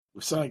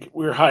We sound like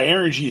we're high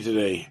energy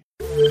today.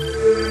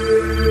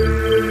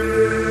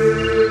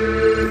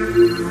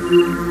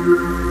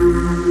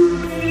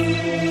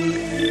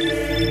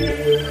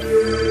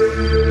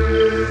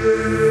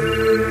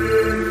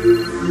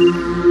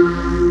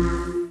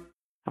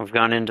 I've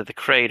gone into the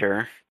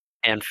crater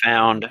and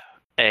found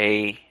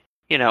a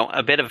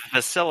bit of a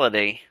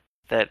facility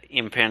that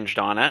impinged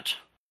on it.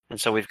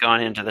 And so we've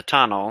gone into the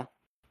tunnel.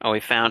 Oh,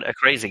 we found a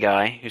crazy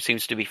guy who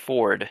seems to be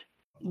Ford.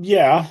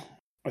 Yeah,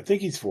 I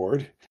think he's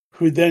Ford.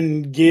 Who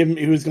then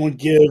he was going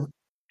to give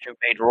Who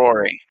made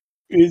Rory.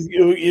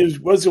 he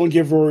was going to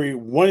give Rory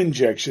one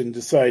injection,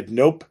 decide,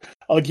 nope,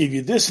 I'll give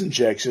you this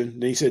injection.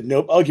 Then he said,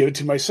 nope, I'll give it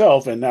to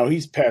myself, and now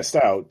he's passed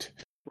out.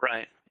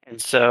 Right. And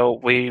so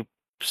we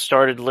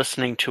started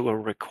listening to a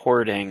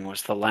recording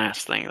was the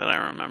last thing that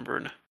I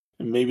remembered.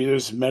 And maybe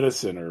there's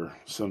medicine or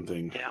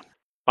something. Yeah.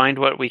 Find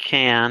what we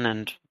can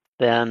and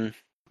then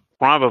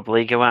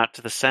probably go out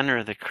to the center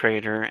of the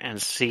crater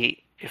and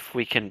see if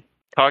we can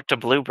talk to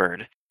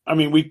Bluebird. I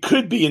mean, we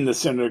could be in the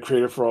center of the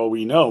crater for all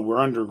we know. We're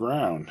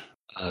underground.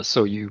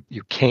 So you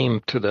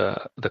came to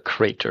the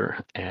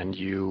crater and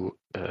you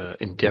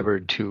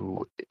endeavored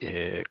to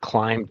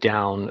climb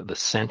down the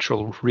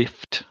central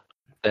rift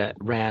that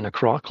ran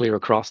clear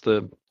across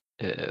the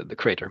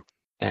crater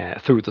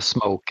through the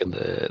smoke and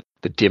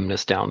the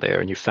dimness down there,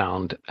 and you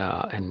found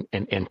an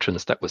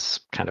entrance that was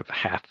kind of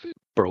half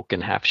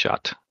broken, half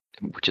shut,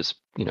 which is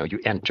you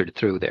entered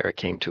through there. It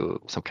came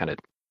to some kind of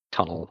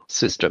tunnel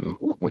system,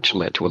 which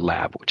led to a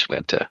lab, which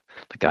led to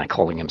the guy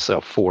calling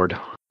himself Ford.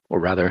 Or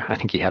rather, I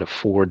think he had a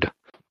Ford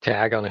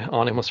tag on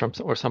him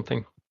or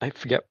something. I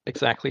forget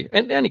exactly.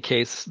 In any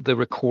case, the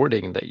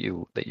recording that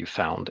you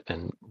found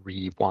and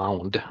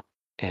rewound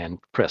and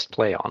pressed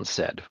play on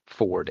said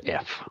Ford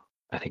F.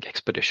 I think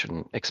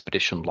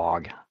expedition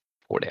log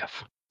Ford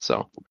F.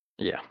 So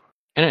yeah.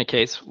 In any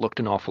case, looked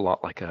an awful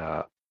lot like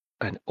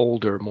an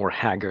older, more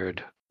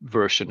haggard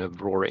version of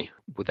Rory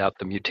without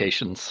the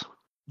mutations.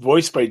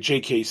 Voiced by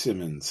J.K.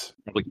 Simmons.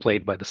 Probably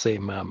played by the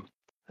same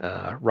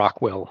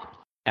Rockwell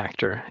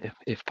actor,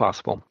 if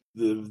possible.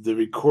 The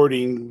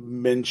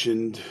recording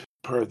mentioned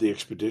part of the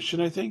expedition,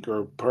 I think,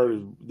 or part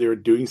of they were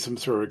doing some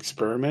sort of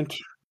experiment.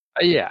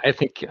 Yeah, I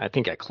think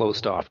I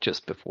closed off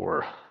just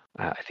before.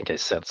 I think I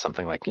said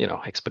something like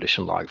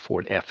expedition log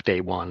Ford F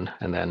day 1,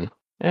 and then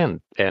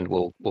and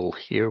we'll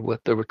hear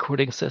what the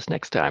recording says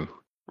next time.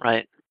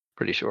 Right.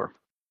 Pretty sure.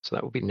 So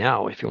that will be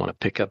now if you want to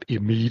pick up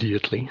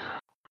immediately.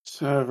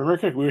 So if I remember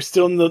correctly, we're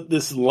still in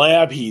this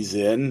lab he's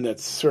in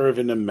that's sort of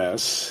in a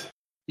mess.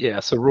 Yeah,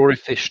 so Rory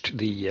fished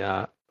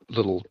the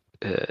little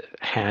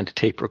hand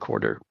tape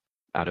recorder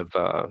out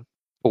of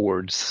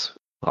Ford's,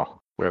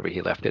 wherever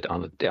he left it,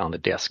 on the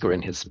desk or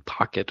in his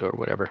pocket or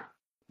whatever.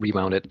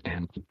 Rewound it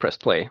and press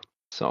play.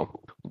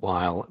 So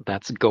while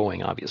that's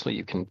going, obviously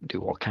you can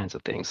do all kinds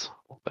of things.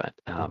 But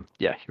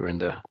yeah, you're in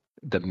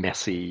the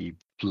messy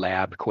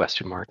lab ?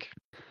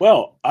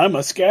 Well, I'm a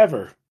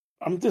scaver.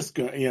 I'm just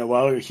going,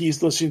 while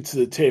he's listening to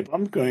the tape,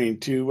 I'm going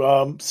to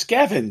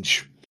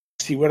scavenge,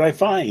 see what I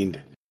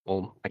find.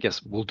 Well, I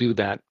guess we'll do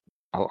that.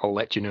 I'll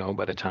let you know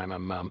by the time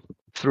I'm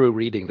through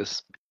reading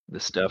this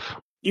stuff.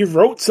 You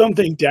wrote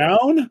something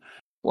down?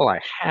 Well, I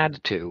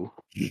had to.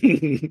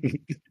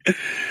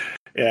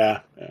 Yeah.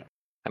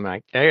 I mean,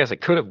 I guess I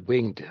could have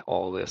winged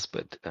all this,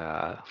 but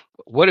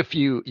what if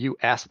you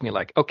asked me,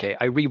 like, okay,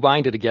 I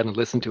rewind it again and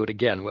listen to it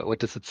again. What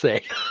does it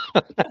say?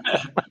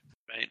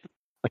 Right.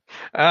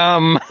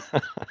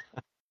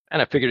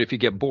 And I figured if you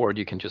get bored,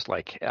 you can just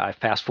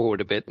fast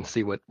forward a bit and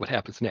see what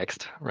happens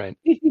next, right?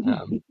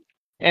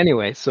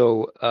 Anyway,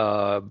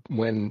 so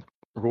when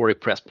Rory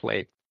pressed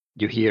play,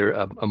 you hear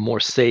a more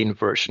sane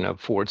version of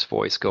Ford's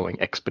voice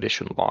going,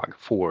 expedition log,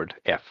 Ford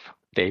F,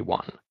 day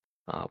 1.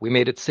 We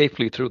made it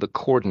safely through the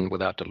cordon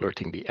without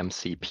alerting the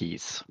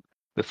MCPs.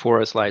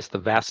 Before us lies the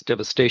vast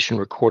devastation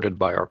recorded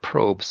by our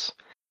probes,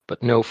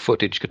 but no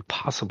footage could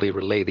possibly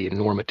relay the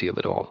enormity of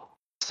it all.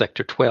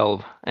 Sector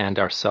 12 and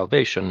our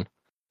salvation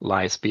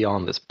lies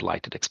beyond this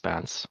blighted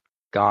expanse.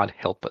 God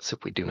help us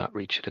if we do not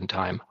reach it in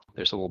time.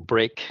 There's a little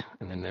break,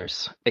 and then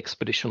there's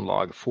expedition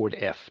log Ford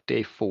F,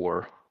 day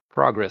 4.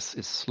 Progress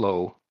is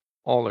slow.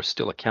 All are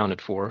still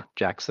accounted for,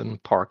 Jackson,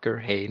 Parker,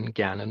 Hayne,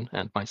 Gannon,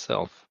 and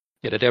myself.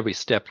 Yet at every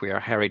step we are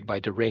harried by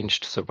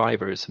deranged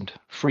survivors and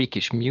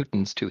freakish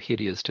mutants too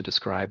hideous to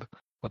describe.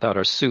 Without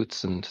our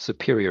suits and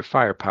superior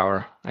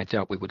firepower, I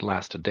doubt we would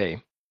last a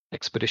day.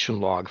 Expedition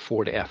log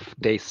Ford F,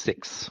 day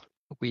 6.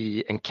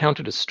 We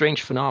encountered a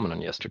strange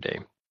phenomenon yesterday.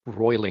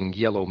 Roiling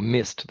yellow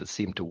mist that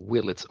seemed to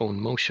will its own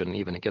motion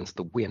even against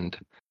the wind.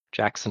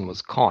 Jackson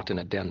was caught in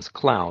a dense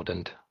cloud,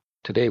 and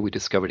today we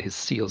discovered his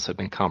seals had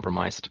been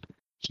compromised.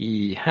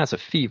 He has a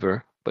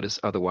fever, but is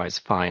otherwise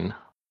fine.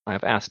 I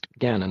have asked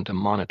Gannon to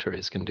monitor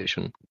his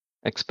condition.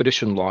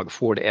 Expedition log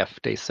Ford F,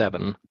 day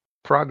 7.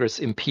 Progress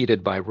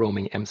impeded by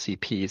roaming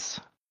MCPs.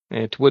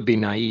 It would be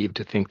naive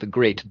to think the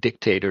great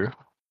director,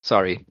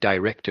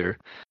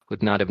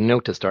 would not have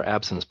noticed our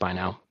absence by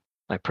now.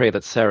 I pray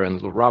that Sarah and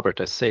little Robert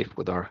are safe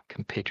with our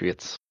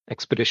compatriots.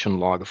 Expedition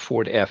log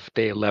Ford F,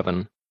 day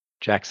 11.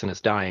 Jackson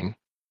is dying.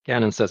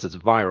 Gannon says it's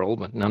viral,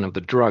 but none of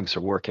the drugs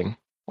are working.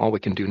 All we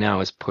can do now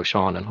is push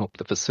on and hope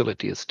the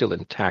facility is still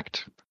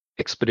intact.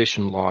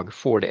 Expedition log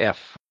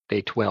 4-F,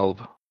 day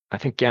 12. I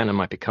think Gannon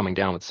might be coming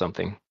down with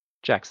something.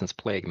 Jackson's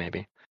plague,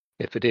 maybe.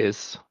 If it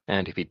is,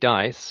 and if he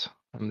dies,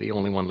 I'm the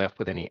only one left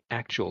with any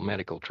actual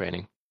medical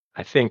training.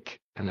 I think,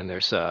 and then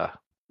there's a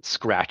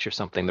scratch or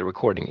something. The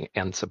recording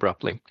ends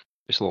abruptly.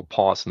 There's a little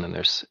pause, and then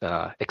there's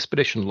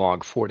Expedition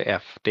log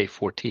 4-F, day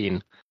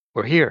 14.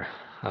 We're here,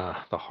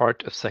 the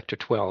heart of Sector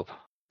 12.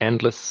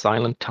 Endless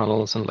silent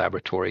tunnels and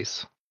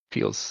laboratories.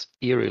 Feels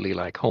eerily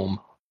like home.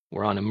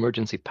 We're on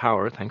emergency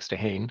power thanks to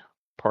Hain.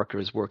 Parker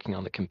is working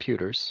on the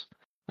computers.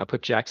 I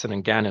put Jackson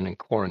and Gannon in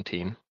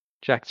quarantine.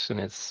 Jackson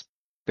is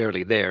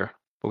barely there,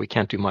 but we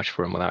can't do much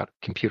for him without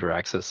computer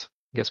access.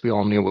 Guess we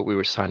all knew what we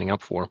were signing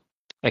up for.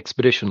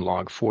 Expedition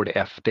log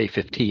 4-F, day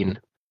 15.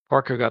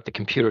 Parker got the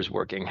computers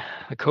working.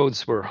 The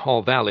codes were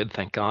all valid,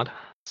 thank God.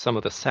 Some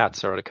of the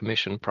SATs are out of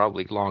commission,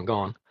 probably long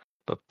gone.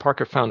 But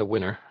Parker found a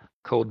winner.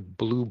 Code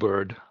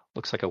Bluebird.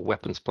 Looks like a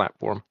weapons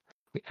platform.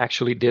 We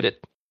actually did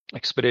it.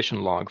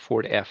 Expedition log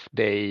 4-F,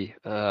 day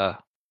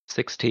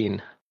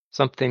 16.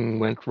 Something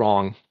went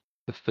wrong.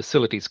 The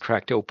facilities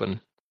cracked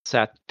open.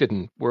 SAT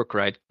didn't work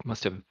right.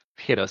 Must have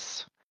hit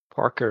us.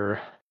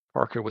 Parker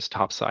was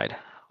topside.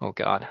 Oh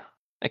God.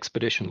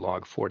 Expedition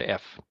log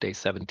 4-F, day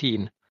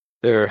 17.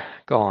 They're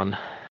gone.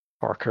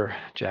 Parker,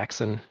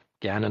 Jackson,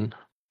 Gannon.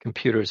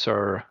 Computers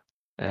are,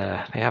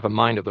 they have a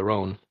mind of their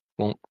own.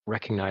 Won't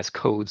recognize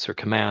codes or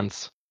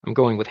commands. I'm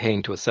going with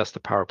Hain to assess the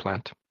power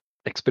plant.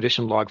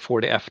 Expedition log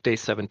 4-F, day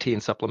 17,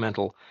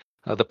 supplemental.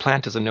 The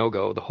plant is a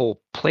no-go. The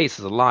whole place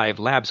is alive.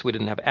 Labs we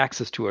didn't have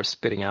access to are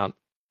spitting out,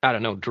 I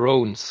don't know,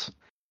 drones.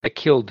 I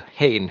killed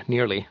Hain,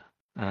 nearly.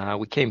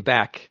 We came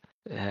back.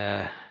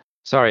 When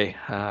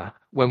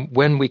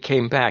we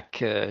came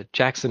back,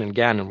 Jackson and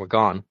Gannon were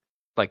gone.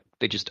 Like,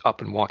 they just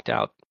up and walked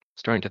out.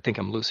 Starting to think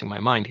I'm losing my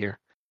mind here.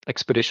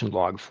 Expedition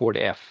log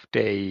 4-F,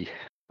 day...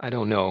 I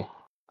don't know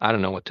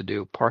what to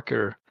do.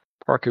 Parker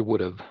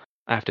would have...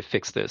 I have to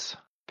fix this.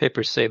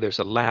 Papers say there's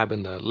a lab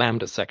in the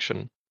Lambda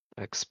section.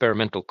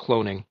 Experimental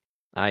cloning.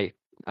 I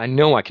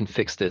know I can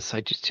fix this.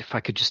 If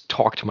I could just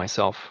talk to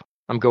myself.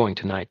 I'm going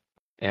tonight.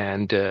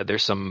 And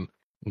there's some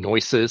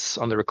noises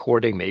on the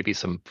recording, maybe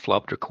some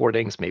flubbed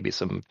recordings, maybe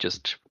some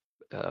just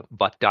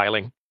butt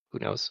dialing. Who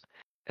knows?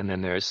 And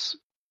then there's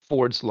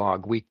Ford's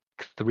log, week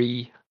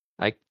 3.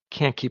 I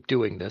can't keep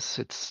doing this.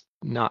 It's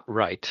not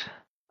right.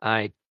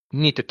 I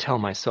need to tell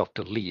myself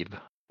to leave.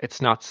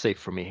 It's not safe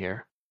for me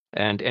here.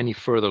 And any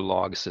further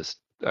logs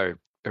are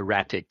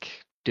erratic,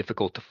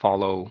 difficult to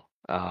follow.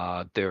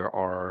 There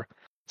are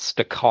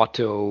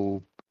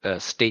staccato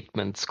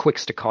statements, quick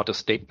staccato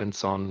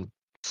statements on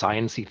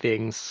sciencey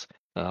things,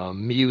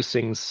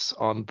 musings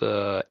on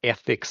the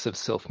ethics of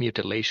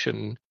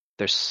self-mutilation.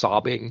 There's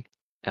sobbing.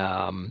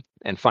 And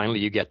finally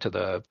you get to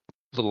the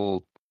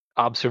little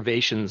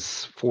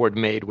observations Ford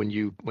made when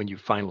you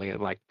finally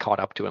caught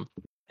up to him.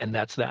 And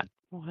that's that.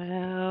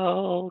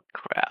 Well,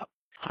 crap.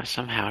 I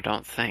somehow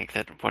don't think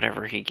that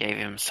whatever he gave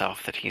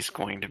himself that he's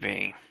going to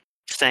be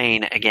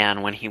sane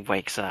again when he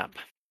wakes up.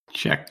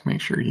 Check,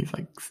 make sure he's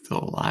still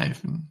alive.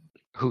 And...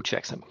 Who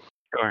checks him?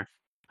 Sure.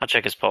 I'll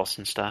check his pulse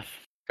and stuff.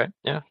 Okay.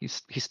 Yeah, he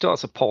still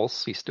has a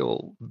pulse. He's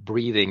still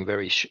breathing,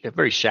 very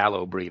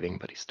shallow breathing,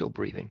 but he's still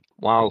breathing.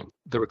 While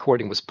the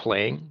recording was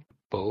playing,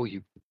 Bo,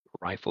 you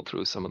rifled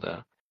through some of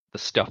the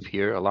stuff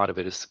here. A lot of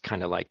it is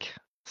kind of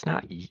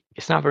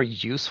it's not very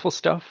useful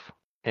stuff.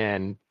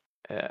 And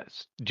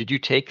did you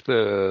take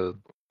the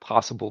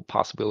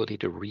possibility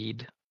to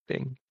read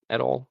thing at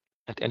all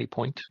at any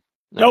point?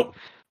 No. Nope.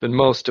 Then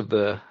most of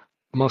the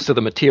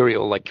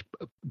material, like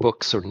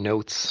books or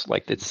notes,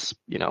 it's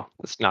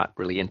not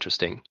really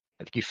interesting.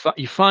 I think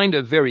you find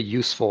a very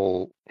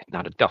useful,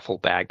 not a duffel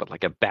bag, but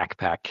like a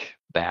backpack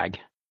bag,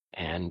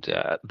 and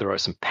there are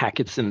some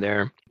packets in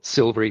there,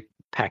 silvery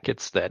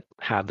packets that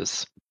have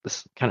this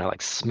kind of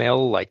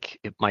smell, like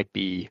it might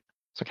be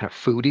some kind of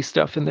foody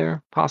stuff in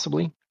there,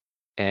 possibly.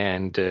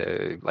 And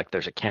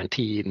there's a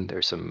canteen,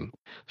 there's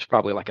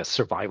probably a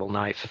survival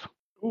knife.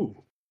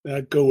 Ooh,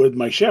 that'd go with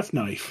my chef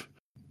knife.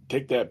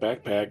 Take that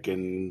backpack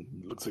and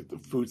looks like the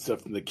food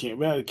stuff in the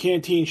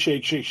canteen.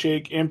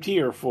 Shake, empty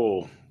or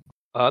full?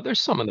 There's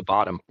some in the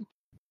bottom.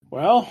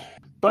 Well,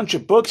 bunch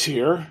of books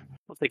here.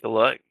 We'll take a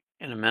look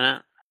in a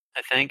minute,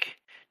 I think.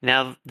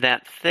 Now,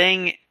 that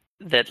thing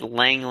that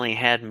Langley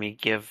had me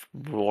give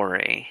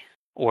Rory,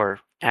 or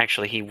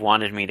actually he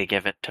wanted me to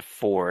give it to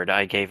Ford,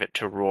 I gave it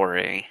to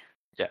Rory.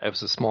 Yeah, it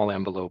was a small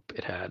envelope.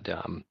 It had,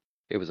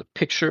 it was a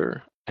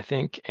picture, I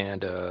think,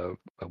 and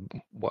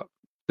what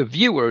the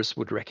viewers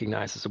would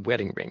recognize as a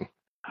wedding ring.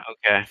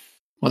 Okay.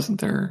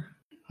 Wasn't there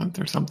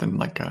something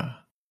like a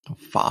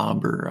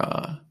fob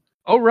or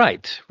Oh,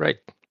 right.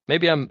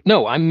 Maybe I'm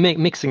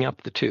mixing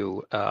up the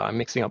two. I'm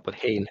mixing up what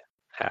Hain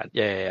had.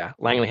 Yeah.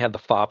 Langley had the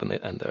fob and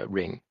the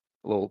ring,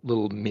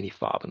 little mini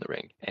fob in the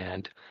ring,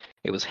 and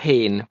it was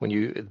Hain when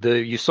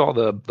you saw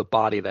the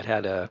body that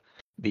had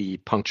the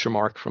puncture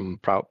mark from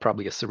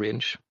probably a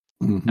syringe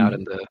out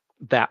in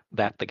that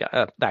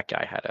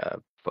guy had a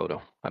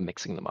photo. I'm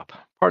mixing them up.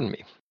 Pardon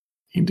me.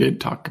 He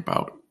did talk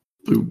about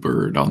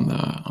Bluebird on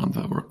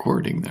the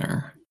recording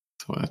there.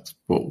 So that's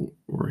what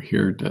we're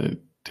here to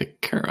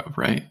take care of,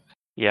 right?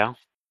 Yeah.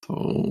 So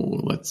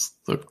let's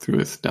look through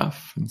his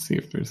stuff and see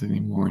if there's any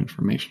more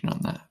information on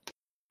that.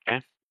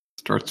 Okay.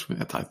 Starts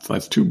with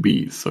that's 2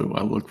 B's, so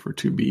I'll look for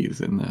 2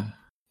 B's in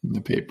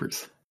the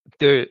papers.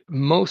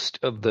 Most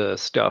of the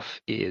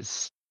stuff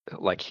is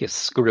like his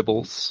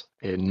scribbles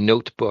and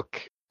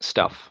notebook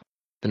stuff.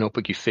 The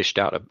notebook you fished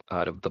out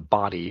of the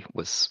body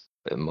was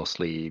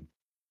mostly,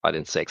 I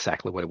didn't say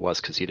exactly what it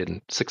was because he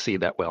didn't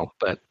succeed that well,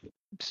 but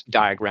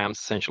diagrams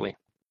essentially,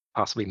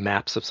 possibly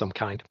maps of some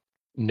kind,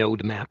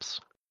 node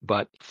maps.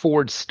 But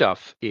Ford's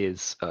stuff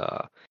is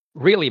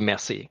really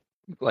messy.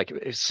 Like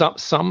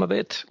some of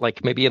it,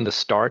 like maybe in the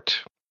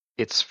start,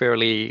 it's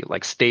fairly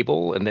like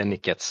stable, and then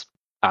it gets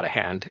out of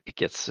hand. It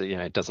gets,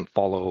 it doesn't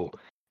follow.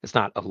 It's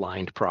not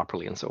aligned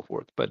properly and so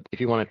forth. But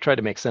if you want to try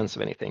to make sense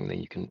of anything, then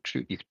you can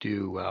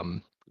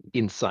do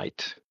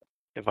insight.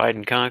 Divide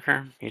and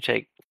conquer. You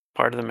take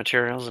part of the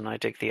materials, and I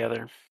take the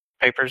other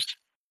papers.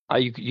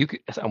 You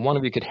could, one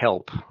of you could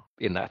help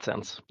in that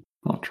sense.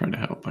 I'll try to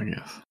help, I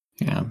guess.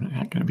 Yeah, I'm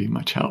not going to be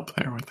much help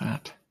there with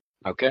that.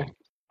 Okay.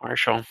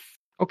 Marshall.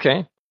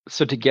 Okay.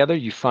 So together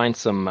you find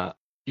some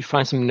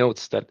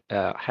notes that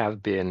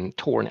have been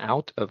torn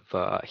out of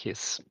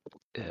his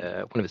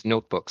one of his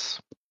notebooks.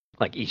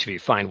 Like each of you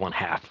find one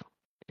half,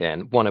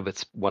 and one of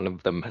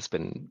them has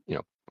been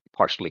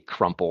partially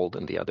crumpled,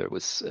 and the other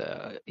was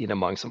in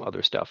among some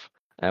other stuff.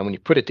 And when you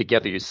put it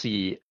together, you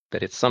see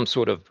that it's some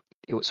sort of.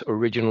 It was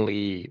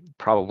originally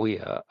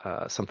probably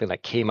something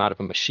that came out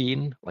of a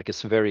machine. Like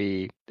it's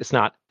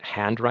not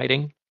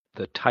handwriting.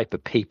 The type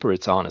of paper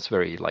it's on is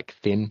very like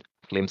thin,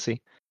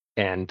 flimsy,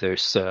 and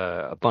there's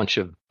a bunch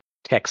of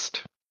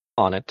text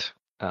on it.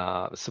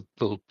 It's a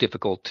little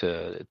difficult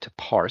to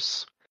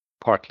parse,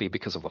 partly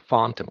because of the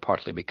font and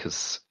partly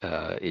because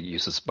it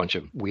uses a bunch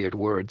of weird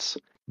words.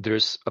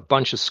 There's a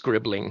bunch of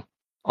scribbling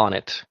on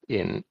it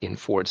in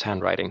Ford's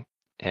handwriting,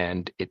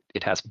 and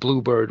it has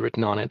Bluebird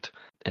written on it,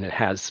 and it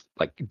has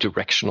like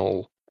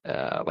directional,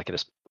 like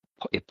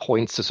it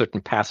points to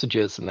certain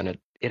passages, and then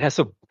it has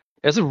a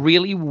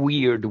really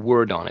weird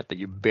word on it that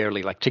you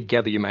barely, like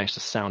together you manage to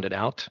sound it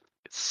out.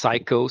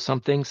 Psycho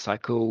something,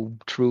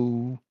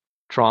 Psychotron.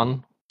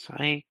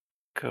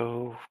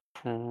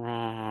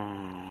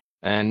 Psychotron.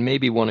 And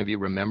maybe one of you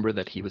remember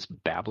that he was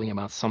babbling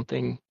about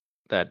something,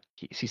 that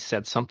he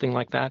said something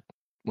like that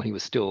when he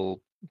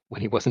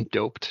wasn't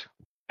doped.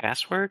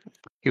 Password?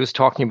 He was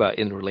talking about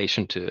in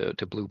relation to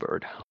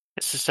Bluebird.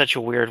 This is such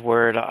a weird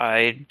word.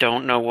 I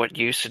don't know what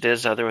use it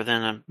is other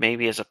than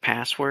maybe as a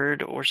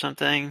password or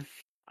something.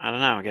 I don't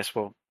know. I guess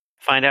we'll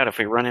find out if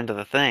we run into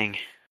the thing.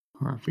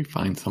 Or if we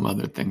find some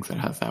other things that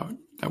has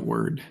that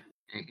word.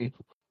 Mm-hmm.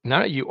 Now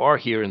that you are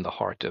here in the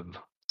heart of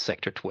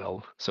Sector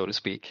 12, so to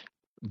speak,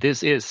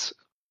 this is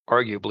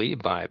arguably,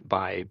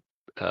 by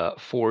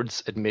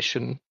Ford's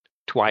admission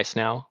twice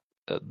now,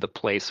 the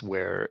place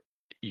where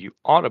you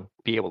ought to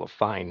be able to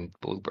find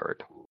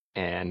Bluebird.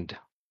 And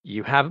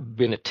you have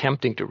been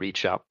attempting to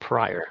reach out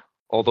prior,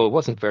 although it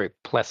wasn't very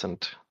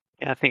pleasant.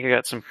 Yeah, I think I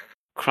got some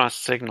cross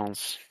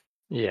signals.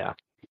 Yeah.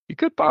 You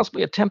could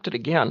possibly attempt it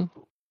again,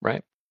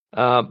 right?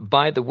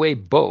 By the way,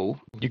 Bo,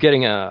 you're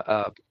getting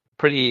a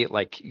pretty,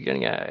 you're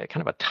getting a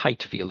kind of a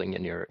tight feeling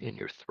in your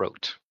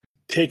throat.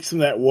 Take some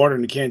of that water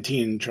in the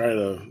canteen and try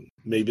to,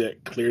 maybe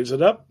that clears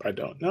it up. I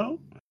don't know.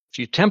 If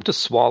you attempt to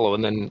swallow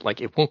and then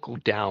it won't go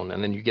down,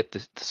 and then you get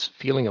this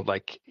feeling of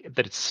that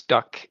it's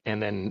stuck,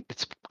 and then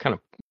it's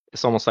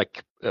almost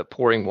like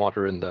pouring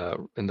water in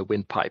the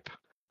windpipe,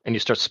 and you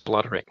start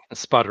spluttering and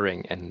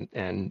sputtering,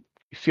 and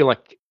you feel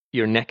like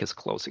your neck is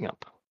closing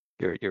up,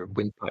 your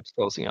windpipe's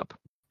closing up.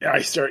 Yeah,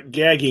 I start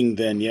gagging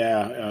then.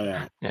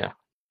 Yeah. Yeah.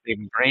 He's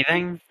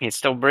breathing? He's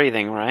still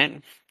breathing,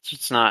 right?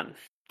 It's not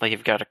like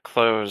you've got a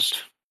closed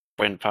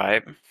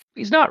windpipe.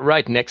 He's not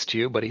right next to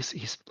you, but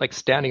he's like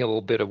standing a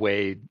little bit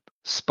away,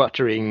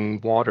 sputtering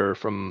water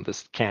from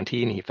this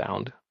canteen he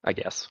found, I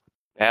guess.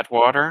 Bad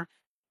water?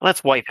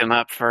 Let's wipe him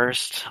up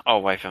first.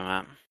 I'll wipe him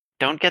up.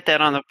 Don't get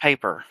that on the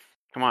paper.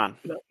 Come on.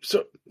 No,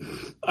 so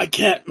I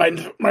can't.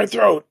 My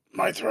throat.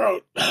 My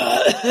throat.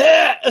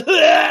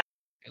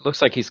 It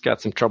looks like he's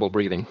got some trouble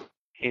breathing.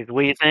 He's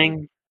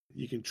wheezing.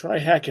 You can try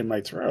hacking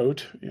my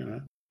throat.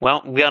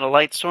 Well, we got a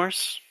light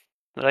source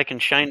that I can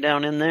shine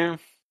down in there.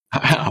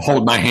 I'll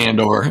hold my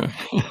hand over.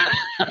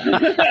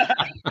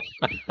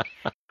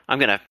 I'm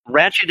gonna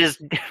ratchet his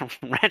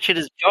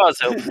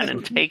jaws open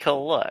and take a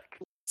look.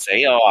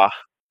 Say aw.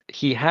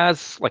 He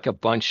has like a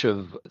bunch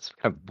of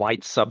kind of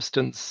white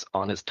substance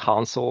on his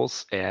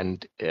tonsils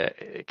and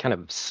kind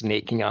of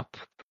snaking up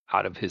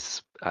out of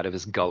his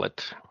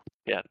gullet.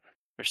 Yeah,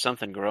 there's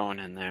something growing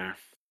in there.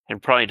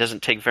 It probably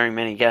doesn't take very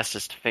many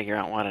guesses to figure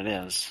out what it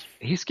is.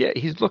 He's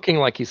looking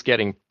like he's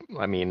getting,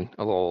 a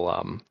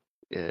little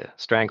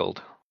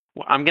strangled.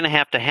 Well, I'm going to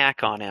have to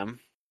hack on him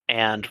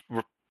and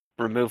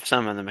remove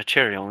some of the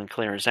material and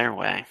clear his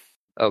airway.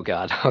 Oh,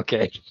 God.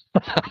 Okay.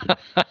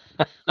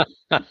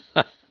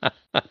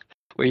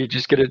 Are you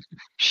just gonna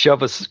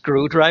shove a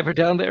screwdriver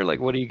down there? Like,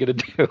 what are you gonna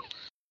do?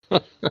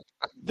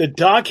 The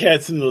doc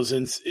had some of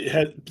those.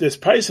 There's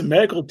probably some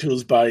medical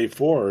tools by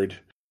Ford.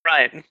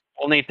 Right.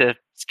 We'll need to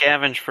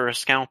scavenge for a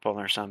scalpel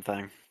or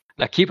something.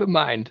 Now, keep in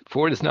mind,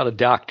 Ford is not a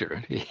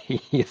doctor.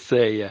 He's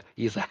a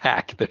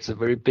hack. There's a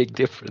very big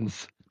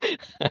difference.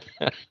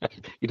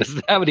 He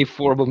doesn't have any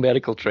formal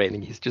medical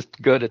training. He's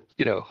just good at,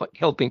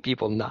 helping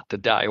people not to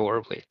die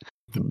horribly.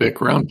 The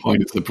Bic round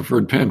point is the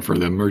preferred pen for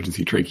the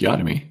emergency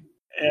tracheotomy.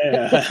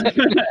 Yeah.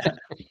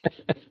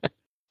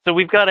 So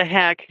we've got a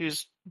hack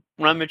who's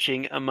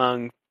rummaging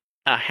among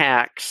a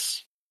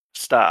hack's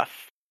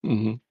stuff.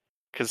 Mm-hmm.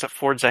 Because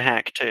Ford's a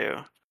hack too.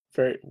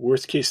 Very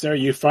worst case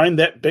scenario, you find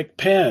that big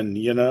pen,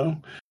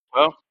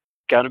 Well,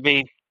 got to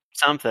be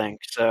something.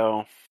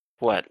 So,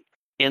 what?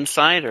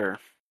 Insight or?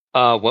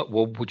 What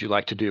would you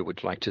like to do?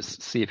 Would you like to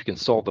see if you can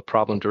solve the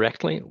problem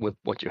directly with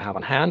what you have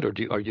on hand, or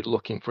are you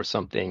looking for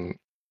something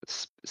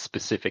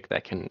specific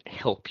that can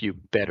help you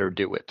better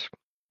do it?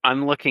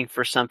 I'm looking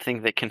for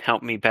something that can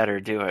help me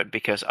better do it,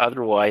 because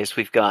otherwise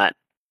we've got,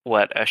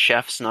 a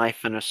chef's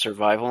knife and a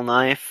survival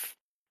knife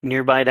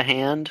nearby to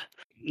hand?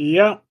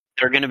 Yeah.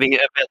 They're going to be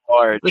a bit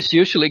large. That's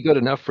usually good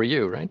enough for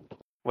you, right?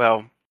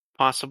 Well,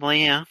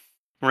 possibly, yeah.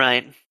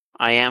 Right.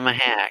 I am a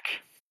hack.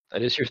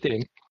 That is your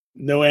thing.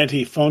 No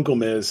antifungal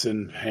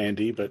medicine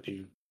handy, but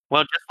you...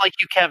 Well, just like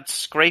you kept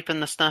scraping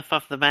the stuff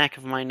off the back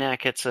of my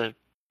neck, it's a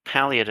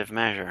palliative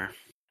measure.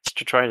 It's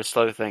to try to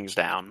slow things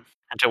down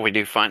until we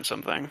do find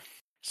something.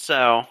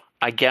 So,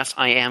 I guess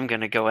I am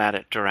going to go at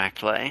it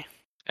directly.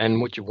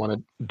 And what you want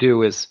to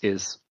do is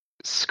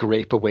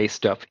scrape away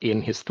stuff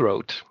in his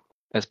throat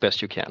as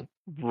best you can.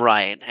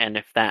 Right, and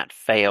if that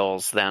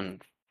fails, then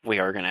we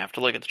are going to have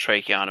to look at the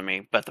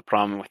tracheotomy. But the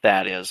problem with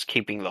that is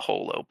keeping the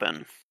hole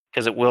open,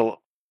 because it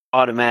will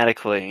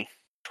automatically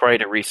try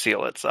to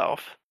reseal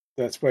itself.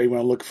 That's why you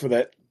want to look for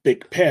that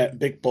big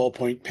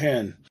ballpoint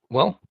pen.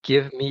 Well,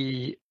 give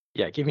me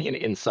an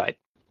insight.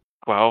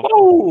 Well,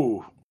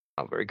 Oh,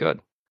 very good.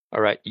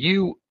 All right,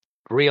 you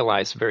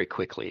realize very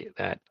quickly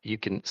that you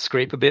can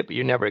scrape a bit, but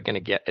you're never going to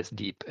get as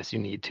deep as you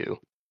need to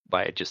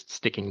by just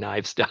sticking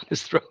knives down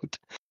his throat.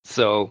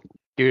 So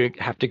you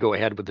have to go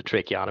ahead with the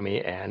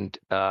tracheotomy, and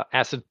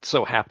as it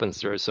so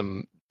happens, there are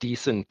some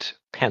decent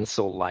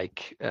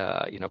pencil-like,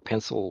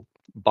 pencil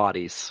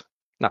bodies,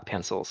 not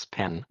pencils,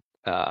 pen,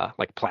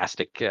 like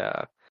plastic.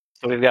 So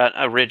we've got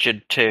a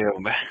rigid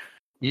tube.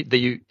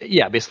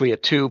 Basically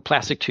a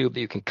plastic tube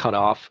that you can cut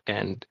off,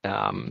 and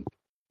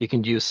you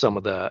can use some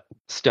of the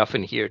stuff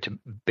in here to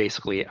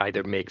basically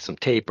either make some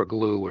tape or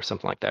glue or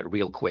something like that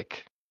real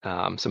quick,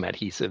 some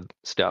adhesive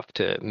stuff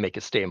to make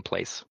it stay in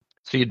place.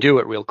 So you do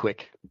it real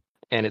quick,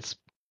 and it's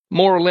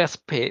more or less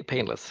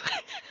painless.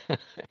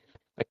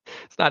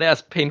 It's not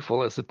as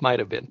painful as it might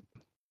have been,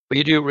 but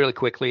you do it really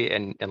quickly,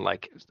 and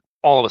like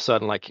all of a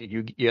sudden, like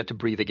you have to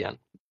breathe again.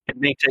 It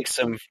may take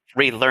some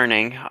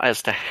relearning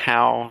as to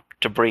how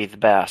to breathe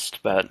best,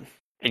 and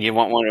you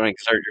won't want to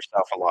exert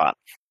yourself a lot.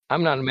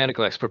 I'm not a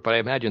medical expert, but I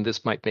imagine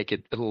this might make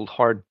it a little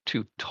hard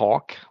to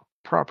talk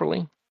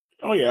properly.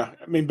 Oh, yeah.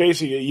 I mean,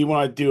 basically, you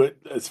want to do it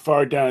as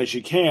far down as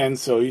you can,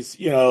 so he's,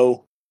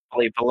 below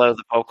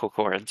the vocal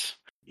cords.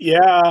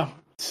 Yeah.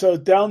 So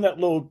down that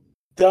little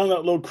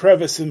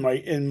crevice in my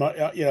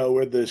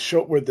where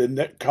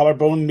the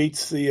collarbone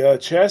meets the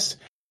chest.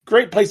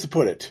 Great place to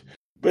put it,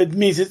 but it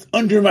means it's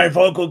under my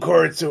vocal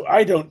cord, so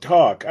I don't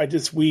talk. I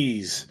just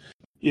wheeze.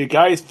 You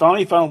guys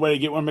finally found a way to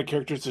get one of my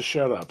characters to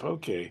shut up.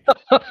 Okay.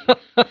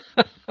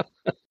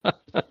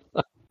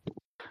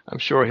 I'm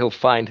sure he'll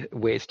find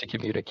ways to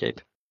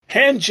communicate.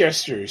 Hand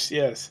gestures,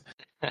 yes.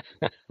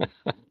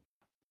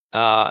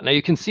 Now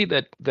you can see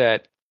that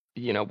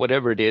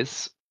whatever it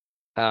is,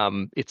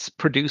 it's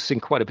producing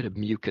quite a bit of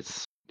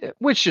mucus,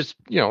 which is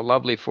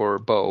lovely for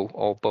Bo.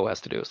 All Bo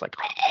has to do is like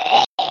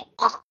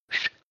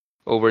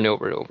over and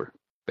over and over,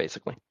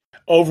 basically.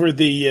 Over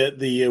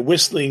the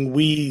whistling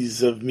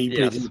wheeze of me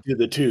breathing through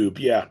the tube.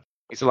 Yeah,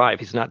 he's alive.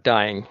 He's not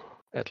dying,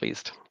 at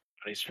least.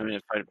 But he's trying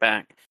to fight it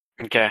back.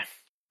 Okay.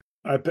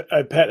 I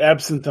pat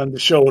Absinthe on the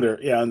shoulder.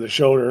 Yeah, on the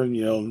shoulder.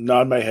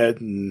 Nod my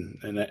head and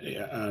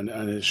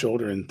on his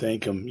shoulder and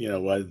thank him.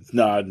 I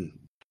nod.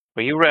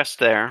 Well, you rest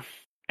there,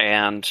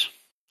 and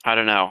I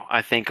don't know.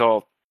 I think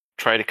I'll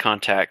try to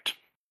contact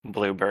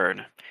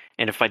Bluebird,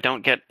 and if I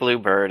don't get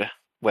Bluebird,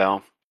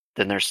 well,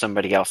 then there's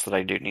somebody else that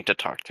I do need to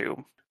talk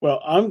to. Well,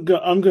 I'm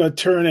going to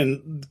turn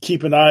and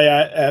keep an eye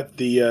at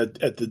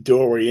the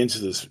doorway into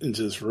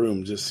this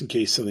room, just in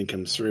case something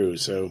comes through.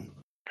 So,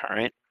 all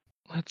right.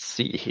 Let's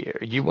see here.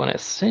 You want to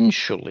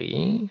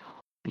essentially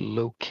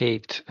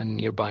locate a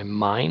nearby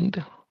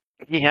mine.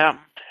 Yeah,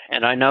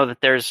 and I know that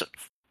there's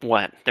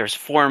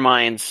 4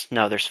 mines.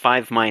 No, there's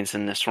 5 mines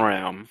in this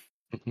room,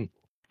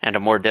 and a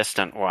more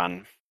distant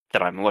one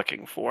that I'm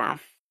looking for.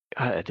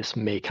 This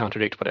may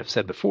contradict what I've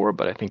said before,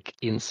 but I think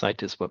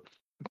insight is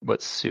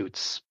what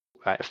suits.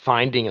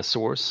 Finding a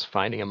source,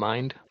 finding a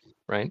mind,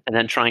 right? And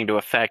then trying to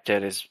affect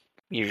it is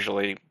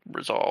usually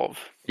resolve.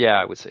 Yeah,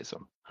 I would say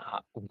so.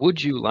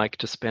 Would you like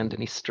to spend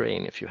any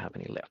strain if you have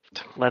any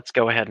left? Let's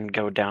go ahead and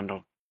go down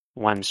to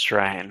one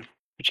strain,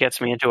 which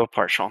gets me into a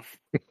partial.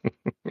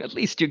 At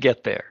least you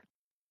get there.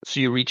 So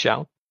you reach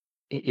out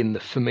in the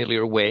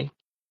familiar way,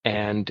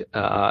 and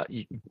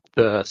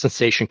the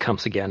sensation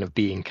comes again of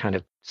being kind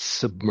of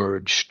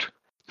submerged,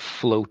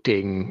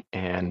 floating,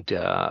 and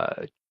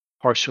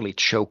partially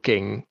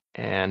choking,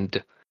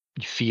 and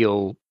you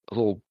feel a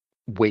little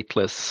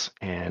weightless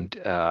and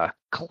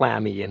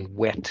clammy and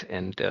wet,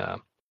 and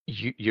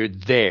you're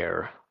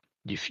there.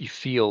 You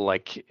feel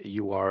like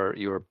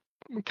you're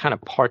kind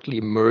of partly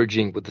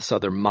merging with this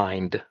other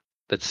mind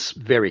that's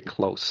very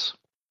close.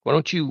 Why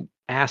don't you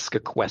ask a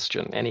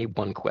question, any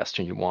one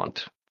question you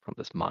want from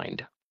this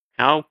mind?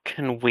 How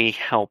can we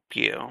help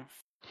you?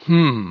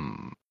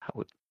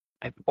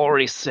 I've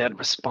already said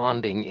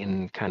responding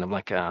in kind of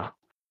like a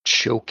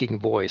choking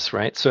voice,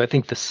 right? So I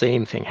think the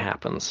same thing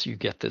happens. You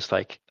get this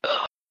like,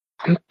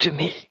 come to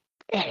me,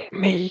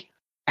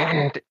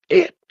 and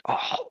it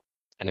all.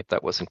 And if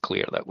that wasn't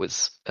clear, that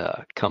was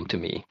come to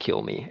me,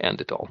 kill me, end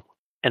it all.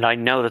 And I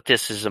know that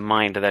this is a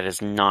mind that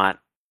is not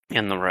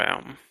in the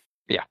room.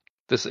 Yeah,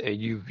 this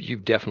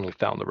you've definitely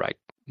found the right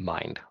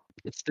mind.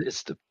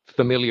 It's the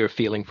familiar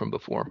feeling from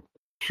before.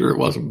 Sure, it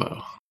wasn't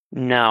Bo.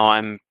 No,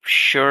 I'm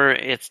sure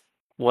it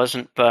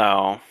wasn't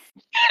Bo.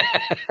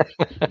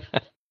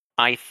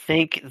 I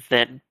think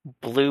that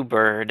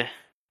Bluebird,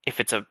 if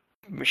it's a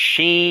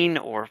machine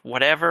or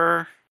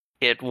whatever,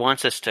 it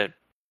wants us to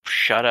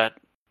shut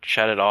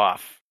it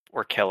off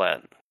or kill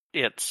it.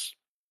 It's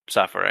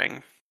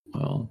suffering.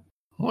 Well,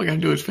 all we gotta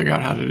do is figure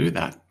out how to do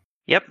that.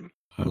 Yep.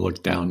 I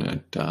look down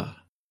at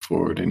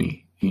Ford.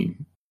 Any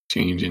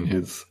change in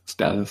his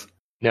status?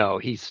 No,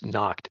 he's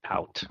knocked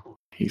out.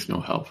 He's no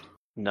help.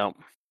 Nope.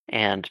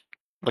 And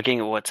looking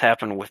at what's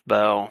happened with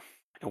Bo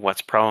and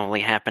what's probably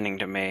happening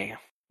to me,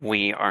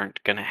 we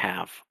aren't going to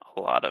have a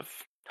lot of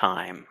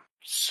time.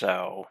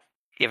 So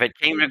if it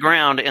came to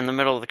ground in the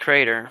middle of the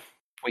crater,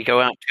 we go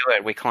out to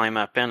it, we climb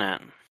up in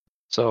it.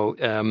 So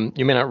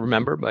you may not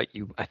remember, but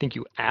I think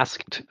you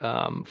asked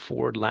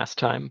Ford last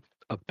time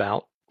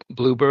about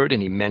Bluebird,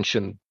 and he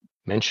mentioned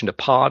a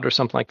pod or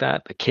something like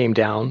that came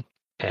down,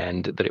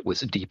 and that it was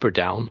deeper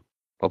down.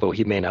 Although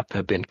he may not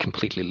have been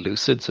completely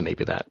lucid, so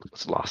maybe that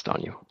was lost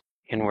on you.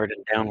 Inward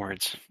and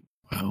downwards.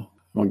 Well,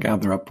 we'll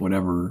gather up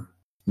whatever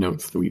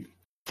notes that we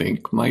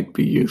think might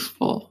be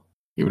useful,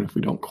 even if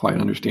we don't quite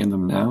understand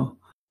them now.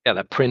 Yeah,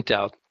 that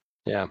printout.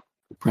 Yeah.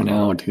 Print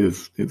out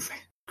his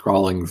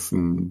drawings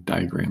and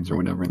diagrams or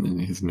whatever, and then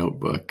his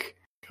notebook.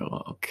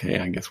 Go, okay,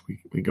 I guess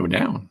we go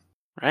down.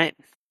 Right.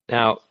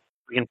 Now,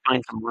 we can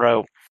find some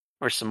rope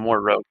or some more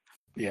rope.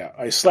 Yeah,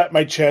 I slap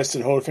my chest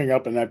and hold a finger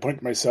up, and I point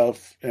to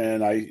myself,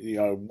 and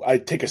I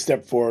take a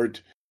step forward.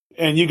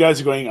 And you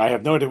guys are going, I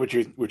have no idea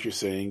what you're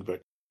saying,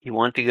 but You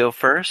want to go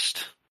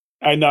first?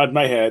 I nod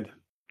my head.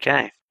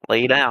 Okay,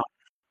 lay it out.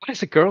 what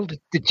is it, girl?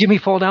 Did Jimmy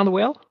fall down the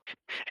well?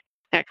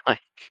 Exactly.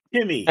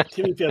 Timmy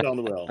fell down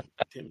the well.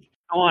 Timmy.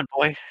 Come on,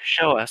 boy,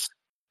 show us.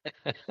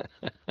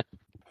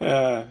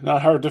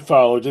 Not hard to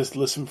follow. Just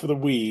listen for the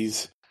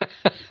wheeze.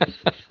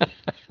 That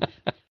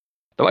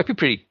might be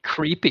pretty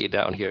creepy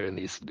down here in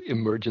these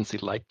emergency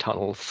light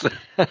tunnels.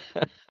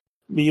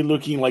 Me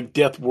looking like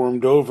death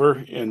warmed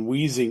over and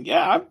wheezing.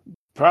 Yeah, I'm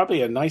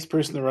probably a nice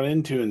person to run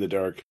into in the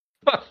dark.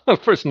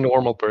 First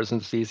normal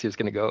person sees you is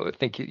going to go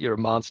think you're a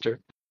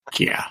monster.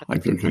 Yeah,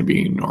 like there's going to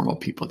be normal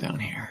people down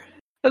here.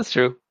 That's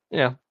true.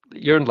 Yeah,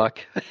 you're in luck.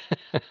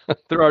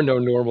 There are no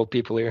normal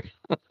people here.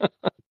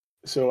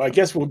 So I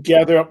guess we'll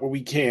gather up what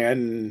we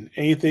can.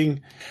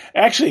 Anything,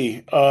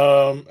 actually,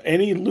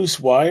 any loose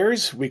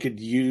wires we could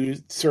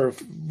use, sort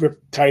of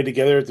tie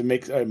together to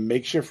make a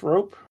makeshift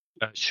rope.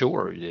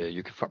 Sure, yeah,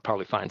 you could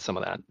probably find some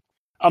of that.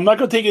 I'm not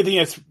going to take anything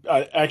that's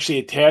actually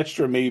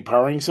attached or maybe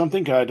powering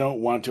something because I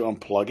don't want to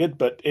unplug it.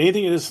 But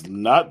anything that is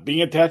not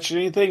being attached to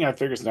anything, I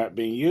figure it's not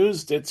being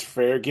used. It's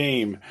fair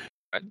game.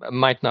 It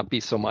might not be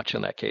so much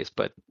in that case,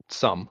 but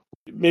some.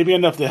 Maybe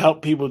enough to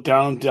help people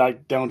down to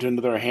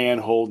another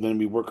handhold, and then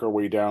we work our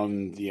way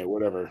down. Yeah,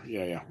 whatever.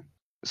 Yeah.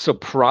 So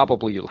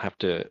probably you'll have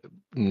to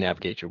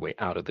navigate your way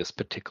out of this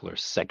particular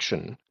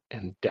section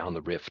and down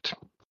the rift.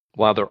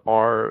 While there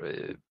are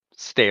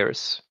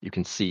stairs, you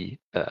can see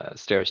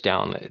stairs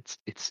down.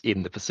 It's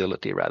in the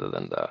facility rather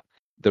than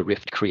the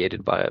rift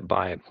created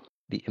by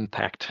the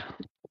impact.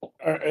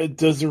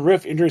 Does the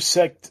rift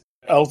intersect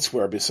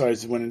elsewhere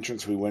besides the one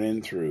entrance we went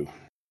in through?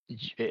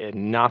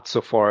 Not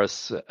so far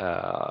as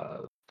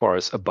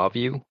above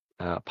you,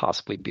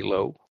 possibly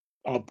below.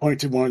 I'll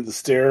point to one of the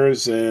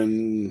stairs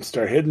and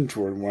start heading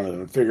toward one of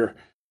them. Figure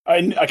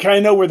I kind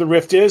of know where the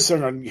rift is, so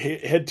I'm going to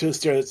head to a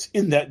stair that's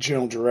in that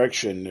general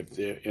direction,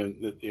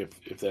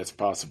 if that's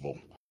possible.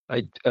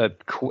 A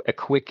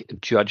quick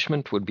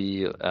judgment would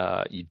be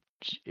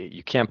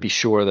you can't be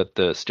sure that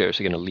the stairs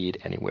are going to lead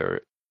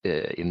anywhere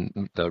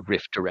in the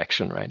rift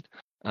direction, right?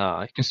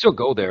 You can still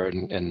go there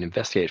and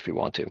investigate if you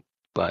want to,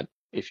 but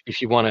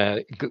if you want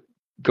to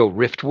go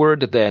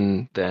riftward,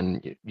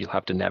 then you'll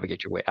have to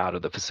navigate your way out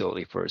of the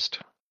facility first.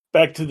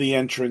 Back to the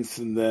entrance,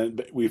 and then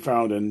we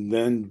found, and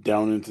then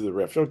down into the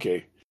rift.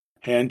 Okay,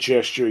 hand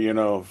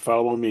gesture,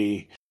 follow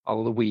me.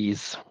 All the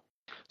wheeze.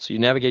 So you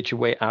navigate your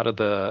way out of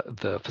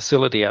the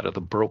facility, out of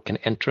the broken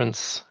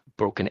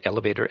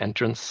elevator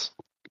entrance,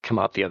 come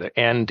out the other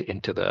end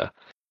into the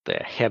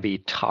heavy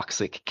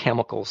toxic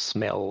chemical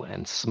smell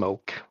and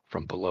smoke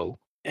from below.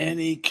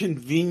 Any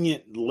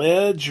convenient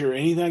ledge or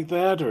anything like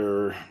that,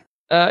 or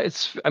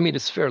It's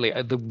fairly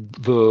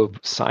the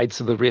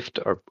sides of the rift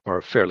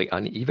are fairly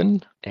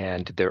uneven,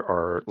 and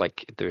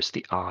there's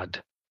the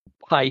odd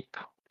pipe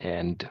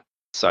and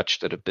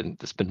such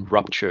that's been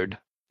ruptured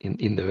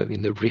in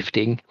the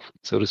rifting,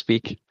 so to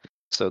speak.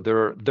 So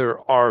there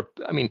are,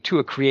 to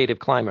a creative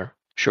climber,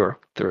 sure,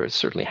 there are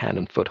certainly hand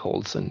and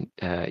footholds, and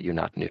you're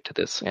not new to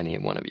this, any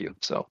one of you.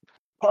 So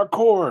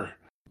parkour.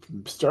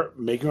 Start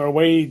making our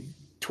way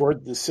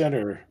toward the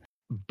center.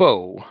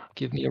 Bo,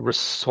 give me a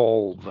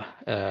resolve.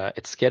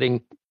 It's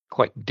getting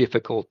quite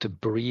difficult to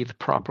breathe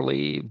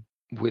properly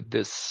with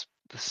this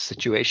the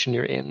situation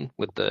you're in,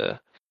 with the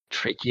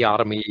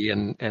tracheotomy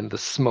and the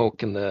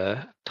smoke and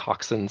the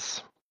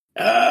toxins.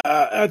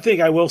 I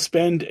think I will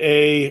spend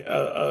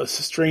a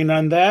strain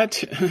on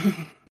that.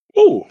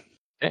 Ooh,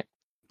 Okay.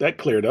 that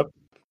cleared up.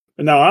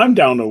 And now I'm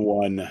down to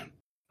 1.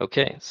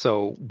 Okay,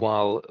 so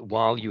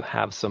while you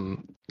have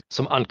some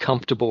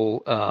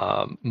uncomfortable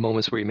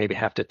moments where you maybe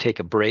have to take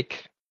a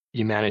break,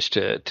 you manage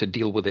to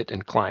deal with it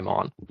and climb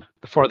on.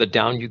 The farther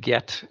down you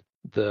get,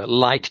 the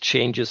light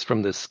changes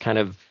from this kind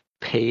of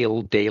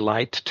pale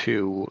daylight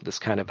to this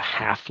kind of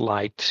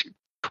half-light,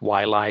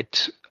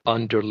 twilight,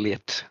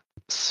 underlit,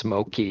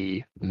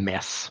 smoky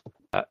mess.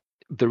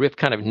 The rift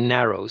kind of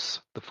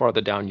narrows the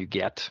farther down you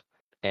get,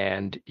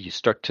 and you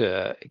start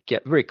to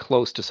get very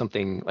close to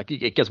something. Like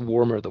it gets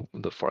warmer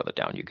the farther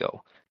down you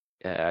go.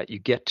 You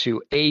get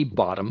to a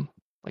bottom.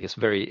 Like it's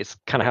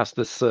kind of has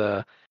this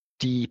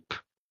deep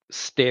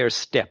stair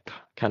step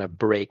kind of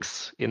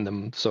breaks in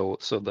them. So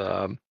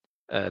the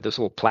this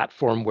little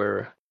platform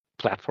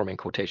in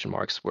quotation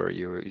marks, where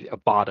you're a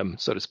bottom,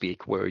 so to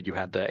speak, where you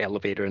had the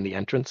elevator in the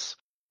entrance,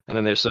 and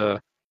then there's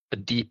a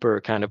deeper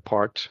kind of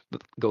part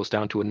that goes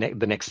down to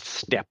the next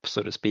step,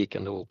 so to speak,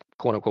 and a little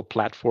quote unquote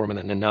platform, and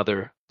then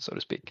another, so to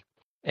speak.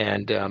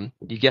 And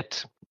you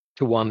get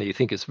to one that you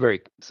think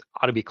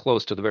ought to be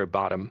close to the very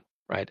bottom,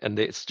 right? And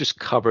it's just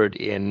covered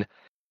in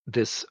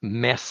this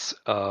mess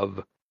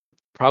of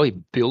probably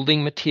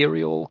building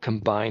material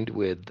combined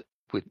with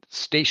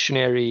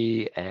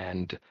stationery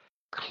and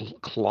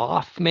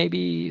cloth,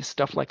 maybe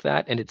stuff like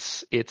that. And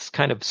it's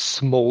kind of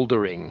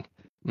smoldering.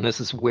 And this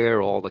is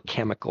where all the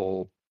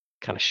chemical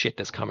kind of shit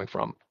is coming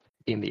from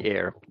in the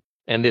air.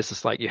 And this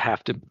is like you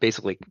have to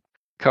basically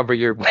cover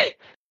your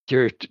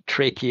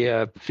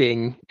trachea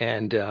thing,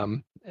 and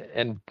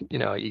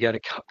you got to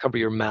cover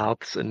your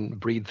mouths and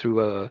breathe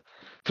through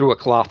a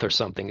cloth or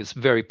something. It's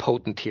very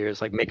potent here.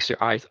 It's like makes your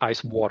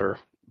ice water.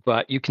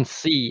 But you can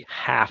see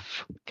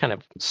half, kind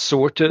of,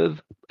 sort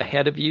of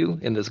ahead of you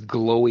in this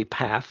glowy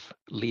path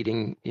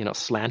leading,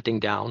 slanting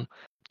down.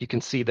 You can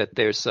see that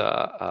there's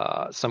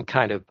some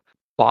kind of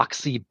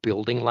boxy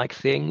building-like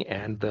thing,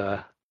 and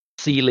the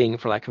ceiling,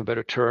 for lack of a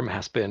better term,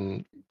 has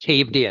been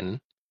caved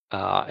in,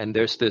 and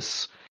there's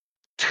this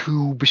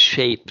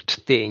tube-shaped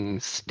thing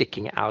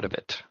sticking out of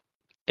it.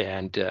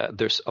 And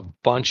there's a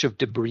bunch of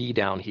debris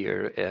down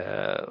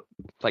here,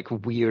 like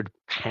weird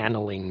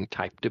paneling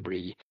type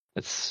debris.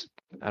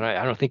 I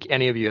don't think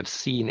any of you have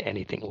seen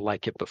anything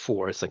like it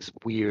before. It's like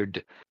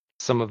weird.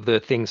 Some of the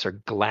things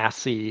are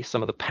glassy.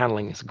 Some of the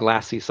paneling is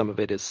glassy. Some of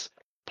it is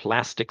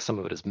plastic. Some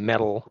of it is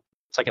metal.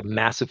 It's like a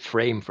massive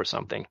frame for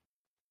something.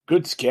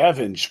 Good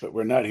scavenge, but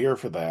we're not here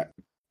for that.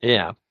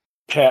 Yeah.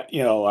 Pat,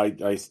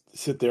 I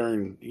sit there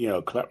and,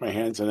 clap my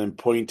hands and then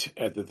point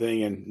at the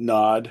thing and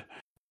nod.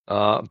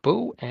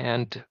 Bo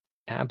and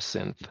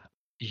Absinthe,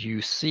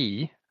 you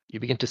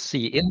begin to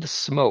see in the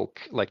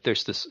smoke, like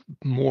there's this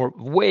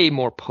way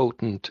more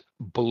potent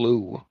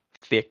blue,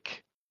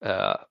 thick,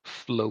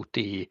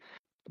 floaty,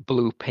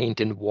 blue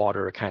paint in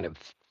water kind of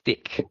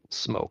thick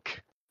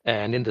smoke.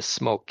 And in the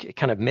smoke, it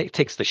kind of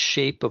takes the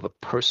shape of a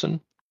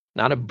person,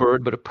 not a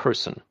bird, but a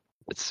person.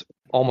 It's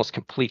almost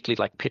completely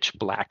like pitch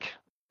black,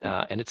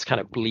 and it's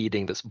kind of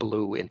bleeding this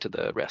blue into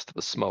the rest of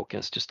the smoke. And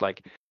it's just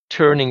like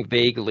turning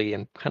vaguely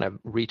and kind of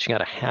reaching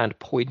out a hand,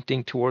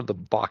 pointing toward the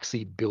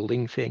boxy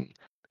building thing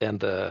and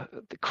the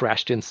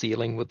crashed-in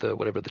ceiling with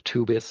whatever the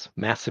tube is,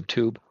 massive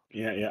tube.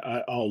 Yeah.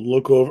 I'll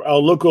look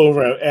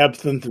over at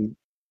Absinthe and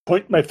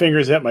point my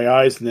fingers at my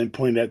eyes and then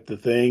point at the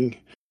thing.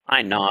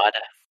 I nod.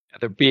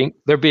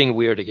 They're being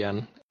weird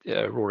again,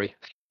 Rory.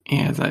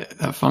 Yeah, is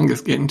that fungus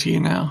getting to you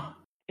now?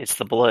 It's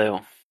the blue,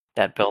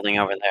 that building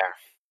over there,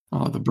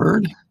 Oh, the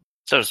bird?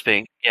 so to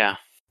speak. Yeah.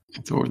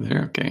 It's over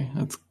there. Okay,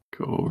 let's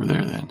go over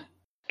there then.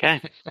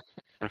 Okay.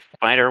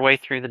 Find our way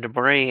through the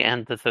debris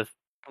and the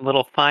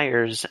little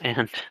fires,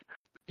 and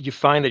You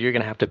find that you're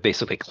going to have to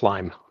basically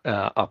climb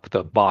up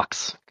the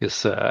box,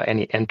 because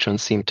any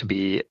entrance seem to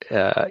be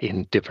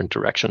in different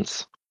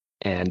directions,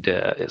 and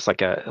it's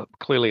like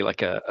clearly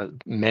like a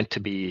meant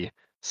to be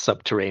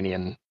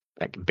subterranean,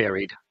 like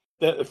buried.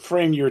 That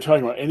frame you were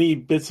talking about, any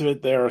bits of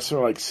it there are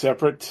sort of like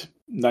separate,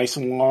 nice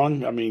and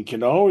long? I mean, you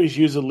can always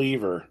use a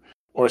lever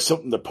or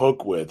something to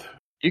poke with.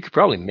 You could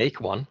probably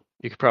make one.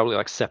 You could probably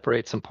like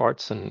separate some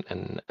parts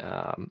and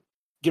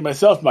Give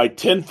myself my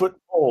 10-foot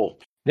pole.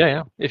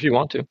 yeah, if you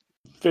want to.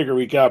 Figure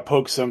we gotta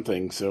poke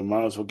something, so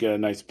might as well get a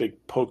nice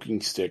big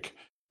poking stick.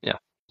 Yeah.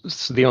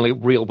 So the only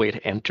real way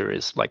to enter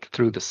is like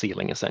through the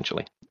ceiling,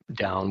 essentially,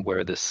 down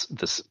where this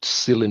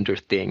cylinder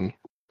thing,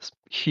 this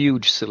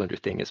huge cylinder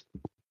thing, is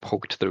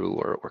poked through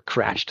or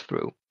crashed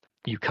through.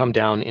 You come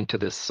down into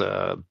this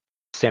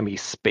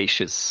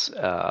semi-spacious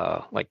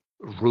like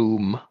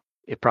room.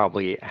 It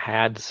probably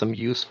had some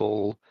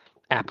useful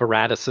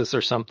apparatuses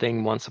or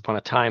something once upon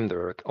a time. There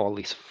are all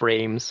these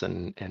frames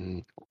and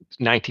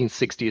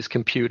 1960s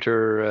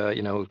computer,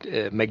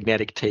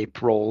 magnetic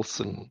tape rolls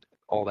and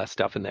all that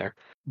stuff in there.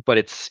 But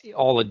it's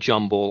all a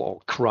jumble,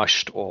 all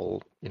crushed,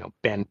 all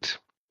bent,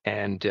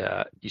 and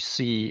you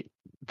see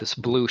this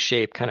blue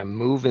shape kind of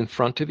move in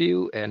front of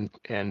you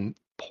and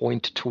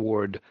point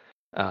toward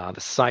the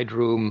side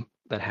room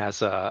that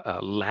has a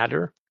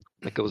ladder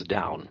that goes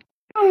down.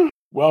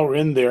 While we're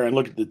in there and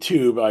look at the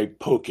tube, I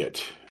poke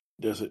it.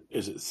 Is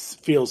it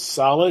feel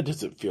solid?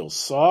 Does it feel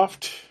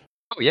soft?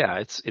 Oh yeah,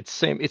 it's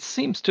same. It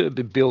seems to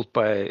be built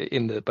by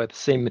the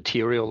same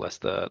material as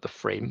the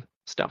frame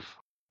stuff.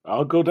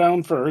 I'll go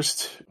down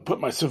first. Put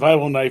my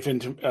survival knife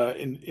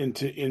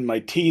in my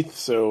teeth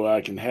so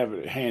I can have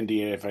it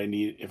handy if I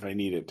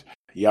need it.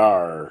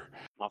 Yar.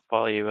 I'll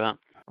follow you up.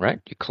 Right,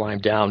 you climb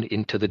down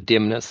into the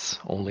dimness.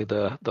 Only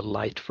the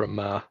light from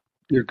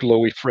your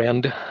glowy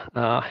friend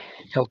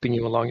helping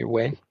you along your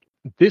way.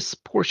 This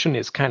portion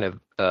is kind of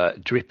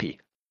drippy,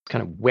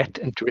 kind of wet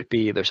and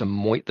drippy. There's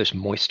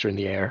moisture in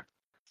the air.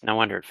 No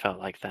wonder it felt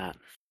like that.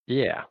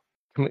 Yeah,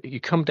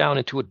 you come down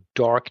into a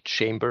dark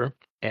chamber,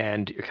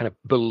 and you're kind of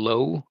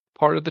below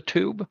part of the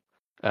tube.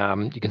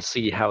 You can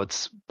see how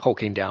it's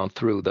poking down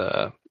through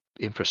the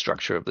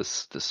infrastructure of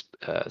this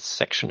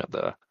section of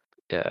the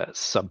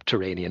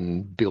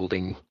subterranean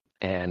building,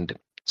 and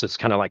so it's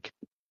kind of like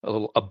a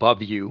little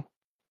above you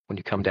when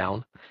you come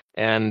down.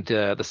 And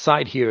the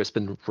side here has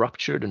been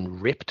ruptured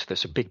and ripped.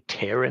 There's a big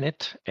tear in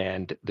it,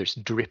 and there's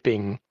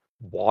dripping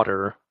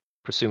water,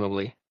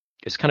 presumably.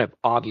 It's kind of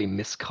oddly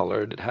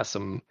miscolored. It has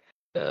some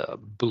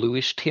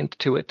bluish tint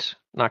to it.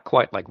 Not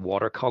quite like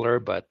watercolor,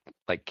 but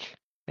like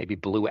maybe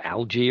blue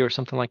algae or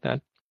something like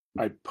that.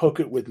 I poke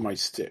it with my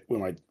stick,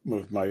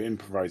 with my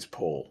improvised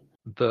pole.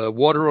 The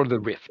water or the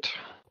rift?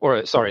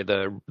 Or, sorry,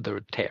 the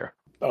tear.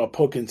 I'll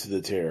poke into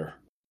the tear.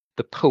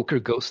 The poker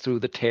goes through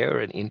the tear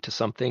and into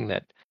something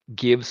that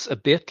gives a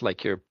bit,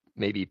 like you're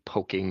maybe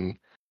poking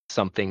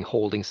something,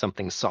 holding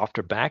something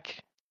softer back.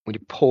 When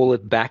you pull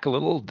it back a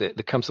little, there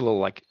comes a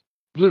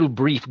little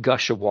brief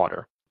gush of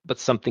water, but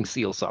something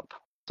seals up.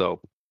 So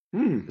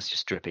it's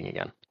just dripping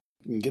again.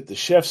 You can get the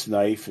chef's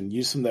knife and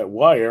use some of that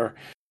wire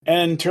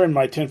and turn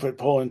my 10-foot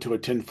pole into a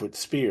 10-foot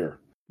spear.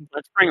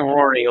 Let's bring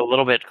Rory a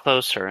little bit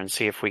closer and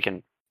see if we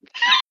can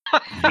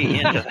see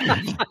into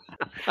that.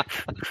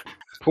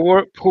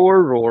 Poor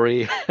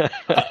Rory.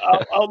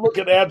 I'll look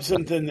at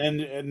Absinthe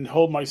and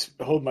hold my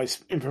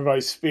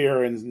improvised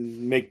spear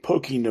and make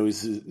poking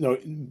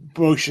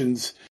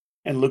motions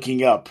and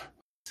looking up.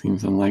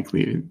 Seems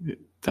unlikely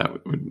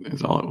that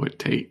is all it would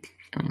take.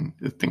 I mean,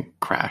 the thing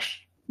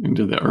crashed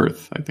into the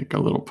earth. I think a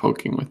little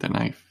poking with a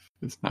knife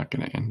is not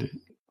going to end it.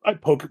 I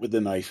poke it with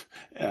the knife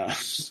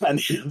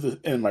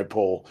and my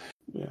pole.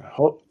 Yeah.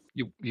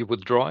 You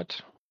withdraw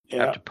it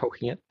after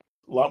poking it?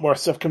 A lot more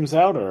stuff comes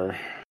out, or?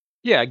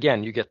 Yeah,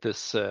 again, you get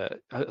this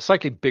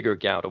slightly bigger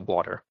gout of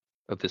water,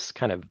 of this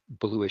kind of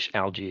bluish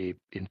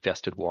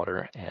algae-infested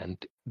water, and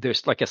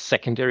there's like a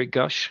secondary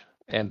gush,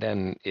 and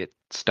then it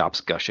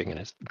stops gushing and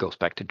it goes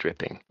back to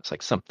dripping. It's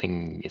like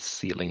something is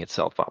sealing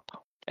itself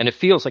up. And it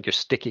feels like you're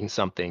sticking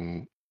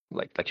something,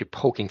 like you're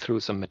poking through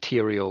some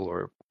material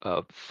or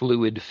a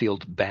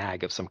fluid-filled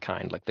bag of some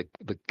kind, like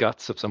the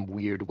guts of some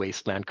weird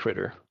wasteland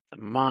critter.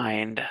 The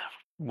mind,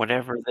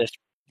 whatever this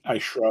I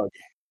shrug.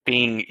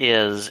 being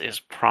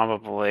is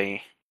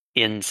probably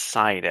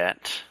inside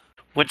it.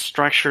 What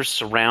structure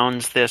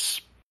surrounds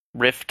this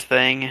rift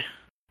thing?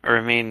 Or,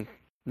 I mean,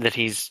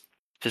 this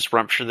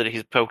rupture that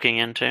he's poking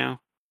into?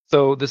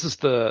 So this is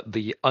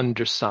the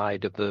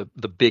underside of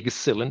the big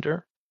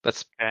cylinder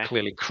that's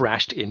clearly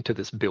crashed into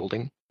this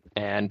building.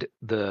 And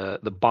the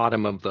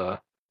bottom of the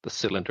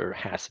cylinder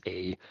has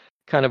a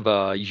kind of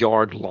a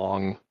yard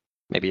long,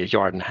 maybe a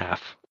yard and a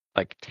half,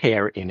 like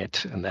tear in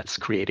it, and that's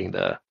creating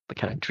the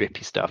kind of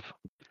drippy stuff.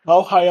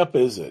 How high up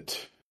is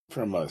it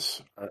from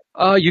us?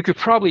 You could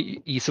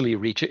probably easily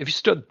reach it. If you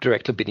stood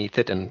directly beneath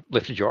it and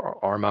lifted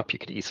your arm up, you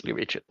could easily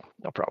reach it,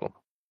 no problem.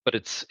 But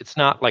it's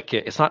not like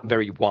it's not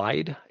very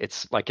wide.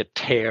 It's like a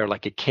tear,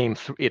 like it came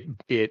through.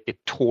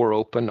 It tore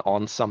open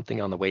on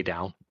something on the way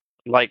down.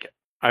 Like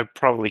I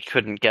probably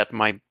couldn't get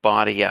my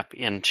body up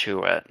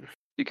into it.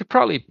 You could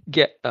probably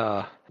get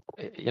a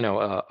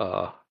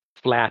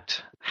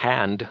flat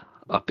hand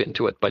up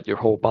into it, but your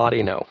whole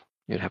body, no.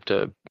 You'd have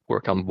to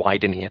work on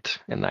widening it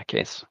in that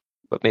case.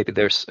 But maybe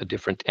there's a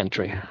different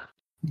entry.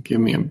 Give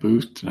me a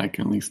boost and I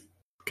can at least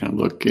kind of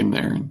look in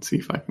there and see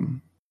if I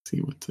can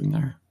see what's in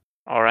there.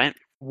 All right.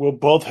 We'll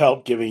both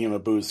help giving him a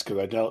boost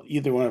because I doubt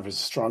either one of us is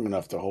strong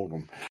enough to hold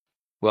him.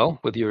 Well,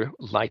 with your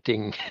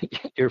lighting,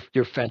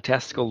 your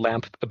fantastical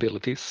lamp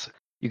abilities,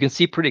 you can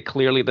see pretty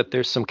clearly that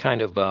there's some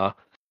kind of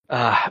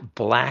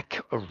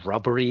black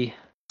rubbery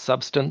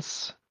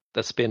substance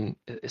that's been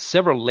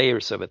several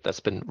layers of it that's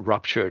been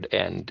ruptured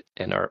and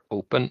are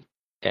open.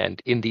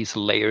 And in these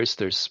layers,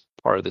 there's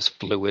part of this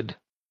fluid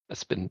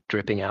that's been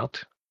dripping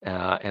out.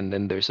 And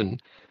then there's an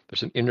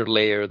inner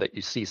layer that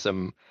you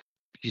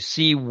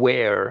see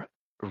where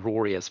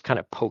Rory has kind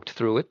of poked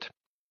through it.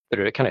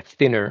 They're kind of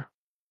thinner.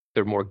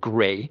 They're more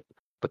gray,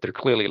 but they're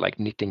clearly like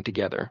knitting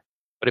together.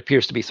 But it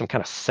appears to be some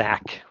kind of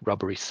sack,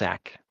 rubbery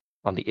sack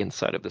on the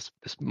inside of this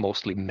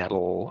mostly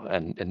metal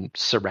and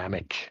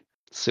ceramic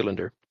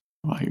cylinder.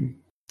 Well, I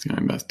do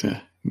my best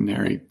to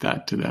narrate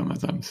that to them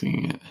as I'm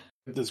seeing it.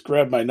 Just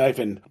grab my knife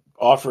and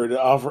offer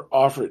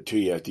it to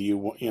you. Do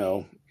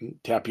you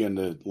tap you on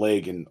the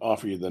leg and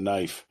offer you the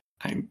knife?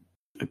 I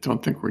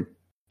don't think we're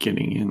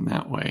getting in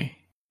that way.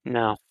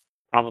 No,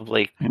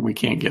 probably And we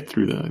can't get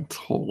through the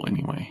hole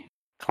anyway.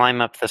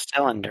 climb up the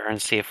cylinder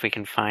and see if we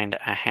can find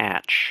a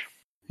hatch.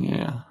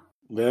 Yeah.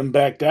 Let him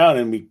back down,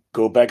 and we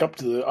go back up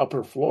to the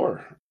upper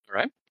floor. All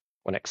right.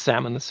 Want to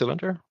examine the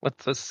cylinder?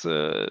 Let's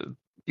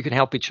you can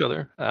help each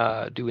other.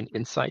 Do an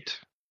insight.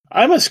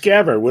 I'm a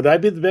scabber. Would I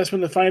be the best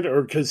one to find it,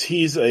 or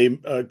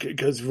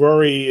because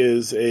Rory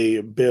is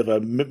a bit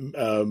of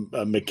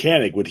a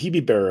mechanic? Would he be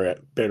better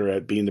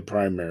at being the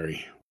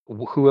primary?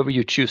 Whoever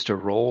you choose to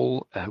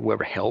roll,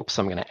 whoever helps,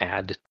 I'm going to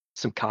add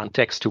some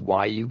context to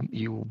why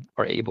you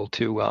are able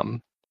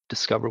to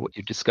discover what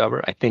you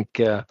discover. I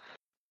think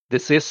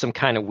this is some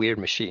kind of weird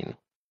machine.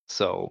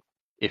 So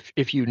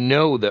if you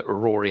know that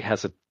Rory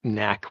has a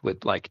knack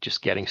with like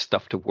just getting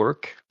stuff to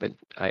work, then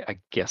I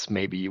guess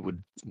maybe you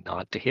would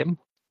nod to him.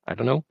 I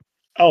don't know.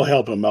 I'll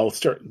help him. I'll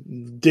start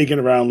digging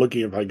around,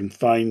 looking if I can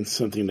find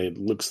something that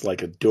looks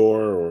like a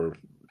door or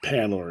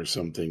panel or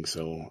something.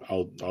 So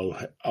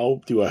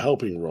I'll do a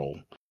helping roll.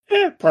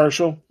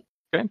 Partial.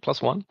 Okay,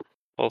 +1.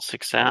 Full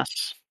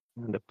success.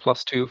 And the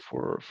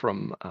 +2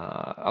 from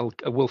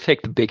we'll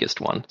take the biggest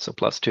one, so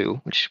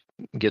 +2, which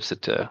gives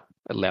it to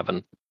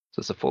 11. So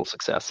it's a full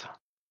success.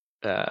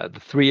 The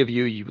three of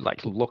you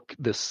like look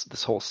this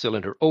whole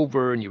cylinder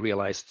over, and you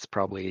realize it's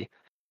probably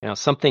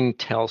something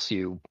tells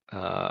you,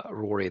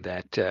 Rory,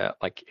 that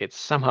like it's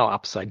somehow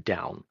upside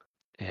down,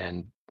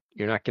 and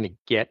you're not going to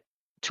get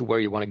to where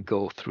you want to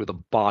go through the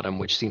bottom,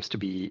 which seems to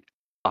be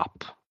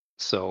up.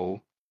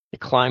 So you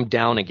climb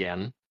down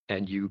again,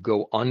 and you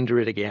go under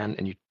it again,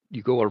 and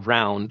you go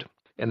around,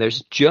 and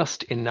there's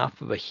just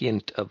enough of a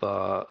hint of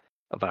a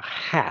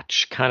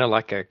hatch, kind of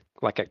like a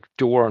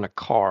door on a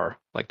car.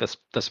 Like that's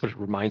what it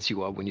reminds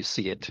you of when you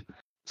see it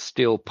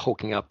still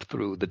poking up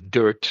through the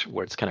dirt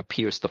where it's kind of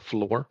pierced the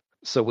floor.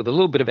 So with a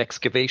little bit of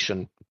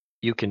excavation,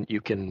 you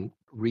can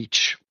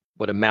reach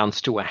what amounts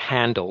to a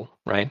handle,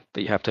 right?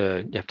 But you have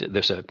to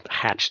there's a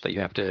hatch that you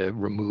have to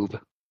remove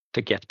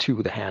to get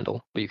to the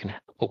handle, but you can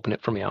open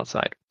it from the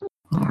outside.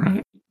 All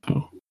right.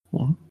 So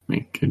we'll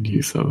make good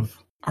use of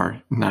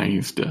our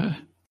knives to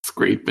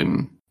scrape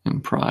and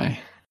pry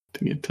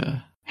to get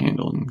to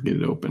handle and get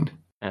it open.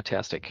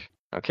 Fantastic.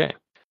 Okay.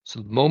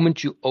 So the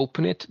moment you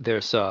open it,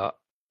 there's a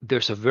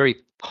very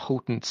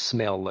potent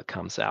smell that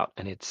comes out,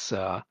 and it's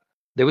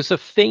there was a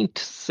faint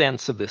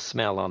sense of this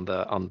smell on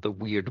the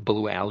weird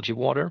blue algae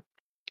water,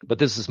 but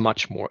this is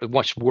much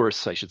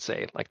worse, I should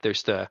say. Like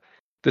there's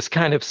this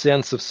kind of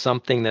sense of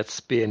something that's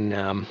been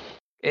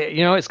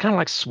it's kind of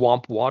like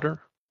swamp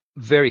water,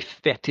 very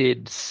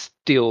fetid,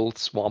 still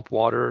swamp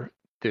water.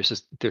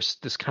 There's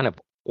this kind of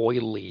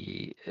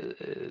oily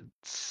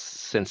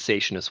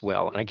sensation as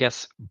well, and I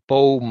guess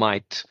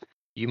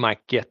you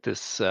might get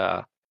this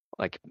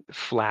like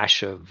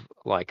flash of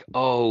like,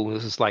 oh,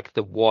 this is like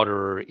the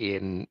water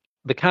in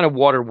the kind of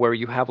water where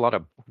you have a lot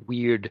of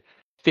weird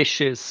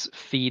fishes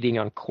feeding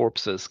on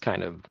corpses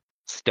kind of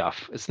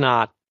stuff. It's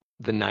not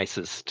the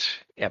nicest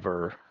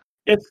ever.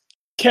 It's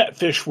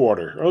catfish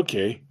water.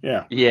 Okay,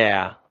 yeah.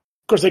 Yeah.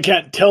 Of course, I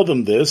can't tell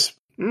them this.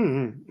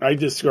 I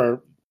just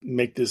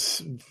make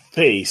this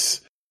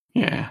face.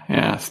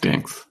 Yeah,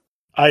 stinks.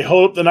 I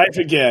hold up the knife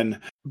again.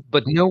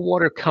 But no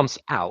water comes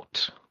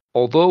out.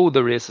 Although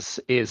there is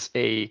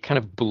a kind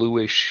of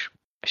bluish,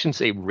 I shouldn't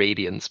say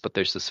radiance, but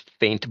there's this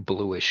faint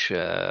bluish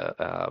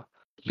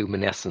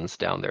luminescence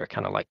down there,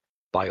 kind of like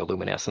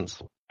bioluminescence.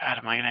 God,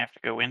 am I going to have to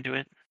go into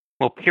it?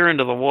 We'll peer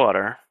into the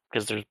water,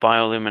 because there's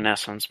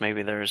bioluminescence.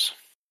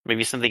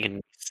 Maybe something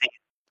can see.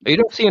 You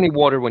don't see any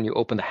water when you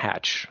open the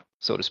hatch,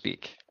 so to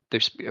speak. There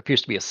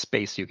appears to be a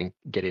space you can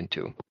get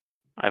into.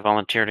 I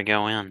volunteer to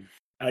go in.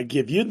 I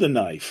give you the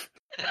knife.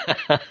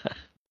 I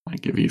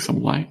give you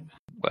some light.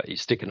 What, you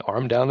stick an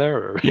arm down there?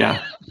 Or?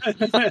 Yeah.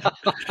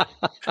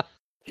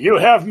 You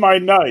have my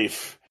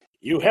knife.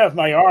 You have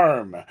my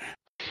arm.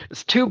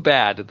 It's too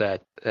bad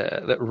that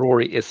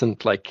Rory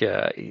isn't like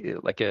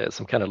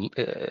some kind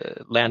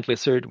of land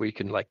lizard where you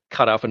can like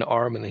cut off an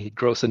arm and then he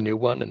grows a new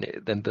one,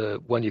 and then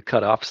the one you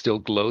cut off still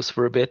glows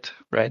for a bit,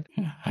 right?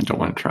 Yeah, I don't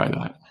want to try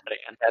that.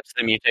 That's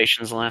the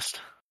mutations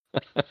list.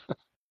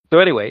 So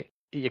anyway,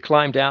 you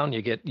climb down.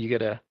 You get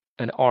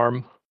an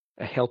arm,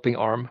 a helping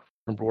arm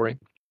from Rory,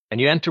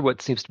 and you enter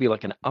what seems to be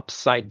like an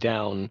upside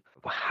down.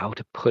 How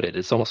to put it?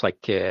 It's almost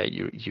like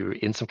you're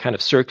in some kind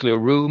of circular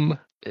room.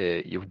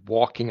 You're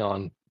walking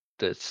on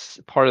this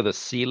part of the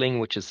ceiling,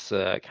 which is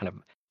kind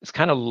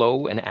of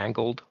low and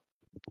angled.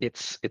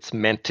 It's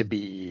meant to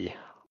be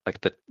like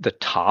the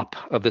top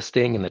of this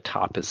thing, and the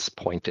top is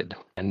pointed,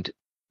 and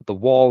the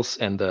walls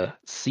and the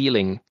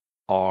ceiling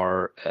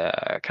are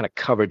kind of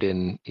covered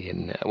in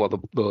well,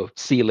 the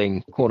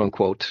ceiling, quote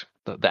unquote,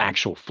 the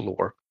actual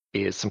floor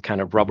is some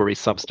kind of rubbery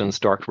substance,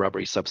 dark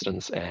rubbery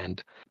substance,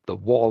 and the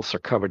walls are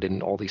covered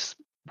in all these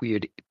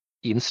weird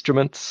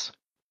instruments.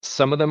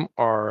 Some of them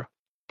are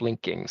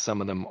blinking,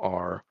 some of them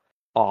are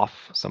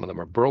off, some of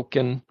them are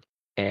broken,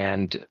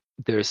 and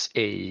there's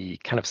a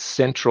kind of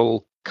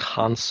central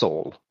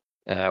console,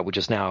 which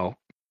is now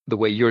the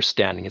way you're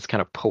standing. It's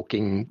kind of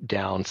poking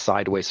down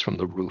sideways from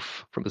the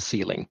roof, from the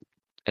ceiling,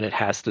 and it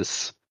has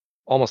this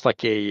almost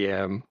like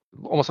a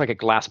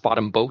glass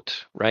bottom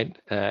boat, right?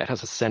 It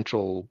has a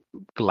central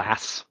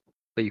glass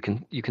that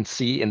you can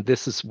see, and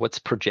this is what's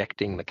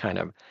projecting the kind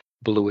of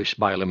bluish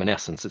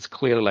bioluminescence. It's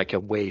clearly like a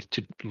way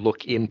to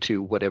look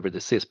into whatever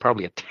this is,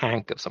 probably a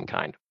tank of some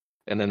kind.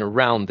 And then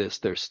around this,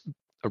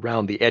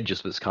 around the edges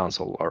of this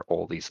console are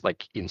all these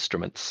like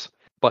instruments,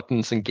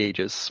 buttons and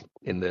gauges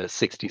in the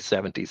 60s,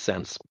 70s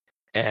sense.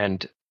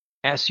 And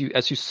as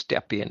you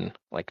step in,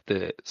 like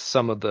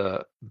some of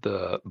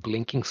the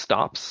blinking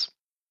stops,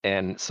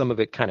 and some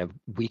of it kind of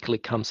weakly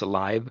comes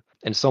alive,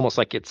 and it's almost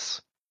like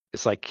it's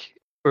like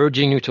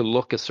urging you to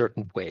look a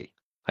certain way.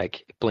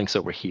 Like it blinks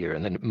over here,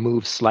 and then it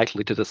moves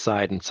slightly to the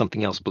side, and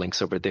something else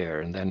blinks over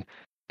there, and then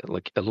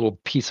like a little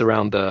piece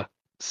around the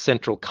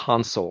central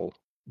console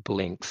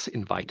blinks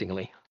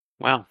invitingly.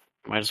 Well,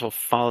 might as well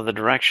follow the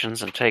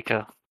directions and take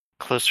a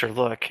closer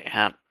look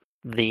at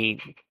the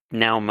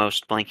now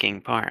most blinking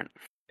part.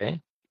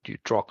 Okay. Do you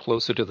draw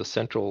closer to the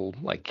central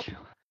like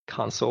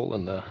console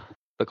and the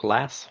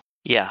glass?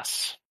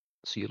 Yes.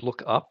 So you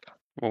look up.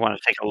 We want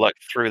to take a look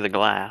through the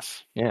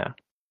glass. Yeah.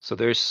 So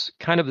there's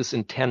kind of this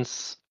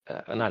intense,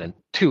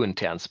 too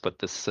intense, but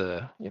this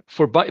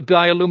for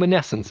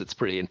bioluminescence, it's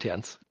pretty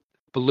intense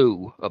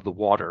blue of the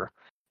water,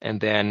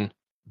 and then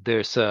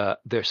there's a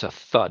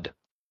thud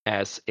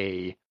as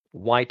a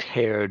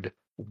white-haired,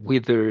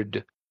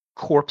 withered,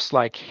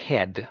 corpse-like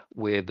head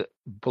with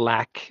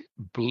black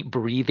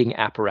breathing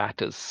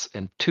apparatus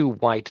and two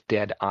white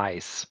dead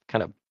eyes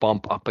kind of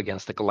bump up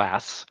against the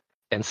glass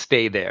and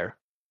stay there,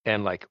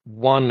 and like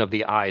one of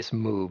the eyes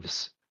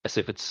moves as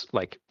if it's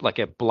like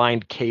a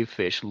blind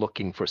cavefish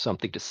looking for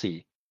something to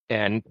see,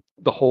 and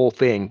the whole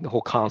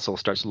console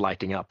starts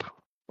lighting up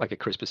like a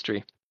Christmas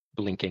tree,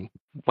 blinking.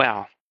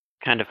 Well,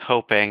 kind of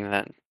hoping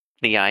that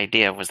the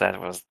idea was that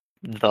it was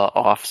the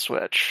off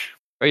switch.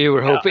 Or you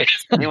were hoping.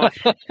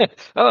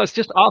 Oh, it's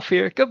just off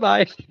here.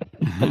 Goodbye.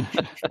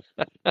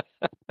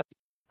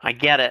 I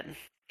get it.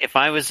 If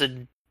I was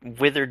a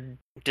withered,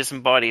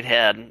 disembodied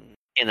head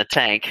in the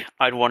tank,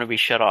 I'd want to be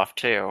shut off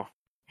too.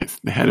 It's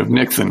the head of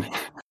Nixon.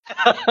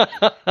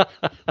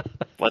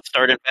 Let's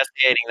start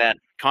investigating that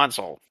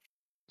console.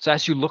 So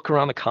as you look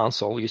around the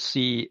console, you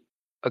see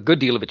a good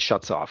deal of it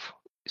shuts off.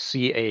 You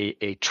see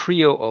a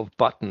trio of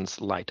buttons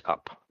light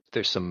up.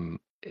 There's some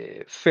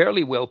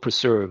fairly well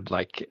preserved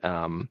like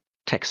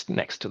text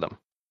next to them.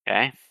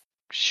 Okay.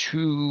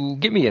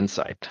 Give me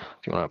insight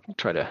if you want to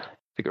try to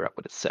figure out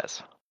what it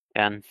says.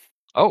 And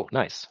oh,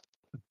 nice.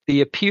 They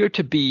appear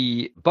to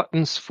be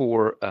buttons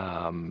for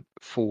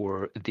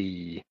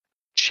the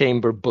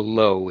chamber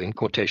below, in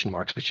quotation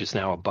marks, which is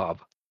now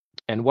above.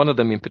 And one of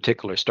them in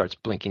particular starts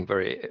blinking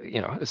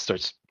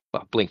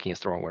blinking is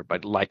the wrong word,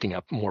 but lighting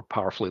up more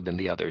powerfully than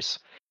the others.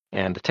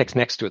 And the text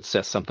next to it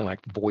says something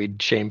like void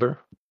chamber.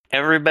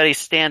 Everybody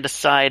stand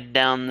aside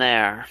down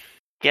there.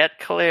 Get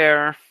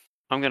clear.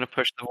 I'm going to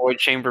push the void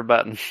chamber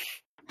button.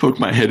 Poke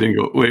my head and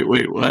go,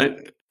 wait,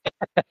 what?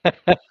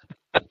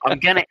 I'm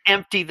going to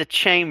empty the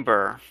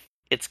chamber.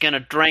 It's going to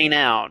drain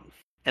out,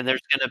 and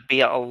there's going to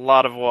be a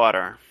lot of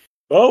water.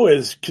 Bo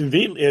is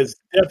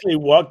definitely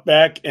walked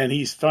back, and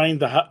he's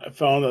found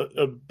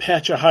a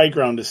patch of high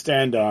ground to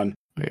stand on.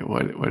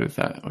 Wait, what is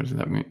that? What does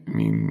that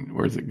mean?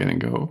 Where's it going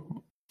to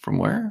go? From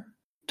where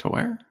to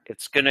where?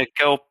 It's going to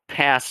go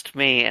past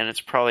me, and it's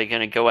probably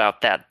going to go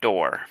out that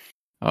door.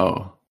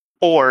 Oh.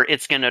 Or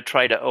it's going to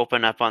try to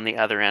open up on the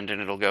other end,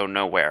 and it'll go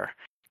nowhere.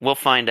 We'll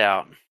find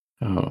out.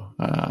 Oh,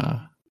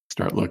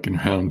 start looking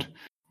around.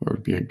 Where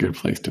would be a good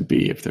place to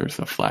be if there's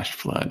a flash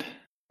flood?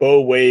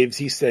 Bo waves.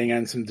 He's staying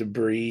on some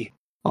debris.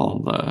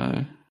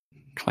 I'll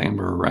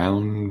clamber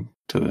around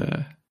to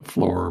the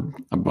floor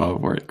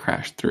above where it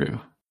crashed through.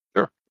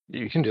 Sure,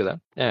 you can do that.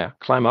 Yeah,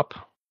 climb up.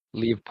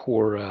 Leave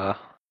poor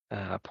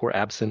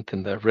Absinthe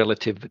in the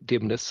relative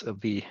dimness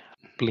of the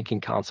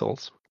blinking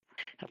consoles.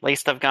 At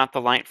least I've got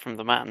the light from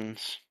the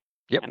buttons.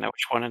 Yep. I know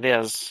which one it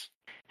is.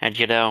 And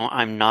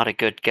I'm not a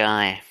good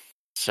guy.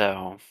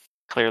 So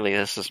clearly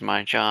this is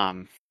my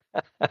job.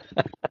 All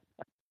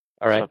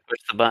right. So I push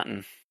the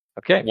button.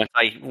 Okay.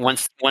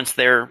 Once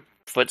their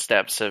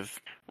footsteps have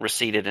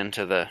receded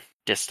into the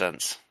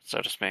distance, so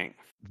to speak.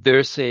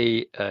 There's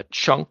a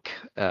chunk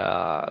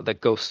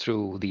that goes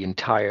through the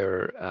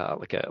entire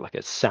like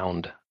a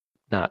sound,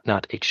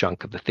 not a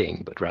chunk of the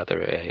thing, but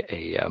rather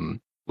a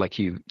like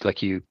you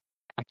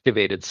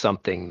activated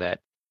something that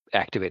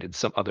activated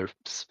some other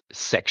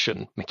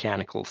section,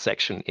 mechanical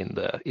section in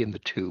the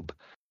tube,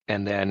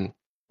 and then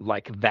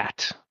like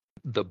that,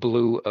 the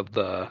blue of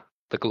the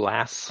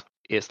glass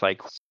is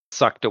like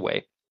sucked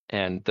away,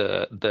 and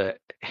the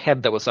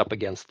head that was up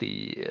against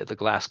the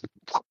glass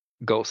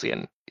goes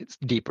in. It's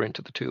deeper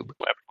into the tube.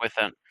 With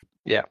it.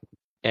 Yeah.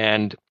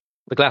 And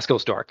the glass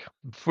goes dark.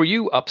 For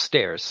you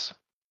upstairs,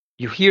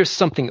 you hear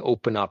something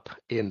open up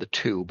in the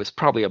tube. It's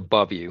probably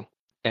above you.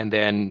 And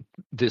then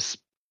this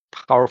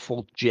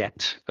powerful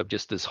jet of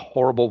just this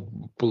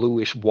horrible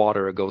bluish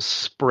water goes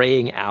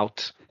spraying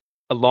out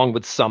along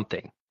with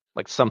something,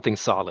 like something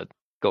solid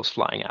goes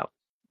flying out.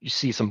 You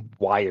see some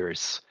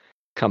wires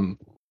come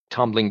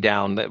tumbling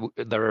down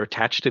that are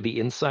attached to the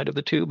inside of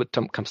the tube. It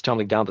comes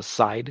tumbling down the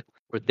side,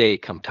 or they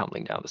come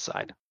tumbling down the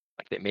side.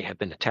 Like they may have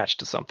been attached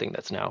to something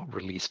that's now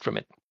released from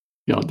it.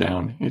 Yell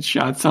down. It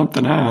shot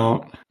something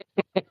out.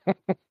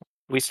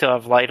 We still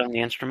have light on the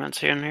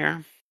instruments in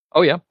here?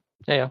 Oh, yeah.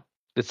 Yeah.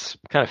 It's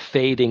kind of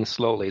fading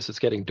slowly, so it's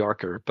getting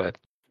darker, but...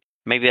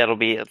 Maybe that'll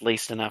be at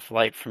least enough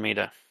light for me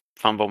to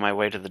fumble my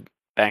way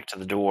back to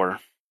the door.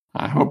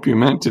 I hope you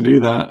meant to do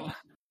that.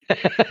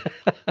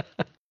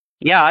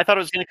 Yeah, I thought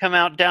it was going to come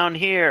out down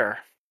here.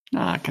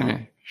 Nah, kind of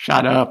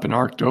shot up and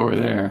arced over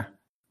there.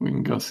 We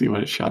can go see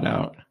what it shot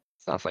out.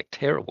 Sounds like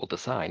terrible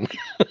design.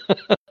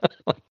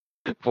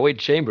 Void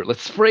chamber.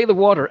 Let's spray the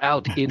water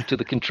out into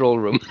the control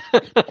room.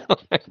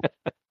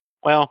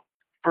 Well,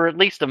 for at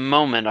least a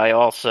moment, I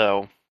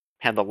also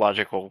had the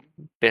logical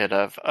bit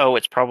of,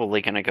 it's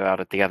probably going to go out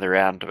at the other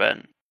end, but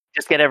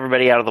just get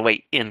everybody out of the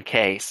way in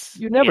case.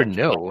 You never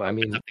know. I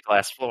mean, the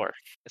glass floor.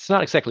 It's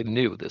not exactly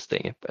new, this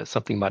thing.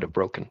 Something might have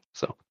broken,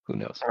 so who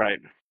knows? Right.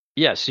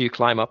 Yeah, so you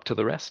climb up to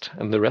the rest,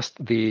 and the rest,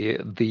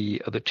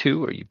 the other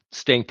two, are you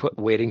staying put,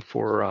 waiting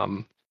for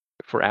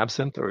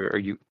Absinthe, or are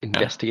you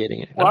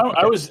investigating it? Well,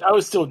 okay. I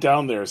was still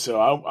down there, so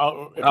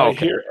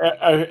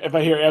if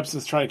I hear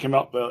Absinthe trying to come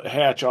out the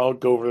hatch, I'll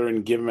go over there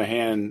and give him a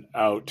hand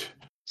out.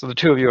 So the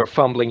two of you are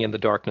fumbling in the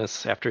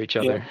darkness after each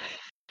other,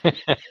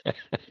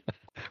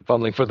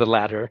 fumbling for the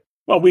ladder.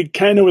 Well, we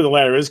kind of know where the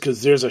ladder is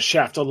because there's a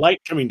shaft of light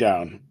coming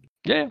down.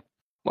 Yeah,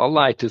 well,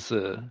 light is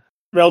a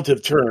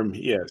relative term,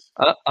 yes.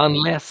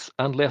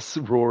 Unless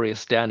Rory is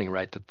standing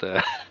right at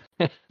the.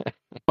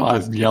 Well, I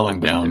was yelling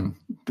down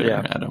there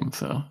at him,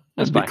 so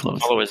that'd be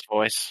close. Follow his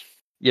voice.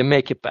 You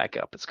make it back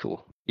up. It's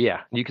cool.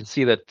 Yeah, you can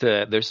see that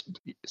there's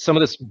some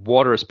of this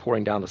water is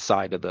pouring down the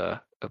side of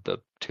the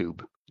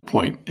tube.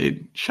 Point.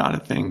 It shot a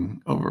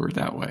thing over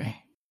that way.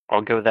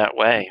 I'll go that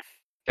way.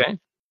 Okay.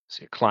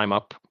 So you climb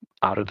up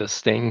out of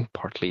this thing,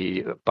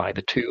 partly by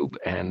the tube,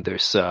 and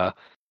there's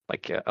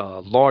like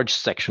a large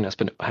section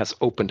has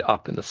opened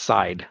up in the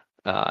side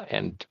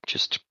and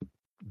just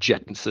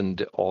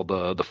jettisoned all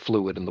the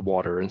fluid and the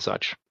water and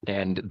such.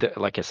 And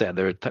like I said,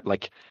 there are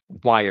like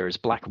wires,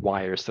 black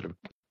wires that have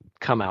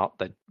come out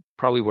that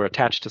probably were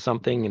attached to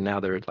something, and now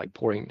they're like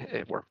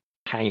or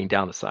hanging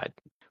down the side,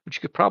 which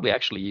you could probably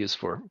actually use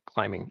for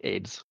climbing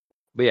aids.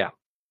 But yeah,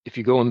 if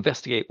you go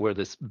investigate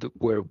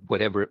where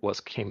whatever it was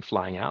came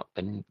flying out,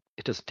 then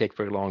it doesn't take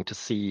very long to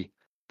see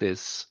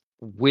this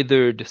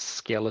withered,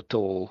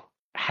 skeletal,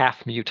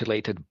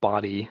 half-mutilated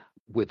body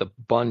with a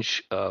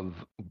bunch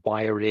of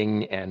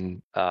wiring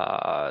and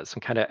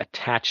some kind of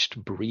attached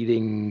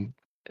breathing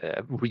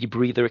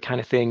rebreather kind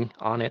of thing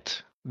on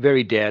it.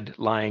 Very dead,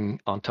 lying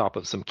on top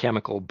of some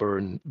chemical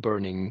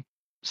burning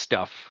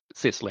stuff,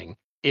 sizzling.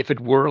 If it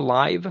were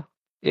alive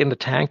in the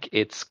tank,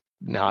 it's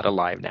not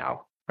alive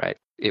now, right?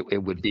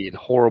 It would be in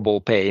horrible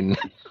pain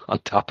on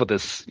top of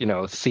this,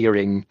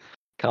 searing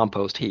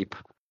compost heap.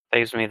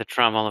 Saves me the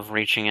trouble of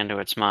reaching into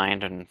its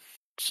mind and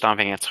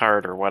stomping its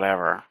heart or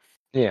whatever.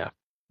 Yeah,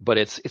 but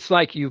it's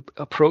like you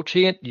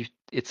approaching it.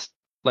 It's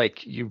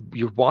like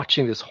you're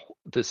watching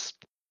this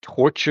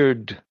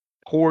tortured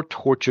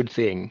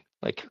thing.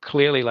 Like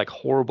clearly, like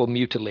horrible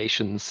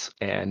mutilations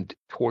and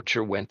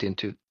torture went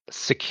into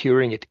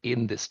securing it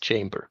in this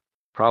chamber,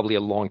 probably a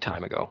long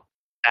time ago.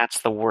 That's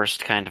the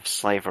worst kind of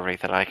slavery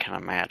that I can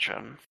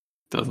imagine.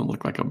 Doesn't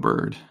look like a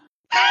bird.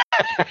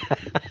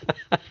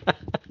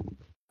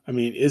 I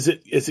mean, is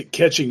it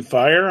catching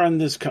fire on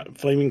this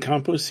flaming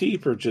compost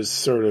heap, or just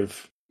sort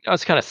of?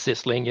 It's kind of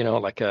sizzling,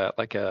 like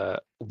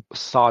a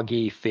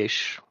soggy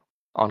fish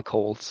on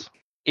coals.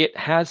 It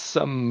has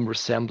some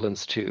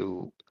resemblance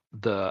to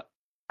the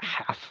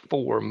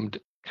half-formed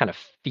kind of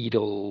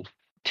fetal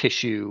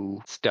tissue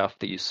stuff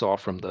that you saw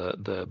from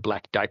the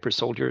black diaper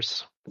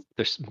soldiers.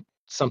 There's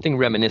something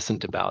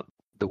reminiscent about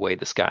the way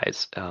this guy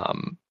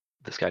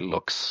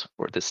looks,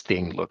 or this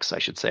thing looks, I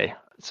should say.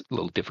 It's a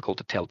little difficult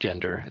to tell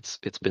gender.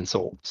 It's been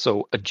so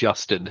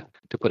adjusted,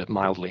 to put it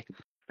mildly.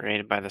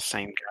 Created by the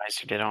same guys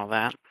who did all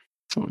that.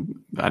 So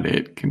that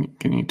it? Can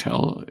you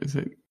tell?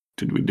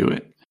 Did we do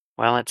it?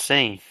 Well, let's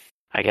see.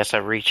 I guess I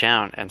reach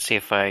out and see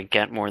if I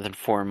get more than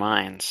 4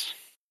 mines.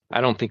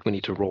 I don't think we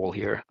need to roll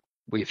here.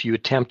 If you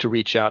attempt to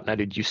reach out, now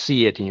did you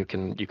see it, and you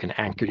can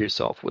anchor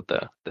yourself with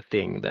the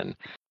thing, then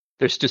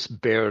there's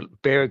just bare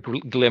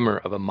glimmer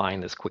of a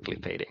mine that's quickly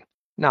fading.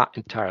 Not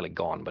entirely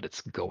gone, but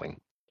it's going.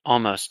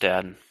 Almost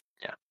dead.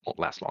 Yeah, won't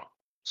last long.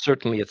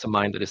 Certainly, it's a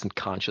mine that isn't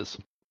conscious.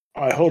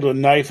 I hold a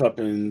knife up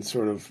and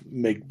sort of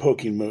make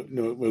poking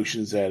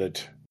motions at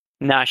it.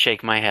 No, I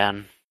shake my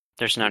head.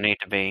 There's no need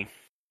to be.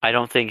 I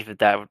don't think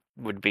that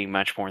would be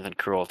much more than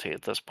cruelty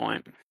at this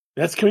point.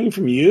 That's coming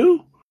from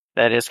you?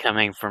 That is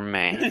coming from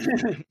me.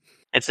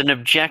 It's an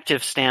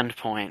objective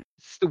standpoint.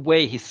 It's the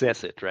way he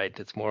says it, right?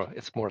 It's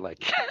more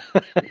like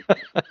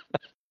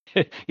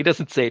he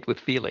doesn't say it with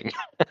feeling.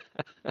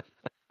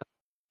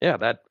 Yeah,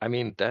 that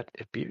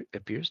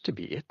appears to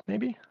be it,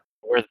 maybe.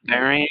 Worth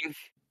burying?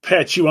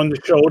 Pat you on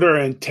the shoulder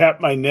and tap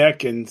my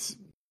neck and...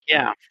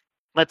 Yeah.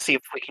 Let's see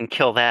if we can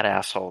kill that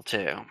asshole,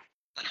 too.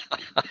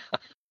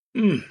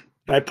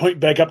 I point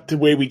back up the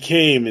way we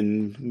came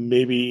and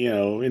maybe,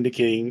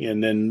 indicating,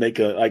 and then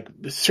make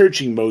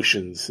searching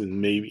motions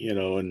and maybe,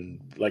 and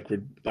like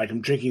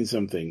I'm drinking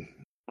something.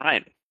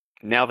 Right.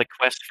 Now the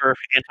quest for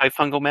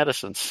antifungal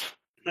medicines.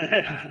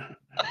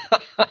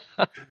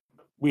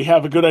 We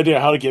have a good idea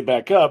how to get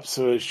back up,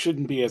 so it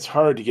shouldn't be as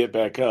hard to get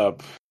back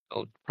up.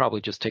 It'll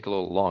probably just take a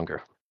little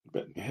longer.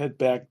 But head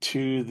back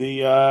to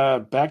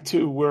back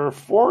to where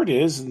Ford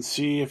is and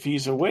see if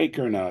he's awake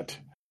or not.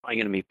 I'm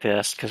going to be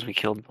pissed because we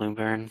killed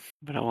Blueburn,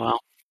 but oh well.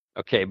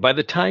 Okay, by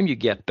the time you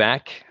get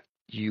back,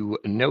 you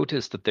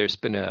notice that there's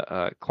been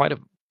quite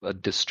a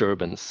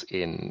disturbance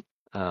in.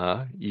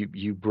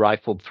 You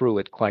rifled through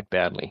it quite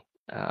badly,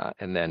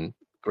 and then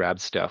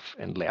grabbed stuff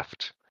and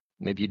left.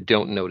 Maybe you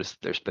don't notice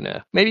that there's been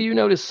maybe you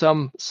notice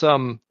some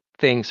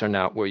things are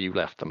not where you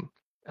left them,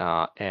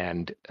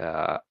 and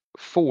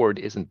Ford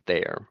isn't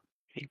there.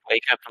 Did he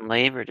wake up and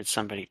leave, or did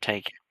somebody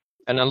take it?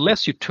 And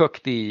unless you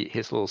took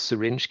his little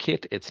syringe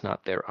kit, it's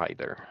not there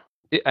either.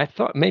 I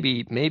thought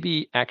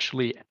maybe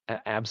actually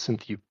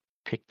Absinthe, you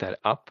picked that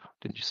up.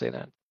 Didn't you say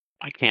that?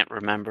 I can't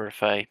remember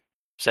if I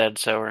said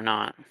so or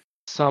not.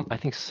 I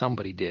think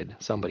somebody did.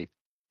 Somebody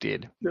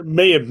did. It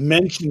may have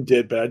mentioned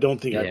it, but I don't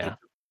think Yeah.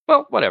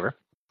 Well, whatever.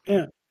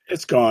 Yeah,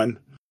 it's gone.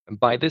 And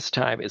by this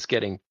time, it's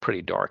getting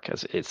pretty dark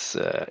as it's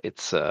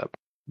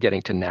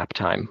getting to nap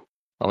time.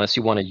 Unless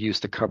you want to use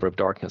the cover of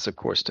darkness, of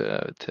course,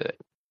 to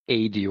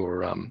aid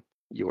your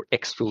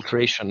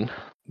exfiltration.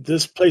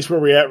 This place where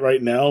we're at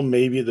right now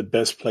may be the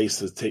best place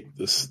to take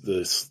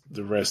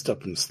the rest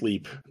up and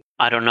sleep.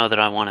 I don't know that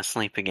I want to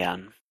sleep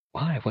again.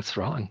 Why? What's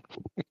wrong?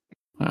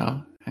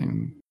 Well,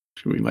 and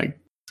should we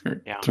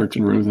start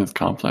searching rooms in this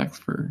complex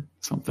for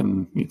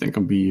something you think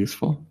will be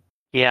useful?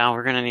 Yeah,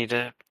 we're going to need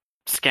to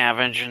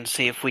scavenge and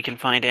see if we can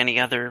find any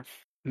other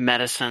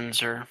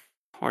medicines or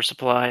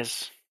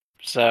supplies.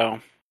 So,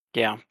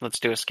 yeah, let's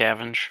do a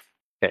scavenge.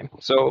 Okay,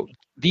 so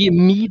the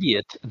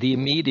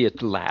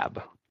immediate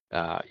lab,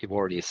 you've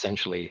already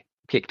essentially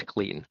picked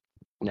clean.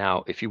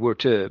 Now, if you were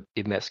to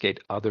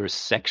investigate other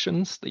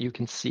sections that you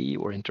can see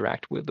or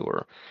interact with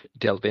or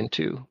delve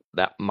into,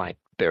 that might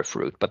bear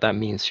fruit. But that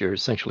means you're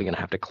essentially going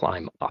to have to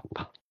climb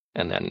up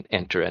and then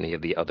enter any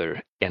of the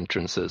other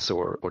entrances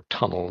or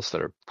tunnels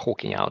that are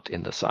poking out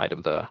in the side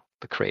of the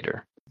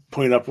crater.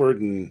 Point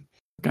upward and...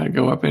 Gotta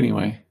go up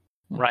anyway.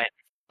 Right.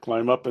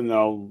 Climb up and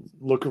I'll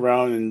look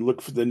around and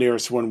look for the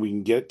nearest one we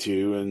can get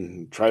to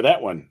and try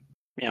that one.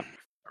 Yeah.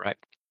 All right.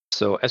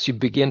 So as you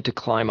begin to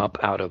climb up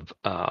out of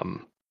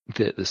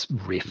this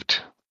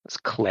rift, this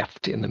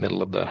cleft in the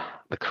middle of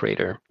the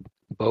crater,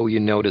 Bo, you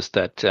notice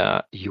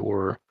that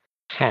your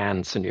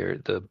hands and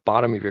the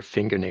bottom of your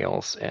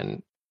fingernails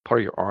and part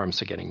of your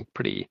arms are getting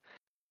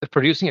they're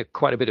producing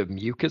quite a bit of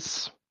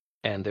mucus,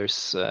 and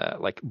there's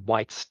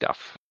white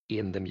stuff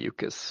in the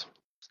mucus.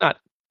 It's not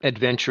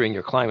adventuring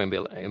your climbing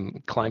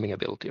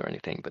ability or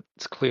anything, but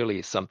it's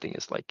clearly something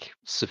is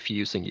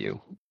suffusing you.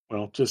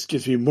 Well, just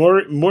gives me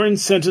more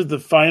incentive to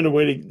find a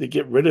way to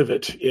get rid of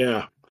it.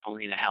 Yeah. I'll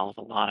need a hell of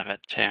a lot of it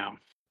too.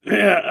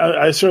 Yeah,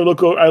 I sort of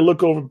look over. I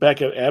look over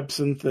back at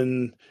Absinthe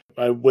and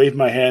I wave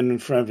my hand in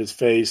front of his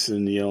face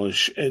and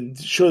and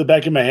show the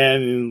back of my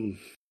hand and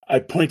I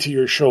point to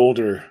your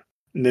shoulder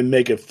and then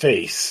make a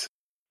face.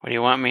 What do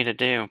you want me to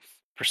do?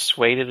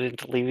 Persuade it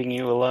into leaving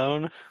you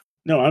alone?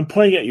 No, I'm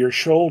pointing at your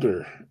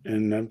shoulder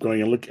and I'm going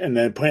to look and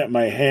then point at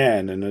my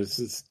hand and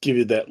just give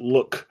you that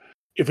look.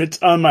 If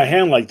it's on my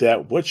hand like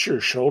that, what's your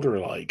shoulder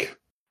like?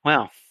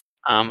 Well,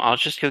 I'll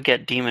just go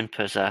get demon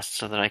possessed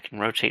so that I can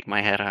rotate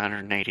my head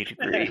 180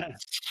 degrees.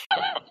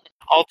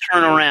 I'll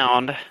turn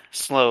around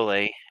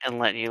slowly and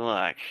let you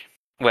look.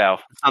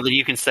 Well, it's not that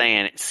you can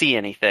see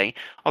anything.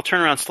 I'll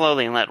turn around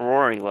slowly and let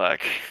Rory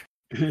look.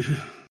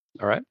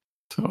 All right.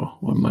 So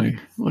what am I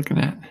looking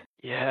at?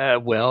 Yeah,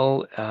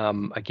 well,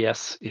 I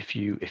guess if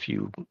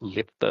you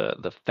lift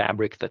the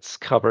fabric that's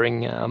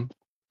covering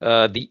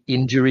the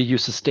injury you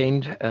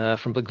sustained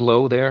from the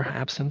glow there,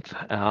 Absinthe,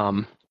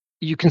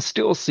 you can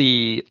still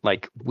see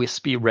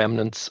wispy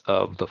remnants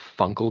of the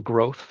fungal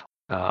growth.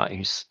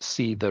 You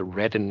see the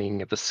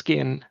reddening of the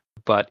skin,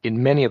 but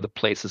in many of the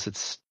places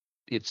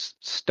it's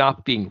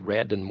stopped being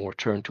red and more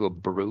turned to a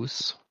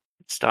bruise.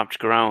 It stopped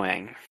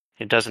growing.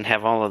 It doesn't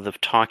have all of the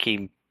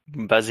talky,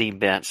 buzzy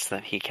bits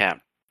that he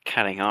kept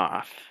cutting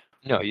off.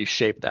 No, you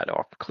shave that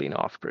off, clean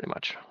off pretty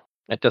much.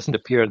 It doesn't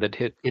appear that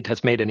it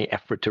has made any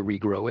effort to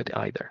regrow it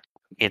either.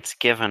 It's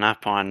given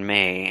up on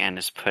me and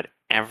has put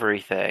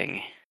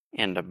everything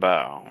into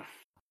Bo.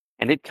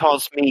 And it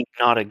calls me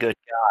not a good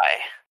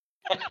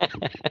guy.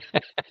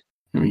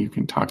 Maybe you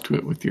can talk to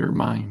it with your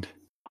mind.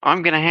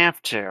 I'm going to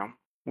have to.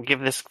 Give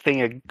this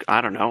thing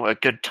a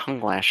good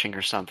tongue lashing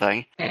or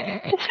something. You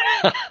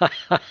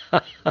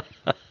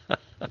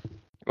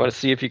want to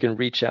see if you can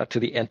reach out to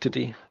the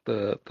entity,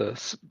 the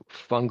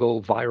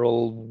fungal,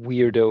 viral,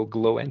 weirdo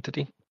glow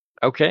entity?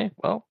 Okay,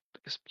 well,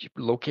 you're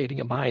locating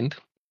a mind.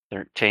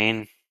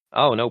 13.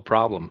 Oh, no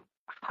problem.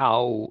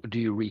 How do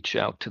you reach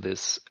out to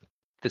this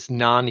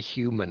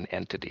non-human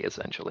entity,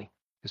 essentially?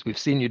 Because we've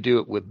seen you do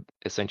it with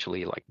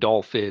essentially like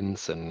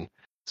dolphins, and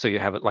so you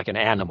have it like an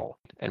animal,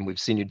 and we've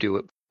seen you do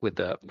it with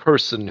a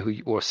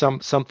person or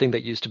something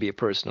that used to be a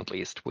person, at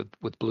least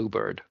with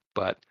Bluebird.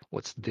 But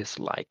what's this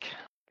like?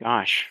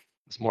 Gosh.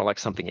 It's more like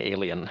something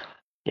alien.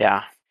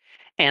 Yeah.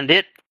 And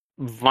it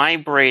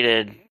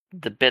vibrated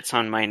the bits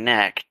on my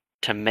neck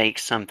to make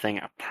something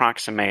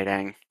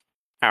approximating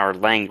our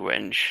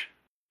language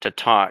to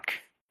talk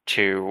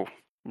to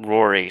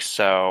Rory,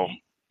 so...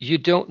 You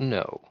don't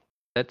know.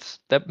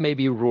 That may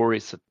be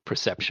Rory's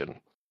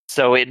perception.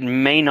 So it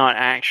may not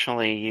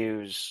actually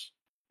use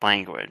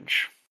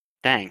language.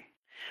 Dang.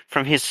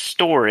 From his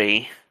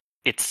story,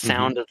 it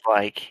sounded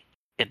like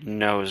it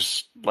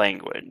knows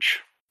language.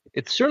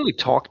 It certainly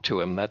talked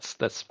to him.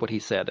 That's what he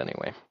said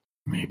anyway.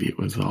 Maybe it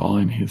was all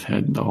in his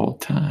head the whole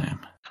time.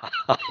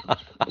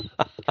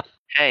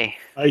 Hey.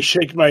 I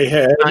shake my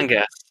head.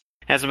 Fungus.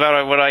 That's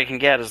about what I can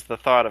get is the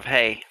thought of,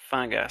 hey,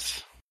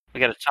 fungus. We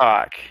gotta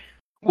talk.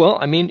 Well,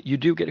 I mean, you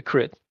do get a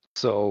crit.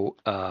 So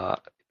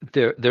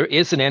there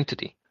is an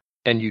entity,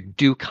 and you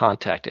do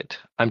contact it.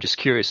 I'm just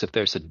curious if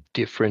there's a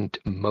different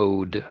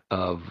mode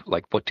of,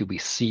 like, what do we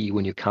see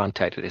when you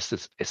contact it? Is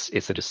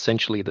it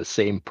essentially the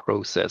same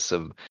process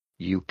of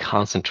you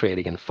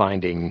concentrating and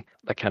finding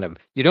like kind of,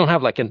 you don't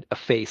have like a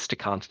face to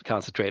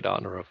concentrate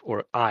on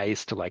or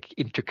eyes to like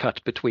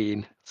intercut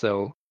between.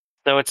 So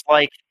it's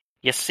like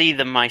you see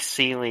the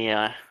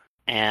mycelia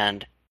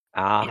and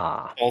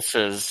it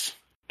pulses,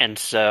 and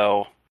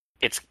so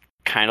it's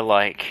kind of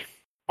like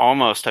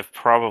almost I've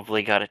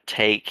probably got to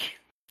take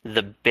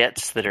the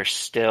bits that are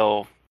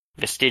still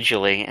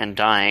vestigially and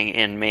dying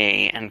in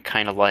me and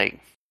kind of like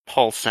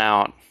pulse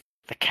out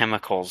the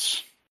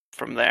chemicals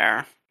from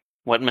there.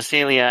 What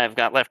mycelia I've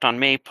got left on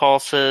me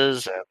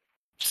pulses,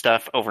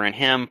 stuff over in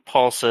him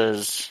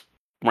pulses,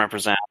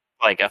 represent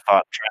like a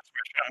thought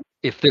transmission.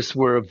 If this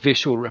were a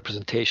visual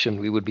representation,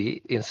 we would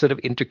be, instead of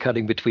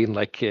intercutting between,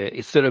 like,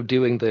 instead of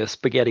doing the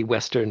spaghetti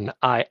western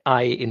eye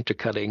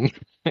intercutting,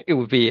 it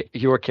would be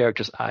your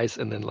character's eyes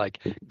and then like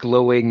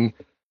glowing,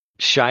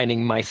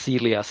 shining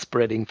mycelia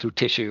spreading through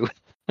tissue.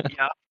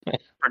 Yeah,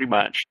 pretty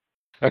much.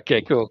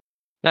 Okay, cool.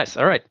 Nice.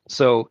 All right.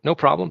 So no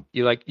problem.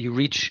 You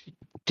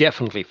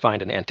definitely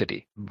find an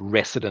entity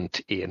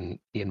resident in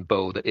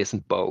Bo that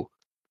isn't Bo.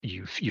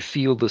 You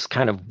feel this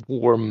kind of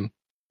warm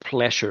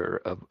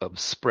pleasure of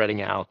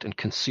spreading out and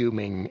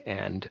consuming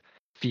and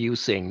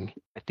fusing.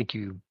 I think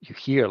you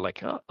hear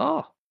like,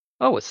 oh,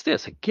 it's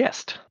this, a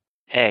guest.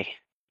 Hey,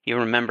 you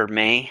remember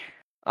me?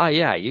 Ah,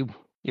 yeah, you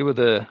were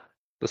the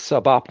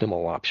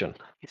suboptimal option.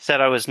 You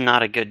said I was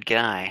not a good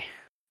guy.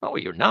 Oh,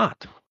 you're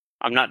not.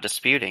 I'm not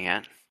disputing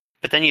it.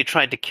 But then you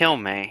tried to kill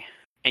me,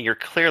 and you're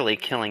clearly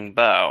killing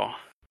Bo.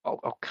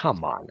 Oh,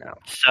 come on now.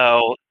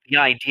 So the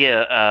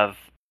idea of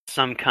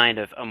some kind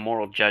of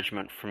immoral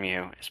judgment from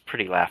you is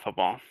pretty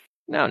laughable.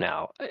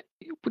 Now,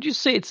 would you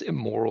say it's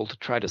immoral to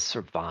try to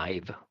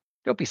survive?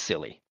 Don't be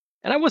silly.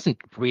 And I wasn't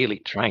really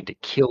trying to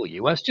kill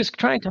you. I was just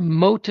trying to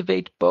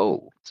motivate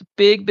Bo. It's a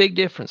big, big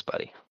difference,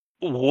 buddy.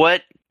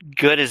 What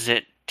good is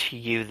it to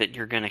you that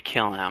you're going to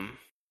kill him?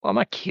 Well, I'm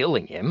not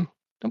killing him.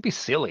 Don't be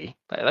silly.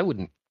 That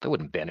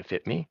wouldn't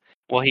benefit me.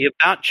 Well, he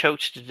about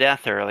choked to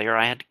death earlier.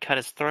 I had to cut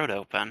his throat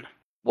open.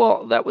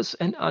 Well, that was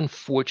an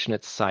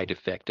unfortunate side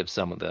effect of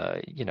some of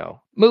the,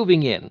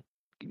 moving in.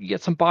 You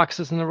get some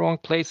boxes in the wrong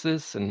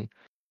places and,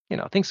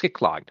 things get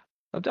clogged.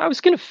 I was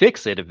going to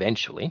fix it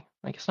eventually.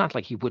 Like, it's not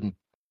like he wouldn't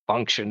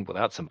function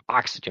without some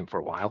oxygen for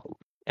a while.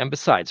 And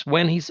besides,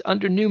 when he's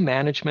under new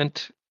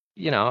management,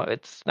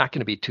 it's not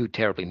going to be too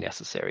terribly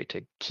necessary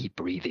to keep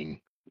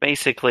breathing.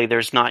 Basically,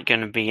 there's not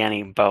going to be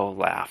any Bo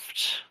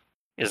left.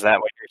 Is that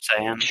what you're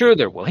saying? Sure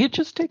there will. He'd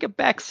just take a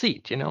back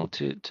seat,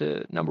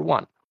 to number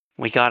one.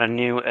 We got a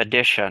new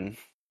addition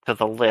to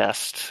the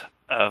list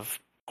of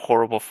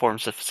horrible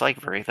forms of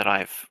slavery that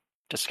I've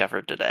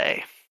discovered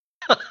today.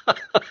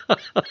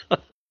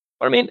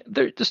 I mean,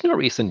 there's no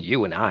reason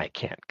you and I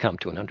can't come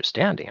to an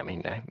understanding. I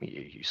mean,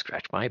 you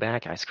scratch my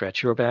back, I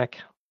scratch your back.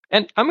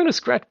 And I'm going to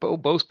scratch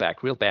Bo's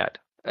back real bad.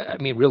 I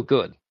mean, real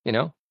good,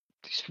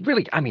 He's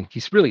really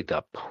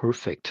the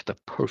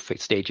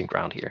perfect staging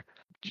ground here.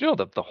 you know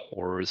the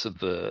horrors of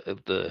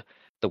the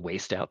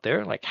waste out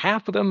there? Like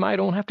half of them I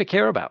don't have to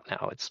care about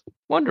now. It's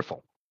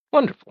wonderful.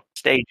 Wonderful.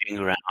 Staging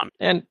ground.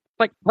 And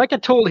like I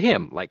told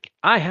him, like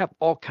I have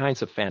all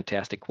kinds of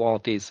fantastic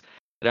qualities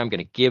that I'm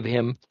going to give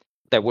him,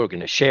 that we're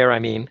going to share. I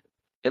mean,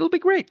 it'll be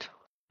great.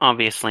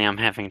 Obviously, I'm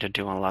having to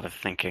do a lot of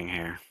thinking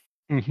here.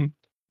 Mm-hmm.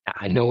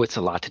 I know it's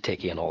a lot to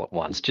take in all at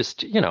once.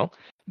 Just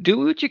do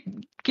what you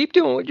keep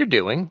doing what you're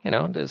doing.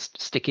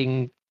 Just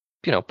sticking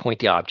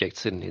pointy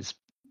objects in his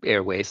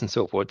airways and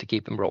so forth to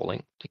keep him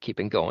rolling, to keep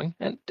him going,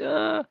 and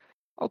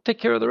I'll take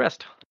care of the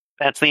rest.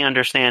 That's the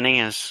understanding,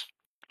 is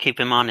keep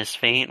him on his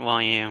feet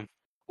while you...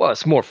 Well,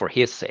 it's more for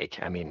his sake.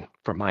 I mean,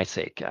 for my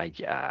sake,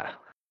 I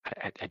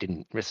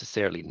didn't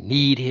necessarily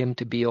need him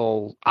to be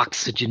all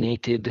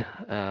oxygenated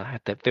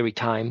at that very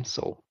time.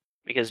 So,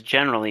 Because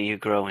generally you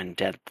grow in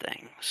dead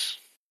things.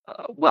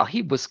 well,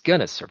 he was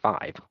gonna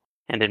survive.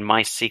 And in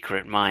my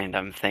secret mind,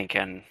 I'm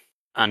thinking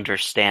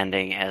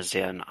understanding as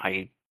in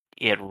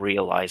it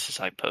realizes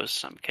I pose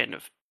some kind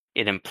of...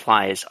 It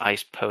implies I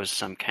pose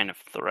some kind of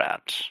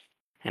threat.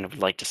 And I would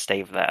like to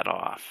stave that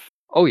off.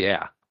 Oh,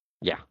 yeah.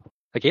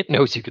 Like, it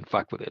knows you can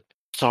fuck with it.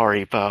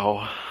 Sorry,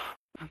 Bo.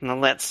 Now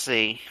let's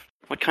see.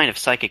 What kind of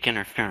psychic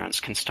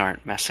interference can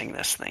start messing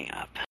this thing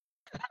up?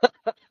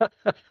 I'm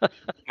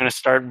going to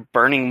start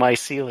burning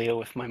mycelia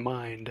with my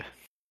mind.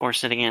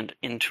 Forcing it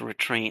into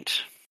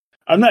retreat.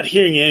 I'm not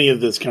hearing any of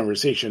this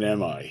conversation,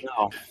 am I?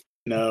 No.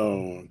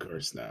 No, of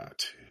course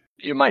not.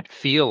 You might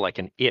feel like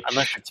an itch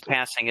Unless it's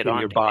passing it in on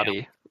your to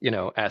body,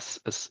 as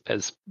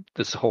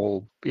this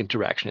whole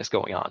interaction is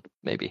going on.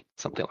 Maybe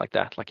something like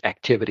that, like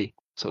activity,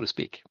 so to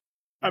speak.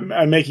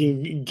 I'm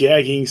making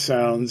gagging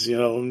sounds,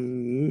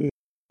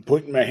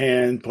 pointing my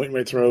hand, pointing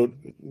my throat.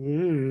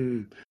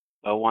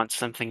 Bo wants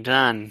something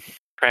done.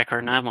 Crack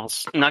her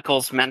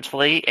knuckles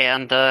mentally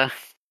and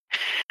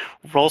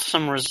roll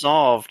some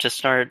resolve to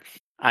start,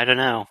 I don't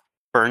know,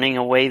 burning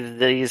away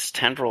these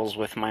tendrils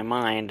with my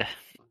mind.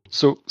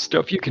 So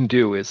stuff you can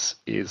do is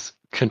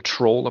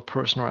control a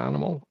person or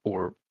animal,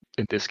 or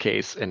in this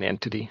case, an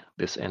entity,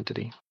 this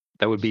entity.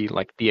 That would be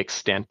like the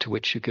extent to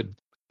which you could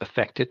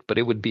affect it, but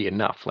it would be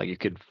enough. Like you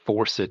could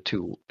force it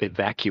to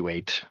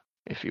evacuate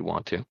if you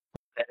want to.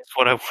 That is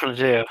what I want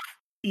to do.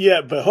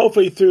 Yeah, but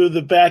hopefully through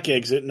the back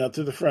exit, not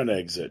through the front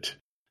exit.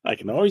 I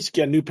can always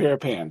get a new pair of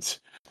pants.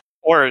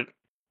 Or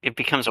it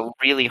becomes a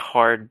really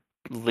hard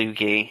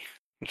loogie.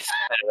 You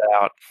spit it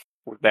out.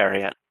 We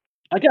bury it.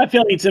 I got a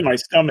feeling it's in my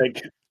stomach.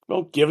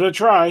 Well, give it a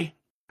try.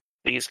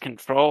 Please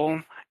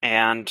control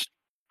and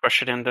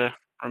push it into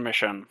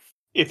remission.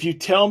 If you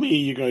tell me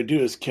you're going to do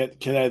this,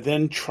 can I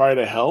then try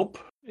to help?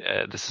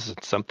 This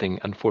isn't something,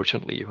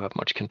 unfortunately, you have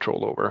much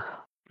control over.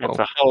 It's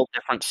a whole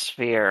different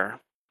sphere.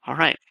 All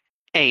right.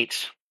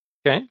 8.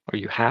 Okay. Are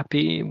you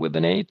happy with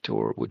an 8,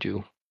 or would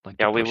you like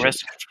to Yeah, we push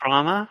risk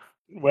trauma.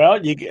 Well,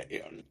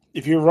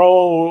 if you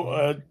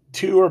roll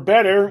 2 or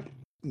better,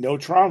 no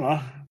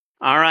trauma.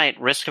 All right,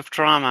 risk of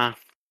trauma.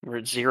 We're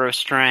at 0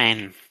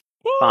 strain.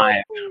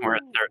 5. We're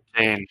at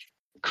 13.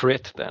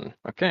 Crit, then.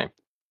 Okay.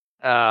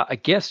 I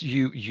guess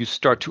you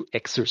start to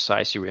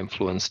exercise your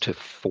influence to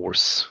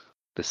force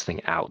this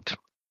thing out,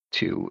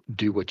 to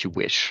do what you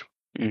wish.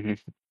 Mm-hmm.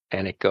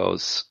 And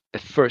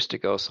at first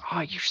it goes,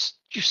 oh,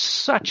 you're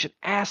such an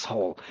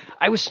asshole.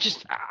 I was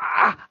just,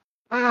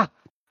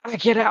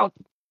 get out.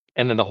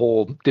 And then the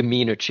whole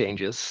demeanor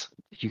changes.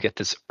 You get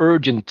this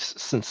urgent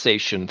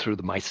sensation through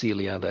the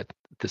mycelia that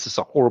this is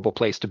a horrible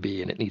place to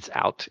be and it needs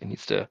out. It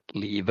needs to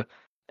leave.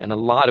 And a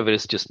lot of it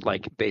is just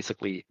like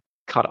basically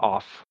cut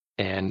off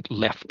and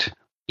left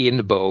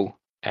in Bo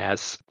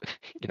as,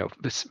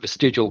 this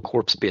vestigial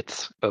corpse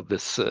bits of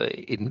this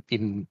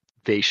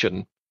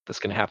invasion that's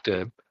going to have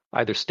to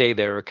either stay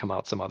there or come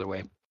out some other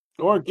way.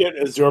 Or get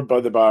absorbed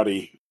by the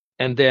body.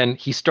 And then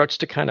he starts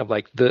to kind of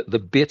like the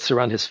bits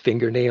around his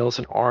fingernails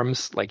and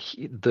arms, like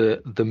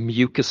the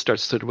mucus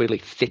starts to really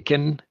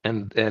thicken,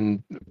 and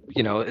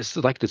it's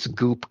like this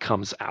goop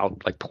comes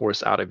out, like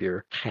pours out of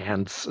your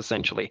hands,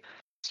 essentially,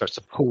 starts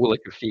to pool at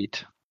your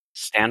feet.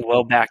 Stand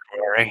well back,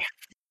 Rory.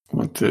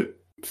 Once it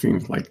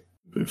seems like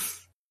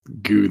this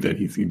goo that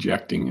he's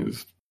ejecting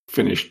is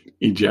finished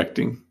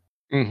ejecting,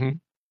 Mm-hmm.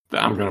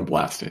 I'm going to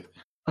blast it.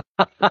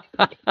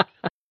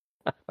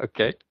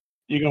 Okay.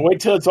 You can wait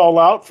till it's all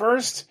out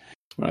first?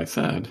 That's what I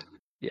said.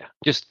 Yeah,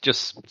 just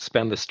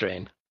spend the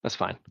strain. That's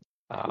fine.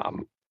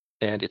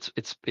 And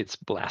it's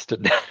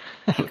blasted.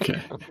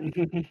 Okay.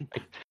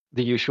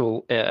 The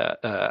usual.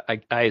 I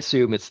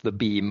assume it's the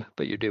beam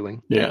that you're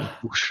doing. Yeah.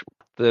 Whoosh.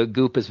 The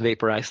goop is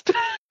vaporized.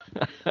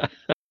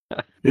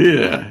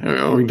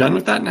 Yeah. Are we done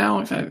with that now?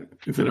 Is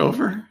it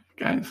over,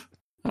 guys?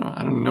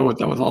 I don't know what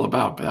that was all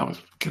about, but that was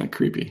kind of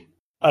creepy.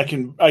 I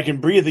can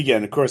breathe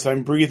again. Of course,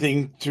 I'm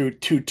breathing through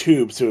 2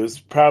 tubes, so it's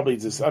probably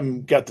just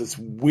I've got this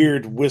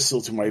weird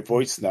whistle to my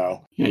voice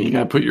now. Yeah, you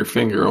got to put your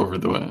finger over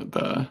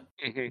the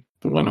Mm-hmm.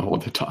 the one hole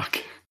to talk.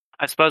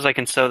 I suppose I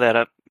can sew that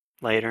up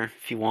later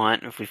if you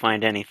want, if we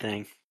find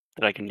anything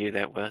that I can do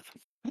that with.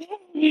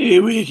 Maybe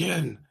we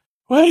can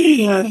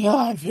wait until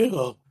I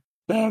feel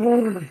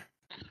better.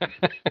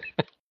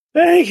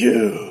 Thank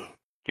you.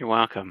 You're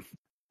welcome.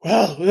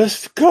 Well,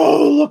 let's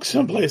go look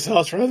someplace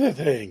else for other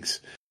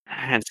things.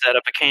 And set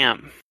up a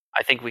camp.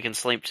 I think we can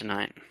sleep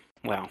tonight.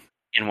 Well,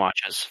 in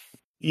watches.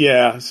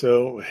 Yeah,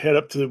 so head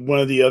up to one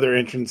of the other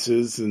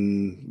entrances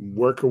and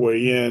work our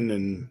way in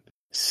and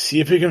see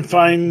if we can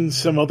find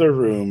some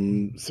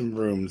rooms.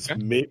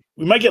 Okay.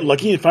 We might get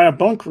lucky and find a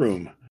bunk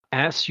room.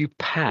 As you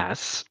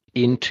pass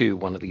into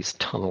one of these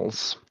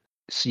tunnels,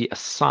 you see a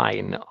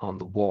sign on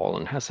the wall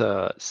and has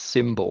a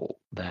symbol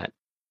that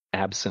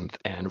Absinthe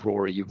and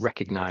Rory you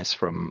recognize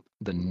from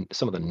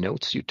some of the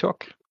notes you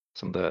took,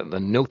 some of the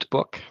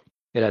notebook.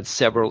 It had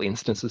several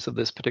instances of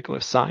this particular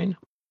sign.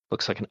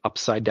 Looks like an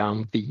upside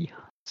down V.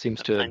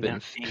 Seems to have been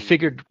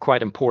figured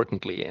quite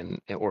importantly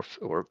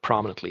or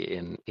prominently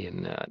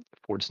in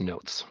Ford's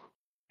notes.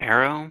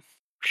 Arrow?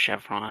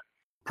 Chevron?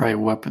 Probably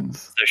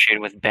weapons.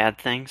 Associated with bad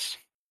things?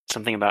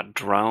 Something about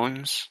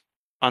drones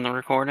on the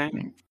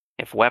recording?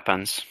 If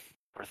weapons,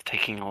 worth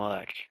taking a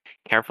look.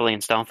 Carefully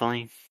and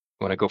stealthily.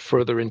 Want to go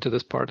further into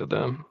this part of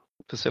the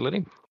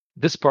facility?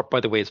 This part, by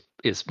the way,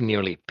 is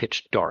nearly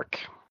pitch dark.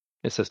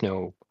 This has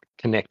no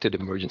connected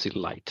emergency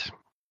light,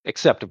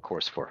 except, of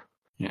course, for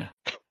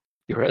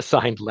your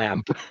assigned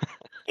lamp.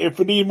 If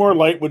we need more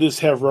light, we'll just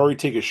have Rory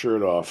take his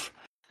shirt off.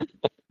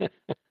 Right.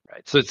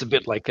 So it's a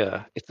bit like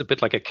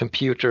a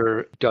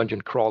computer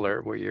dungeon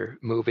crawler where you're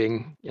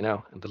moving,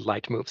 and the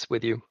light moves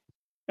with you.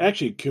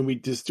 Actually, can we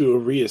just do a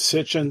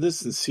research on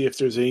this and see if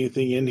there's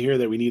anything in here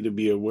that we need to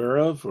be aware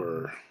of,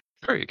 or?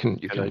 Sure, you can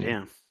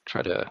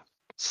try to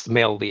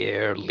smell the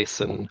air,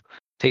 listen,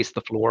 taste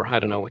the floor. I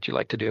don't know what you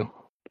like to do.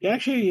 Yeah,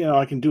 actually,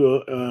 I can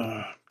do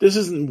this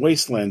isn't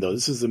Wasteland though.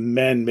 This is a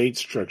man-made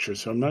structure,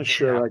 so I'm not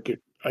sure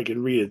I could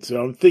read it.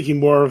 So I'm thinking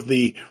more of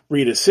the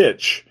read a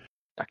sitch.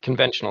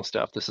 Conventional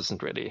stuff. This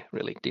isn't really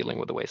dealing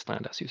with the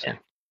Wasteland, as you say.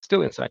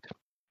 Still insight.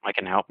 I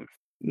can help.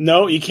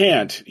 No, you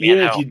can't.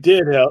 Even if you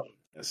did help,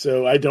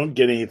 so I don't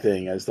get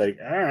anything. I was like,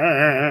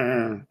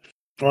 or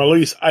at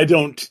least I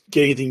don't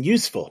get anything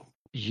useful.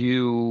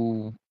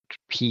 You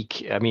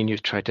peek. I mean, you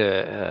try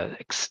to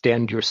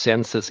extend your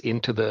senses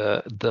into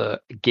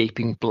the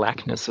gaping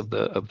blackness of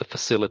the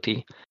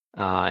facility,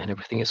 and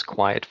everything is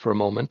quiet for a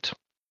moment,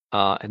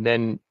 and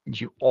then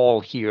you all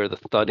hear the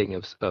thudding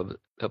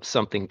of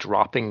something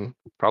dropping,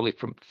 probably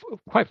from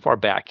quite far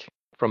back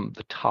from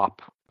the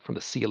top, from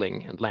the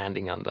ceiling, and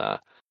landing on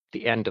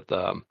the end of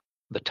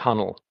the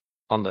tunnel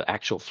on the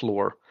actual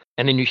floor,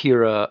 and then you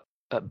hear a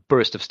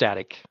burst of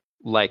static,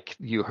 like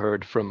you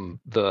heard from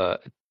the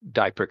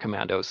diaper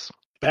commandos.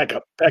 Back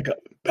up, back up,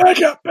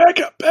 back up, back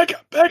up, back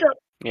up, back up.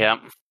 Yeah.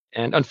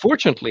 And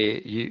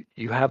unfortunately,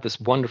 you have this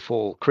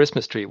wonderful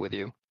Christmas tree with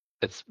you.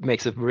 It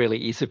makes it really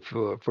easy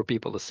for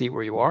people to see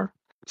where you are.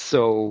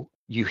 So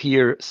you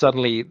hear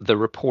suddenly the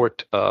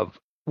report of,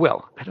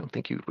 well, I don't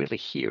think you really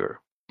hear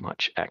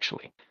much,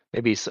 actually.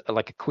 Maybe it's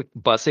like a quick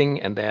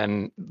buzzing, and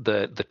then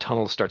the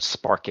tunnel starts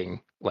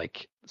sparking,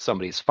 like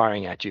somebody's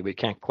firing at you, but you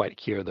can't quite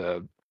hear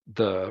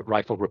the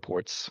rifle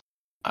reports.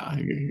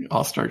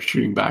 I'll start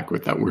shooting back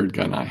with that weird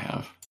gun I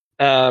have.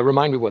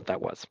 Remind me what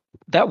that was.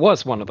 That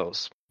was one of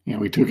those. Yeah,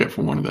 we took it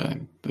from one of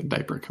the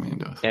diaper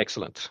commandos.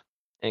 Excellent.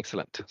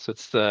 So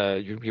it's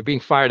you're being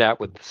fired at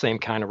with the same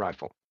kind of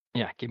rifle.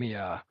 Yeah, give me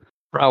a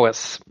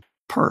prowess.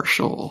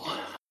 Partial. All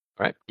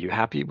right, you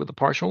happy with the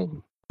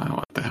partial? Oh,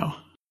 what the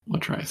hell?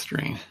 We'll try a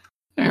strain.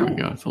 There we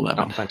go. It's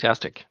 11. Oh,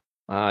 fantastic.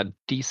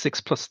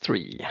 D6 plus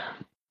 3.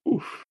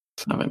 Oof.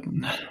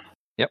 7.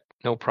 Yep,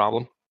 no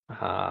problem.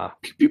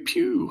 Pew pew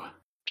pew.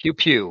 Pew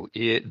pew.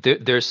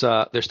 There's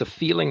the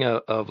feeling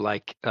of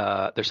like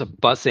there's a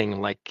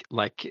buzzing,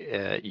 like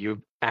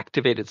you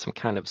activated some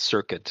kind of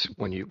circuit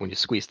when you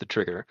squeeze the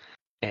trigger,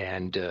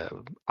 and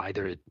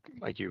either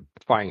like you're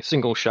firing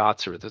single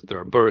shots or there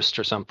are bursts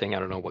or something. I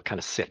don't know what kind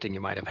of setting you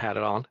might have had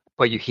it on,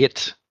 but you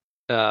hit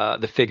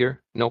the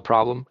figure, no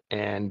problem,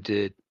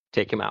 and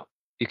take him out.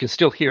 You can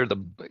still hear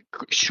the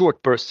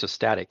short bursts of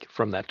static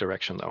from that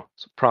direction, though,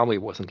 so probably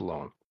wasn't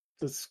alone.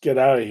 Let's get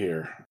out of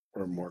here.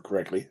 Or more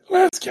correctly,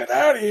 let's get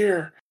out of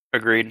here.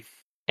 Agreed.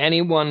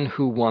 Anyone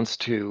who wants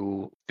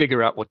to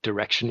figure out what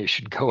direction you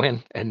should go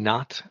in and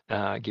not,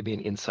 give me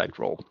an insight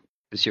roll.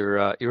 Because you're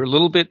a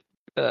little bit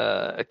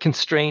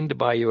constrained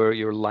by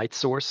your light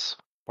source.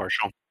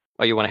 Partial.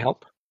 Oh, you want to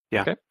help?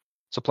 Yeah. Okay.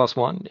 So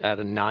 +1 at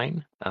a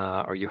 9.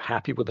 Are you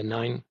happy with a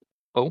 9?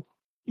 Oh?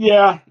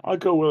 Yeah, I'll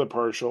go with a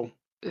partial.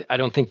 I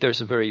don't think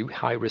there's a very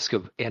high risk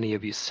of any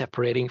of you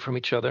separating from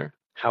each other.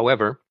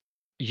 However,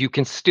 you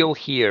can still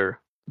hear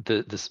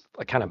this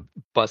kind of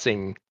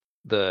buzzing,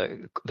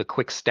 the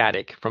quick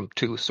static from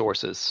two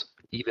sources.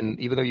 Even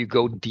though you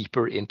go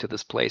deeper into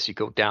this place, you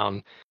go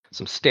down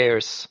some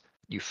stairs,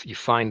 you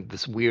find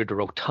this weird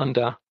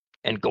rotunda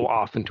and go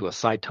off into a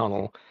side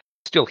tunnel.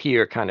 Still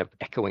hear kind of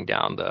echoing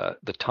down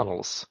the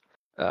tunnels,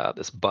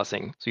 this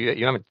buzzing. So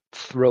you haven't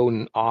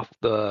thrown off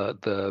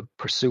the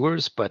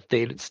pursuers, but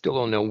they still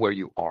don't know where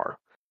you are.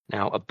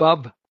 Now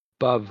above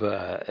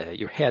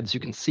your heads,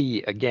 you can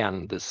see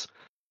again this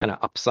kind of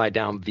upside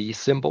down V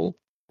symbol.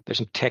 There's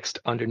some text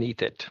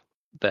underneath it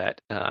that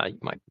you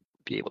might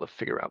be able to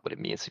figure out what it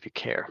means if you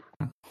care.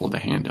 Hold a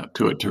hand up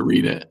to it to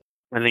read it.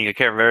 I think I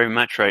care very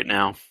much right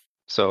now.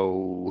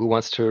 So who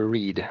wants to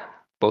read?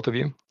 Both of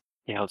you?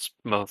 Yeah, it's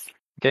both.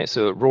 Okay,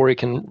 so Rory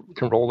can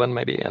roll then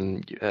maybe,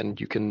 and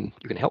you can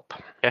help.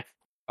 Okay.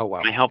 Oh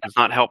wow. My help is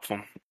not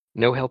helpful.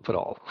 No help at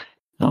all.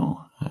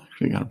 No, I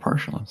actually got a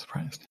partial. I'm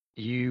surprised.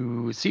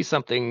 You see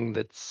something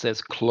that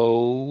says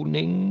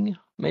cloning,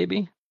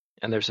 maybe,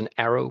 and there's an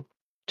arrow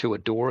to a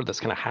door that's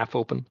kind of half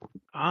open.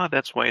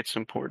 That's why it's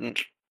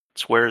important.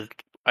 It's where,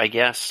 I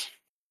guess,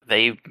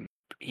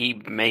 he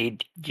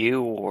made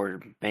you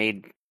or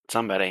made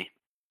somebody.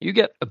 You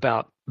get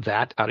about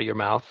that out of your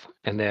mouth,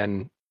 and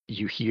then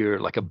you hear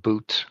like a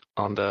boot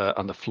on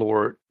the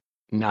floor,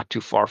 not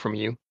too far from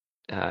you,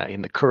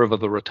 in the curve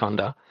of the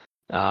rotunda,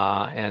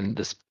 and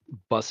this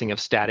buzzing of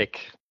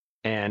static,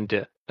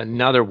 and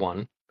another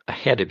one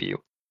ahead of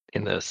you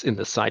in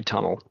the side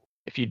tunnel.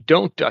 If you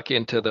don't duck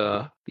into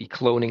the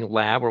cloning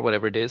lab or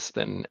whatever it is,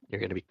 then you're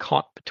going to be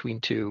caught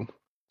between two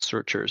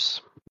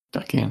searchers.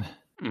 Duck in.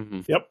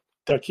 Mm-hmm. Yep,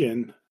 duck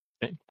in.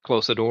 Okay.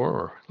 Close the door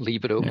or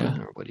leave it open, Yeah.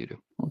 or what do you do?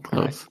 We'll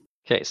close.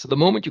 Okay, so the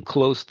moment you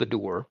close the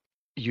door,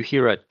 you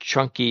hear a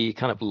chunky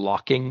kind of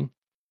locking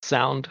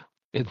sound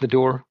in the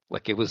door,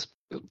 like it was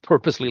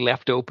purposely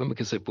left open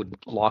because it would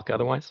lock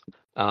otherwise.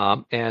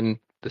 And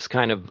this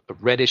kind of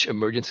reddish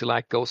emergency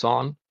light goes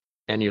on,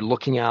 and you're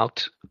looking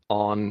out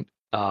on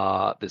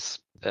this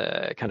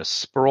kind of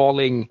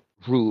sprawling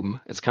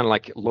room. It's kind of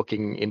like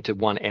looking into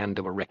one end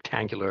of a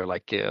rectangular,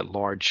 like a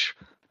large,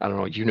 I don't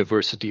know,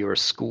 university or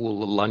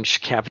school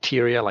lunch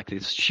cafeteria, like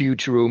this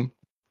huge room,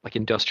 like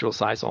industrial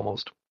size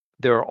almost.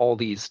 There are all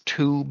these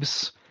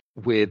tubes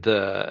with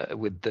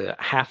the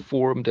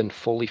half-formed and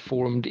fully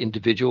formed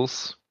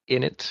individuals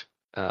in it,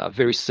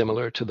 very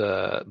similar to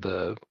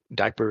the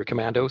diaper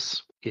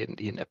commandos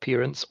in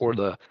appearance, or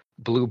the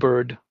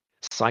Bluebird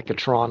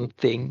Psychotron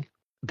thing.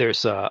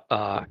 There's a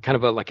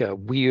kind of like a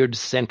weird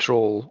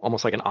central,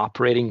 almost like an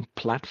operating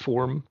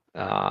platform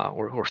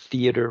or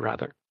theater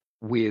rather,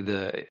 with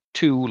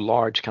two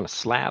large kind of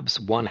slabs.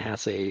 One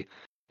has a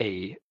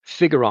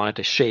figure on it,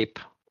 a shape,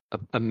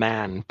 a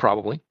man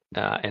probably,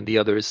 and the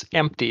other is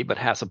empty but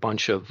has a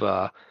bunch of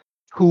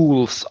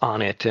tools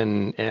on it,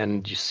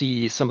 and you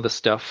see some of the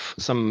stuff,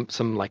 some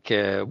like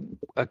a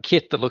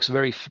kit that looks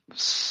very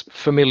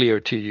familiar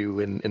to you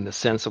in the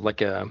sense of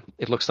like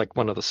it looks like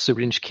one of the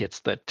syringe kits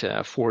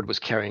that Ford was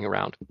carrying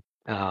around,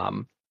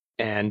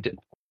 and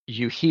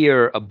you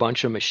hear a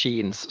bunch of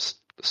machines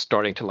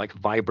starting to like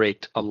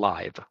vibrate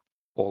alive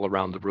all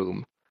around the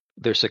room.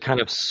 There's a kind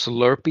of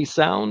slurpy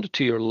sound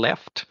to your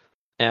left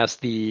as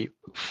the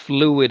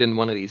fluid in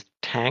one of these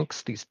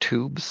tanks, these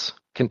tubes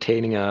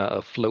containing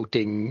a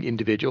floating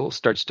individual,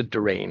 starts to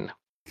drain.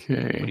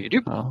 Okay. What do you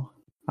do? Well,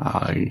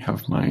 I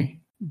have my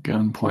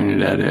gun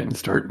pointed at it and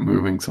start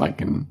moving so I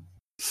can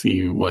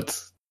see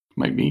what's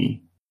might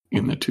be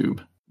in the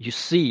tube. You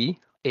see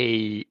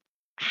a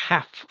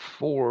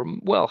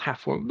half-formed,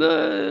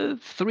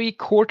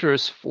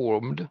 3/4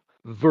 formed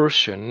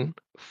version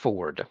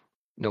Ford.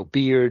 No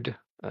beard,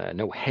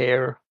 no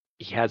hair.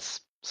 He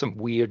has some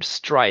weird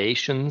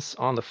striations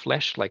on the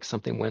flesh, like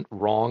something went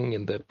wrong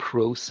in the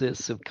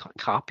process of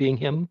copying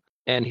him.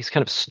 And he's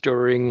kind of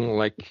stirring,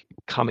 like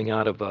coming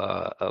out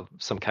of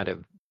some kind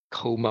of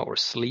coma or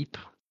sleep.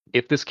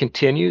 If this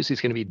continues, he's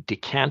going to be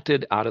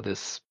decanted out of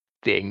this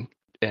thing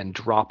and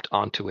dropped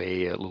onto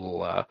a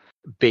little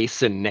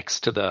basin next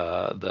to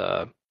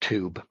the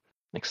tube,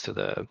 next to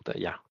the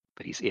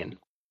that he's in.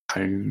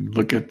 I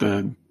look at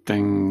the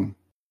thing,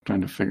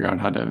 trying to figure out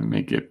how to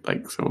make it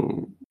like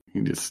so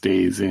he just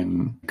stays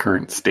in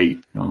current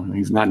state. You know,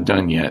 he's not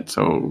done yet,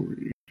 so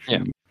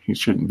he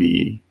shouldn't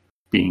be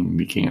being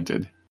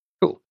decanted.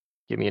 Cool.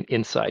 Give me an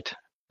insight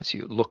as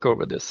you look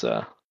over this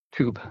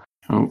tube.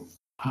 Oh,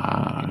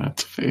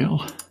 that's a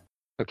fail.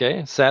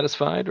 Okay,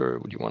 satisfied, or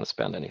would you want to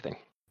spend anything?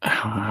 No,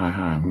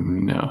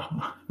 I'm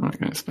not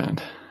going to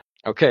spend.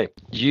 Okay,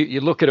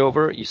 you look it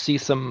over. You see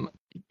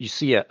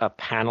a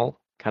panel,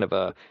 kind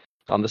of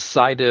on the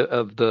side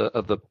of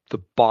the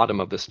bottom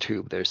of this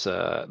tube. There's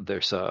a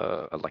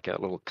like a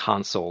little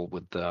console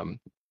with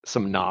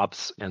some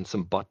knobs and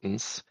some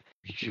buttons.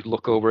 You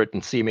look over it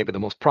and see maybe the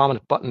most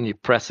prominent button. You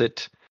press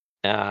it,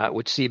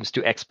 which seems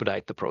to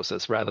expedite the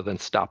process rather than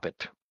stop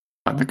it.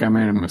 I think I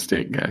made a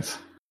mistake, guys.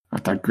 I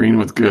thought green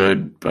was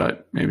good,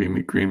 but maybe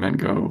green men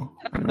go.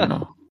 I don't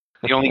know.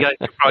 The only guy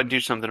who could probably do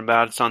something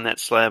about it's on that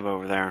slab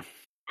over there.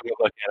 I'll go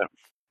look at it.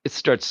 It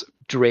starts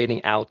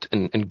draining out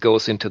and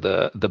goes into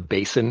the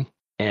basin,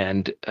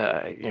 and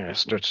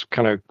starts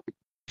kind of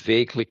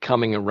vaguely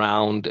coming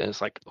around, and it's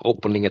like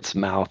opening its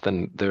mouth,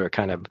 and there are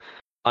kind of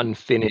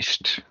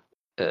unfinished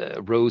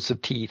rows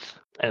of teeth,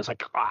 and it's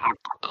like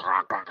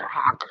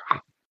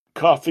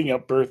coughing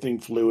up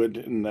birthing fluid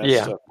and that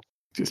stuff.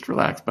 Just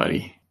relax,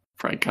 buddy.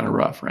 Probably kind of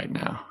rough right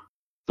now.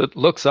 So it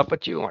looks up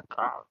at you, like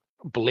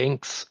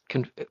blinks,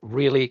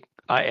 really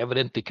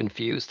evidently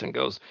confused, and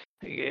goes,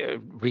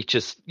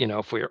 reaches,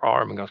 for your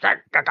arm and goes.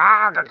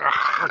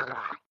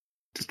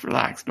 Just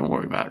relax. Don't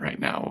worry about it right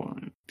now.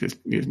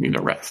 Just need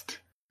a rest.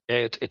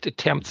 It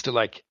attempts to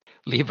like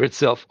lever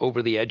itself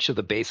over the edge of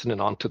the basin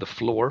and onto the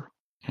floor.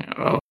 Yeah,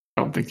 well,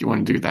 I don't think you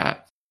want to do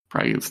that.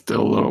 Probably it's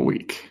still a little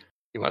weak.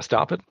 You want to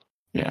stop it?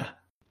 Yeah.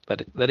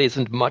 That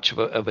isn't much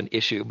of an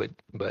issue,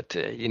 but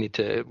you need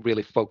to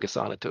really focus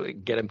on it to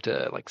get him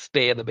to like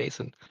stay in the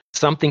basin.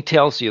 Something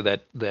tells you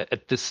that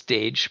at this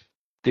stage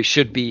there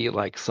should be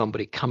like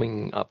somebody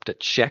coming up to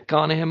check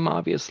on him,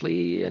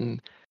 obviously,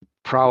 and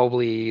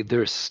probably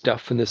there's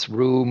stuff in this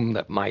room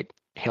that might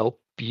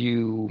help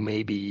you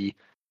maybe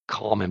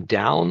calm him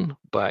down,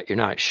 but you're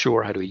not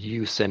sure how to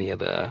use any of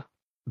the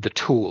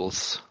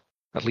tools,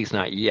 at least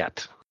not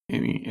yet.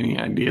 Any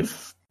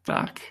ideas,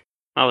 Doc?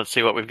 Well, let's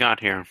see what we've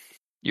got here.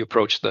 You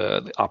approach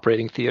the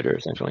operating theater,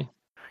 essentially.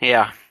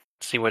 Yeah,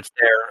 see what's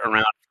there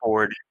around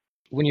forward.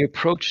 When you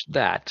approach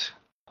that,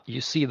 you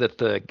see that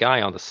the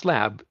guy on the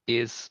slab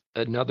is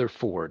another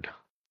Ford.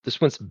 This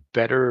one's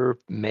better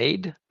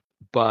made,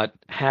 but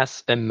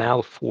has a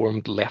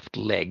malformed left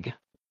leg,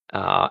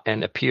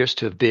 and appears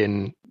to have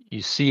been.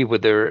 You see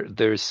where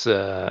there's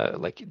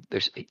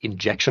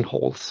injection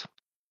holes.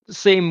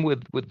 Same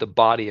with the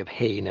body of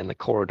Hayne in the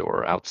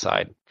corridor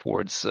outside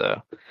Ford's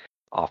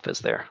office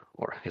there,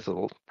 or his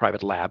little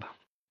private lab.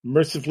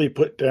 Mercifully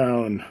put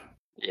down.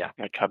 Yeah.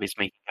 Got cubbies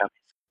making cubbies.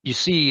 You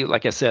see,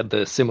 like I said,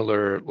 the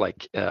similar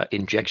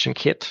injection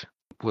kit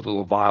with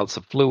little vials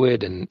of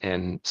fluid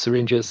and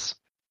syringes,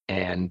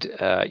 and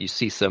you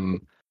see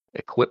some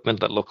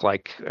equipment that look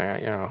like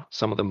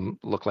some of them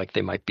look like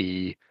they might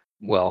be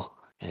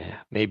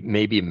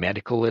maybe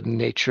medical in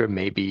nature.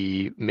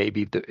 Maybe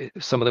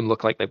some of them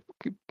look like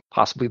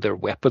possibly they're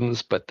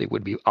weapons, but they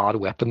would be odd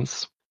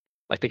weapons,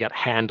 like they got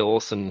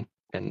handles and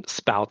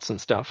spouts and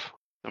stuff.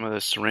 Some of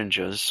the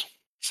syringes,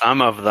 some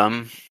of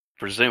them,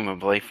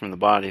 presumably from the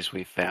bodies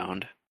we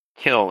found,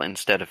 kill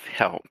instead of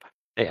help.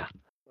 Yeah.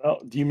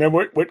 Well, do you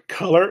remember what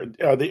color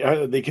are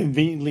they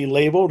conveniently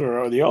labeled, or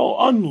are they all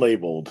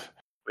unlabeled?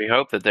 We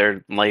hope that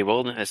they're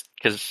labeled,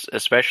 because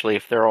especially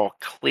if they're all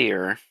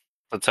clear.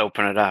 Let's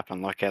open it up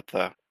and look at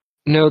the.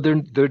 No,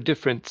 they're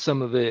different.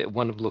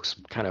 One of looks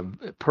kind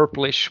of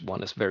purplish.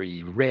 One is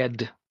very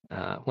red.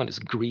 One is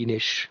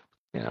greenish.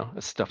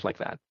 Stuff like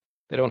that.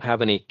 They don't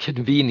have any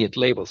convenient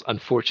labels,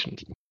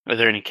 unfortunately. Are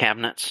there any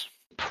cabinets?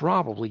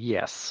 Probably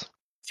yes.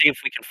 See if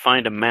we can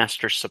find a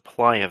master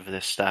supply of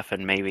this stuff,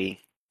 and maybe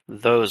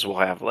those will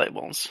have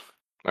labels.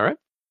 All right.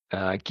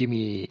 Give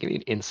me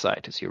an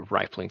insight as you're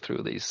rifling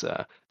through these.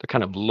 They're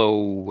kind of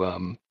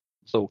low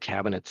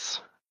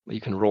cabinets that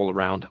you can roll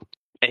around.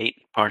 8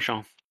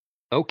 partial.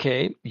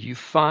 Okay, you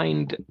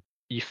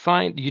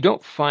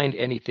don't find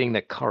anything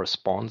that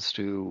corresponds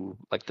to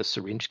like the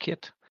syringe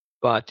kit,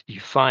 but you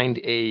find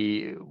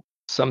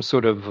some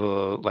sort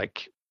of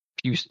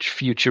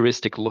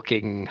futuristic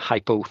looking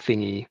hypo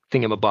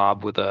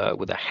thingamabob with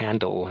a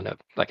handle and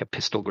a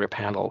pistol grip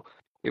handle.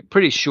 You're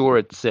pretty sure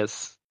it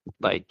says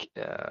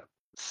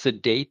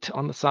sedate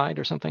on the side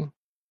or something.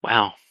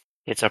 Wow,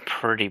 it's a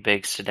pretty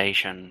big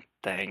sedation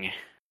thing.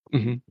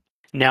 Mm-hmm.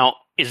 Now,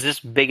 is this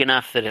big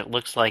enough that it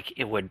looks like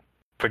it would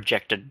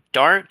project a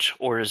dart,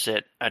 or is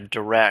it a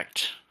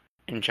direct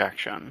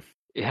injection?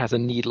 It has a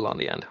needle on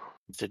the end.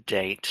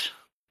 Sedate.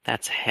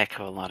 That's a heck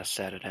of a lot of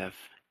sedative.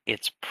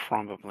 It's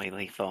probably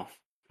lethal,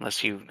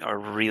 unless you are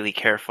really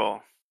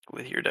careful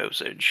with your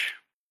dosage.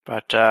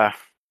 But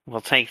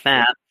we'll take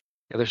that.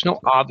 Yeah, there's no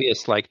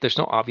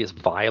obvious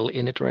vial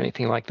in it or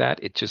anything like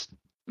that. It just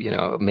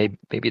maybe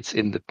it's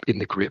in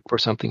the grip or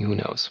something. Who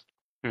knows?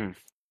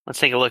 Let's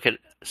take a look at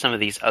some of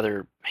these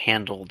other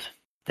handled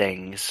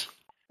things.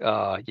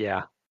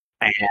 Yeah.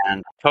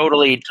 And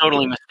totally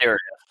mysterious.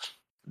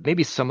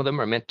 Maybe some of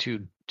them are meant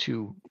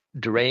to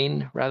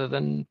drain rather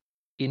than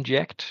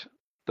inject,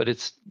 but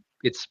it's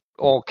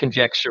all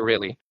conjecture,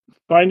 really.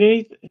 Find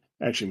anything?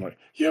 Actually, Mark,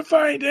 you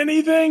find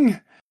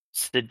anything?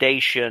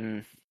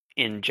 Sedation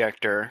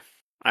injector.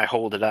 I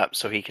hold it up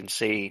so he can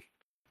see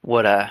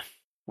what a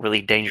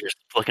really dangerous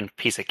looking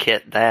piece of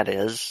kit that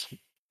is.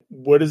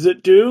 What does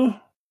it do?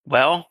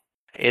 Well,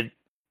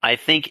 I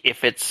think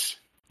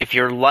if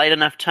you're light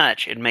enough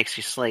touch, it makes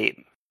you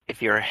sleep.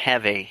 If you're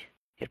heavy,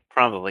 it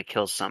probably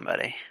kills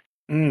somebody.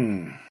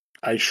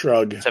 I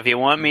shrug. So if you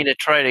want me to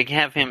try to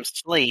have him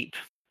sleep,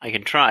 I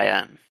can try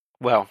it.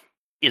 Well,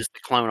 is the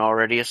clone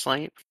already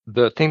asleep?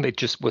 The thing that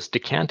just was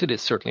decanted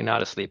is certainly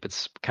not asleep.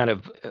 It's kind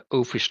of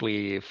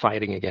oafishly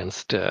fighting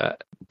against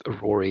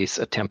Rory's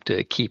attempt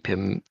to keep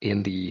him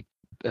in the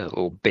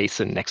little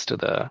basin next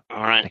to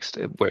next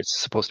to where it's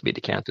supposed to be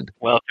decanted.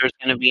 Well, if there's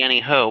going to be any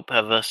hope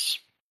of us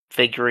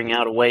figuring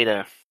out a way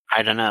to,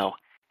 I don't know,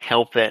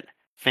 help it,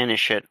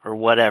 finish it, or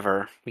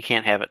whatever, we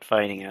can't have it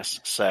fighting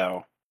us,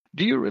 so.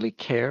 Do you really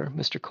care,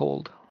 Mr.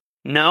 Cold?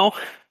 No.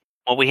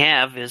 What we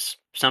have is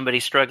somebody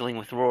struggling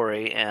with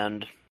Rory,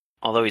 and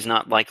although he's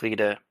not likely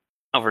to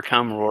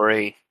overcome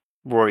Rory,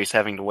 Rory's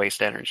having to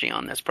waste energy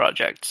on this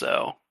project,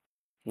 so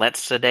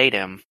let's sedate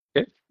him.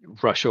 Okay.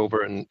 Rush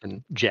over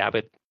and jab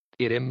it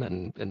at him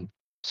and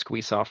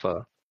squeeze off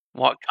a...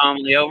 Walk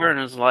calmly over and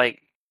is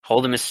like,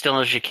 hold him as still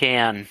as you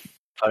can.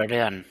 Put it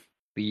in.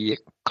 The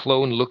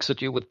clone looks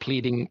at you with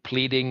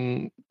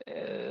pleading,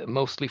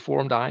 mostly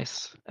formed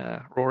eyes,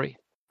 Rory,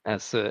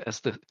 as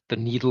the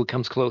needle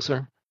comes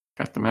closer.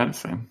 Got the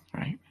medicine,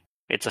 right?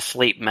 It's a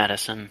sleep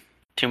medicine.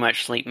 Too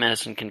much sleep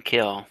medicine can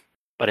kill,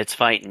 but it's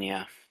fighting you.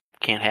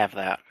 Can't have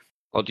that.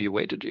 Well, do you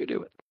wait or do you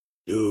do it?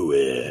 Do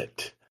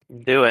it.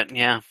 Do it,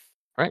 yeah.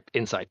 All right,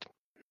 insight.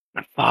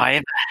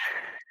 5.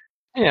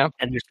 Yeah,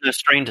 And there's no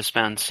strain to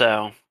spend,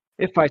 so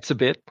it fights a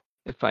bit.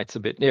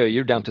 Yeah,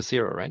 you're down to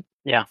 0, right?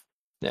 yeah.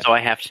 Yeah. So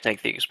I have to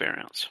take the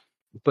experience.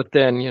 But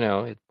then,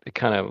 it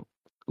kind of,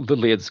 the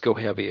lids go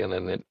heavy and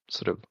then it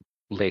sort of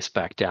lays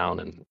back down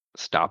and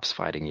stops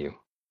fighting you.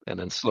 And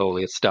then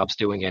slowly it stops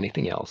doing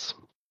anything else.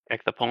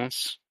 Check the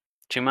pulse.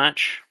 Too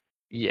much?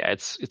 Yeah,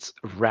 it's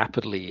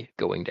rapidly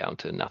going down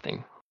to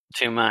nothing.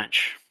 Too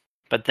much.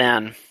 But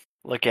then,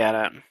 look at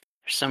it.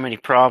 There's so many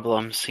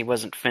problems. He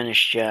wasn't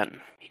finished yet.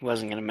 He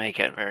wasn't going to make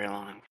it very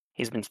long.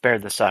 He's been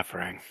spared the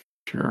suffering.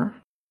 Sure.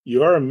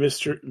 You are a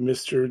Mr.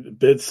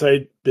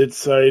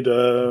 Bedside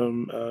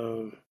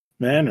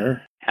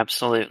manner.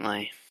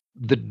 Absolutely.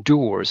 The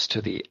doors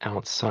to the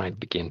outside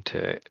begin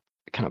to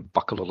kind of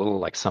buckle a little,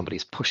 like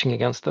somebody's pushing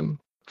against them.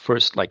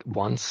 First, like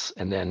once,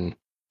 and then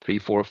 3,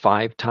 4,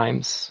 5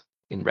 times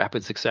in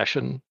rapid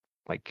succession.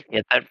 Like,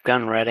 Get that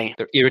gun ready.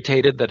 they're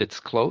irritated that it's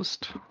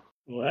closed.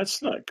 Well,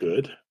 that's not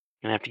good.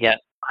 You're going to have to get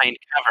behind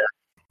cover.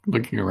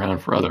 Looking around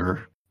for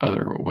other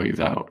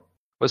ways out.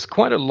 It was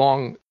quite a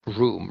long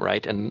room,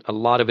 right? And a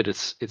lot of it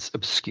is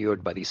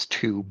obscured by these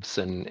tubes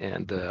and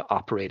the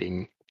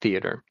operating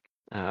theater.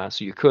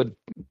 So you could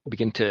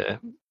begin to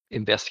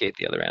investigate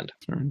the other end.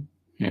 Sorry.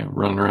 Yeah,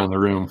 running around the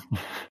room.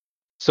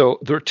 So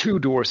there are 2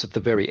 doors at the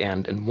very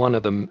end, and one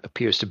of them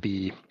appears to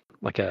be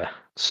like a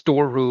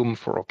storeroom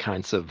for all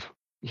kinds of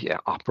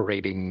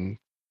operating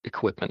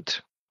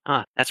equipment.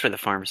 Ah, that's where the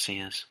pharmacy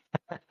is.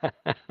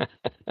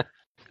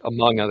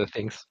 Among other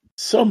things.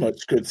 So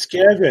much good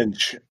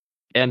scavenge.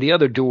 And the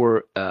other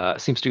door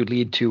seems to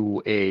lead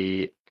to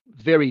a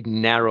very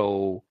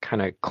narrow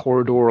kind of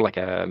corridor, like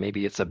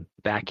maybe it's a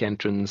back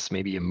entrance,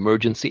 maybe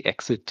emergency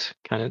exit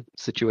kind of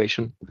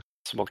situation.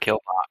 Possible kill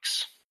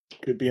box.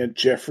 Could be a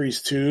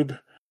Jeffrey's tube.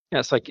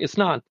 Yeah, it's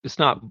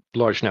not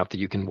large enough that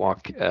you can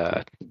walk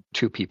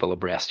 2 people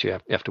abreast. You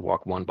have to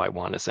walk one by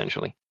one,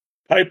 essentially.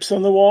 Pipes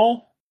on the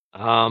wall?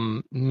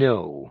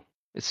 No,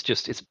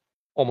 it's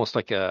almost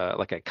like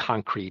a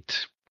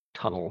concrete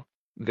tunnel,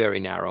 very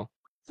narrow.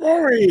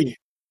 Rory!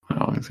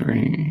 Well, is there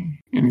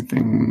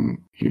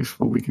anything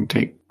useful we can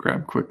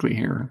grab quickly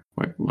here?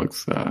 What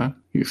looks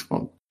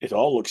useful? It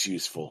all looks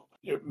useful.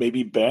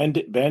 Maybe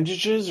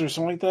bandages or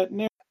something like that in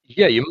there?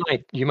 Yeah,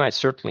 you might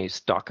certainly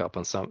stock up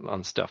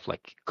on stuff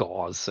like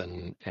gauze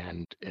and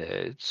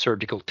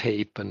surgical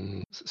tape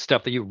and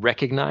stuff that you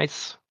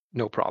recognize.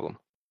 No problem.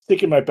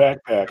 Stick in my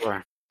backpack.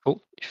 Sure.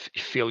 Oh,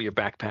 you feel your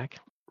backpack?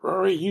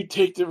 Rory, you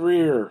take the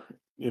rear.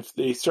 If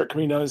they start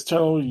coming down this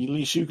tunnel, at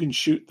least you can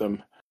shoot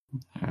them.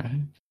 All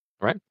right.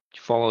 Right?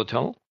 You follow the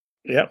tunnel?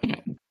 Yep.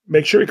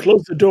 Make sure you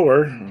close the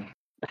door.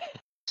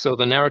 So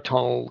the narrow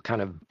tunnel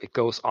it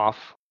goes off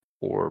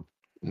for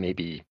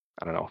maybe,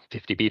 I don't know,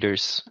 50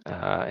 meters,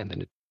 and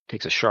then it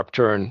takes a sharp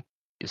turn.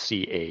 You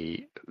see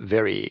a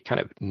very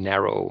kind of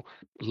narrow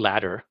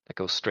ladder that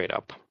goes straight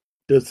up.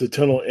 Does the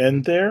tunnel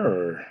end there,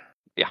 or?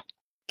 Yeah.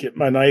 Get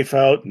my knife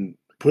out and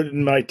put it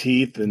in my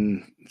teeth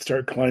and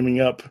start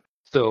climbing up.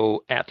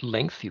 So at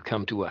length, you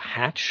come to a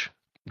hatch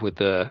with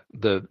the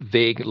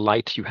vague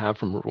light you have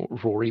from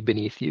Rory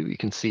beneath you. You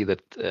can see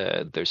that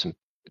there's some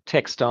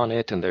text on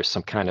it, and there's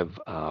some kind of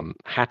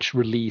hatch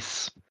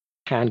release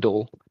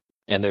handle,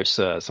 and there's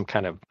some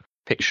kind of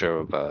picture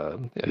of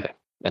an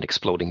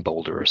exploding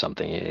boulder or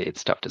something.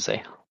 It's tough to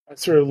say. I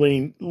sort of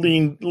lean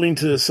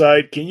to the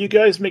side. Can you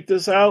guys make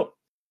this out?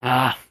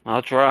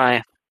 I'll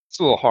try. It's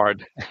a little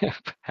hard,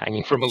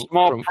 hanging from a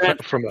Small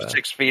from a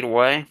 6 feet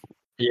away.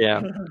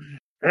 Yeah.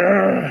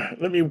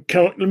 Let me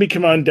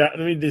come on down.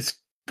 Let me just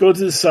go to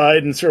the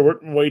side and start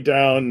working my way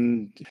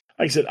down. Like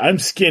I said, I'm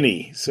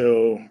skinny,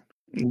 so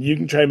you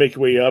can try to make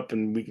your way up,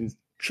 and we can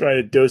try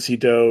to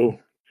do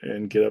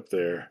and get up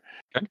there.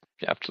 Okay.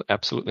 You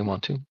absolutely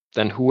want to.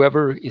 Then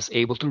whoever is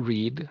able to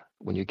read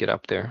when you get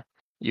up there,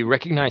 you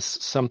recognize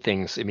some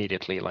things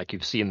immediately, like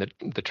you've seen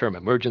the term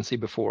emergency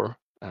before.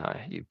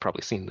 You've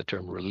probably seen the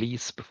term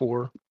release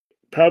before.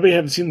 Probably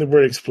haven't seen the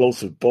word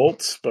explosive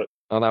bolts, but...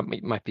 Oh, that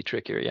might be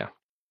trickier, yeah.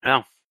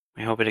 Well,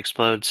 I hope it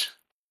explodes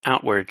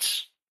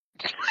outwards.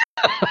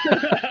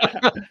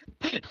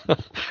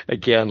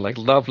 Again, like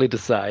lovely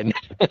design.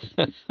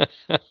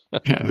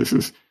 Yeah, this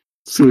is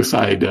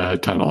suicide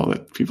tunnel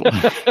that people...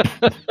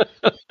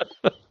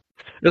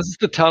 This is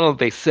the tunnel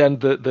they send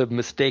the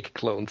mistake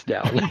clones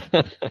down.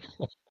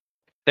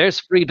 There's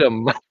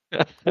freedom.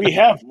 We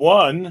have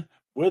one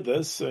with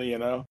us, so, you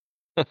know.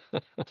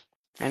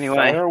 Anyway,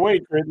 Fire away,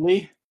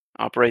 Gridley.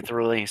 operate the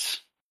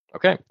release.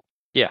 Okay.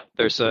 Yeah,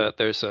 there's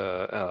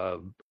a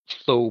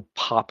slow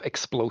pop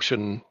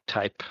explosion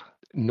type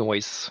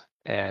noise,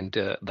 and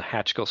the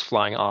hatch goes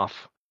flying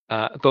off,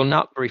 though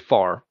not very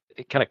far.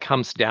 It kind of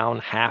comes down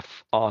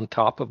half on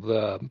top of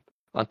the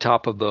on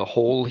top of the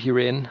hole you're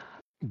in.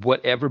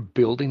 Whatever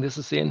building this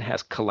is in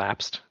has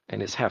collapsed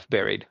and is half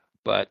buried,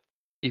 but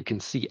you can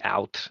see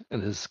out,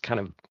 and this is kind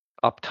of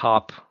up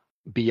top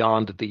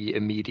beyond the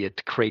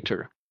immediate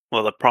crater.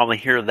 Well, they'll probably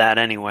hear that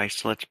anyway,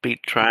 so let's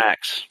beat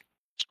tracks.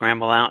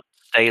 Scramble out,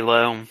 stay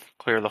low,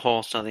 clear the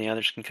hole so the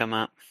others can come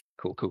up.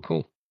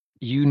 Cool.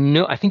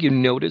 I think you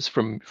notice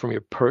from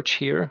your perch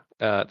here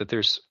that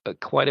there's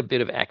quite a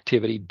bit of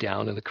activity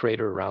down in the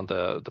crater around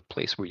the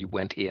place where you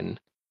went in.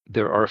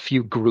 There are a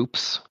few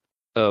groups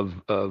of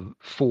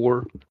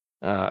 4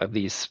 of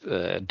these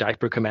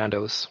diaper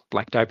commandos,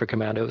 black diaper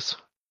commandos,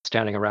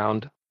 standing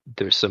around.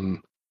 There's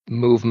some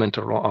movement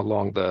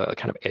along the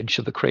kind of edge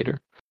of the crater.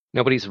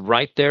 Nobody's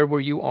right there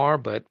where you are,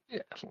 but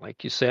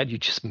like you said, you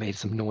just made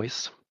some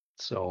noise.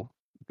 So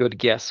good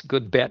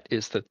bet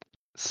is that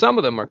some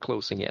of them are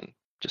closing in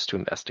just to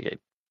investigate.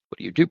 What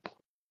do you do?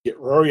 Get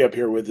Rory up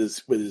here with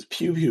his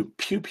pew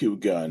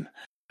gun.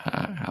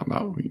 How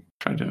about we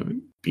try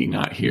to be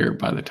not here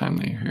by the time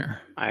they're here?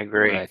 I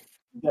agree. Right.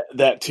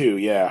 That too,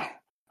 yeah.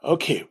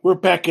 Okay, we're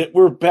back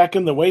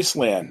in the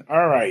wasteland.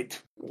 All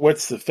right.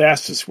 What's the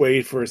fastest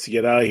way for us to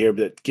get out of here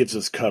that gives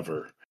us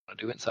cover? I'll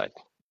do inside.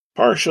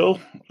 Partial.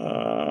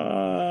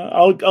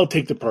 I'll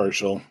take the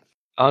partial.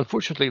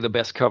 Unfortunately, the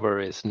best cover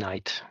is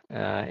night,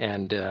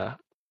 and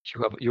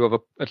you have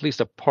at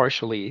least a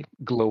partially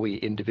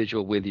glowy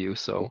individual with you.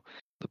 So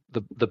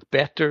the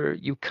better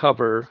you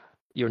cover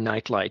your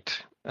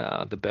nightlight,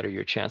 the better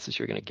your chances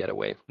you're going to get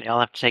away. Yeah,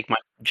 I'll have to take my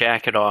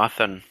jacket off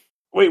and.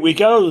 Wait, we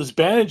got all those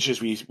bandages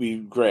we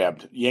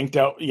grabbed. Yank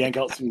out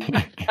some.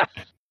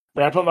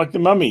 Wrap up like the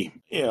mummy.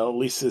 At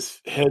least his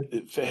head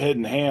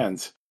and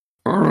hands.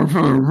 Well,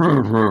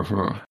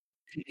 my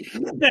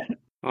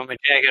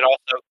jacket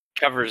also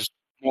covers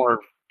more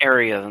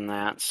area than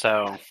that,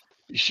 so.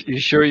 You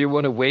sure you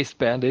want to waste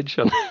bandage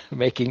on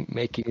making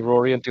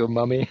Rory into a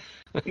mummy?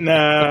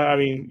 Nah, I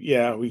mean,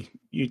 yeah,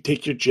 you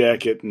take your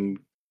jacket and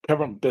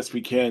cover them best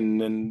we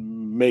can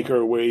and make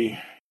our way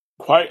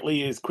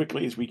quietly as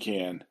quickly as we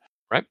can.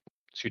 Right.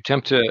 So you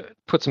attempt to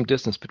put some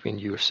distance between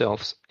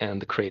yourselves and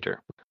the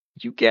crater.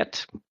 You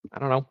get, I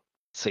don't know,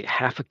 say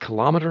half a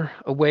kilometer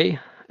away,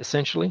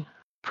 essentially.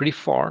 Pretty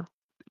far,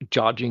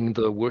 dodging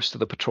the worst of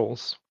the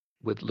patrols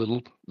with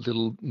little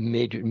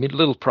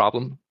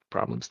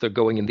problems. They're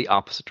going in the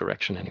opposite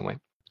direction anyway.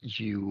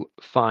 You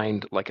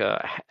find like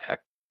a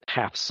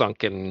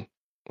half-sunken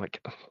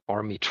like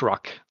army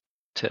truck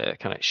to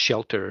kind of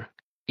shelter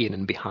in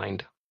and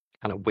behind,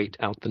 kind of wait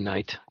out the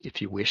night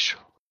if you wish.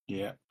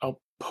 Yeah, I'll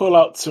pull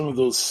out some of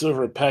those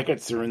silver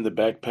packets that are in the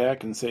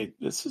backpack and say,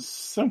 this is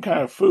some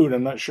kind of food.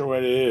 I'm not sure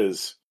what it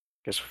is.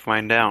 Guess we'll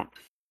find out.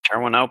 Tear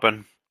one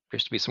open.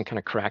 Appears to be some kind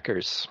of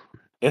crackers.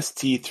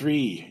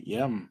 ST3,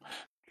 yum.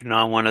 You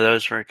know, one of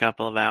those for a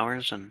couple of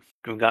hours, and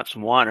we've got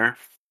some water.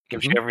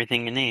 Gives Mm-hmm. you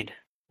everything you need.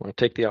 Want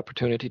to take the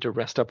opportunity to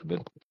rest up a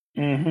bit?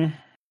 Mm-hmm.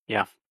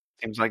 Yeah,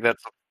 seems like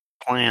that's the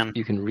plan.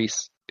 You can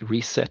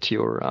reset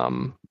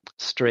your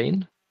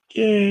strain.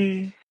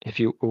 Yay. If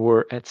you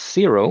were at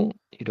 0,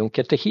 you don't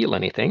get to heal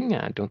anything.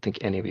 I don't think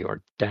any of you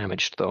are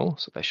damaged, though,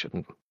 so that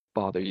shouldn't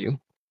bother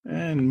you.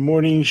 And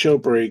morning show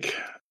break.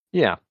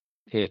 Yeah,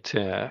 it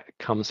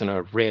comes in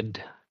a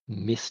red,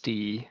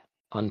 misty,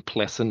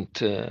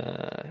 unpleasant,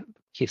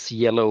 his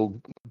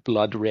yellow,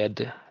 blood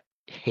red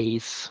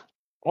haze.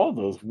 All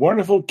those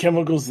wonderful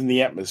chemicals in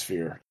the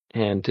atmosphere.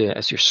 And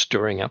as you're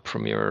stirring up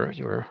from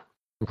your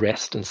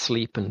rest and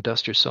sleep and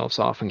dust yourselves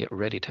off and get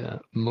ready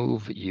to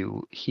move,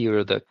 you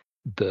hear the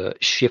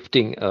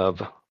shifting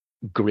of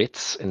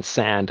grits and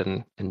sand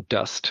and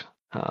dust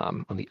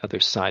on the other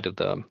side of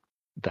the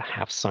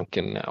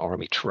half-sunken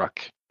army truck.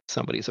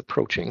 Somebody's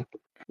approaching.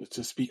 Let's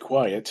just be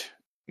quiet.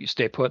 You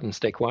stay put and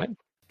stay quiet?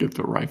 Get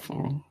the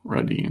rifle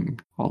ready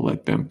and I'll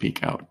let them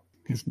peek out.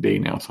 It's day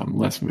now, so I'm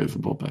less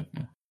visible, but...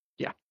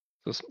 Yeah.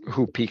 So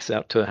who peeks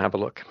out to have a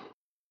look?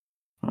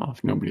 Well,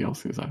 if nobody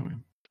else is, I would.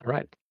 All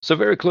right. So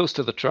very close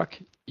to the truck,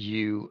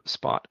 you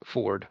spot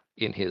Ford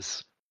in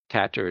his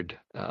tattered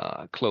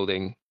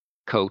clothing,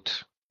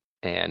 coat,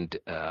 and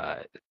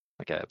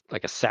like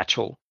a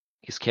satchel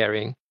he's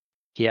carrying.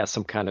 He has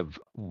some kind of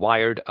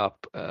wired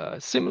up,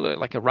 similar,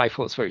 like a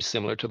rifle. It's very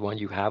similar to the one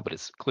you have, but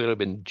it's clearly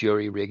been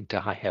jury rigged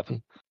to high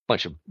heaven.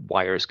 Bunch of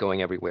wires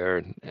going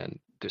everywhere, and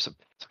there's some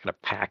kind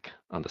of pack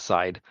on the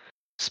side.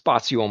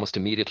 Spots you almost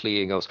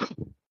immediately and goes,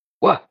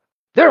 "What?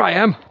 There I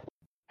am!"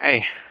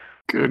 Hey.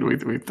 Good.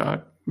 We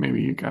thought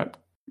maybe you got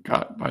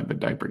by the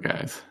diaper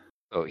guys.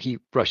 So he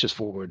rushes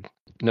forward,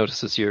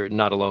 notices you're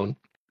not alone.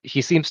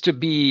 He seems to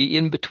be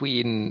in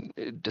between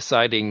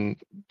deciding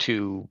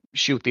to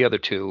shoot the other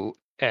two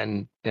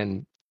and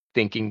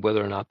thinking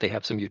whether or not they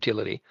have some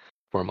utility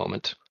for a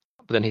moment.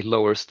 But then he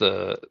lowers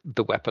the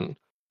weapon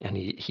and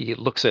he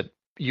looks at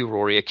you,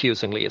 Rory,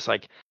 accusingly. It's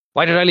like,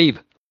 "Why did I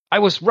leave? I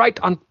was right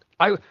on.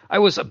 I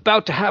was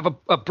about to have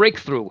a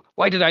breakthrough.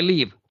 Why did I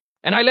leave?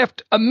 And I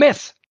left a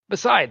mess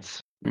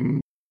besides."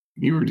 And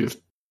you were just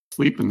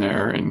sleeping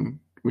there, and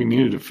we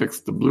needed to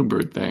fix the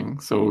Bluebird thing,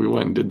 so we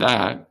went and did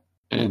that,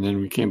 and then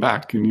we came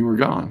back, and you were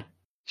gone.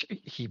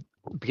 He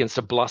begins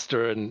to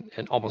bluster and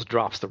almost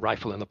drops the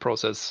rifle in the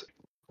process.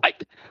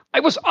 I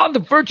was on the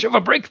verge of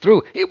a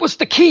breakthrough. It was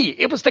the key.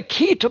 It was the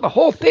key to the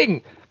whole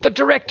thing. The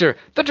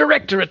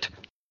directorate.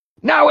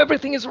 Now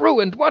everything is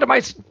ruined. What am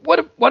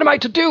I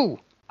to do?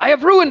 I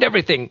have ruined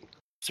everything.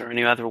 Is there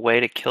any other way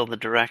to kill the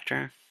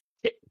director?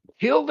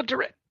 Kill the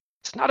director?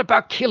 It's not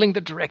about killing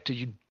the director,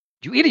 you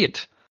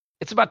idiot.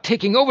 It's about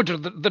taking over to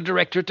the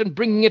directorate and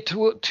bringing it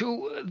to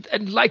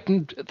an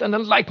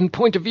enlightened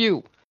point of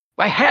view.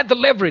 I had the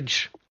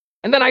leverage,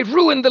 and then I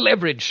ruined the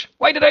leverage.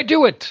 Why did I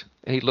do it?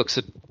 And he looks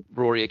at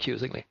Rory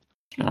accusingly.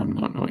 I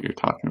don't know what you're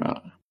talking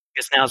about. I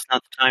guess now's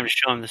not the time to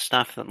show him the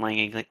stuff that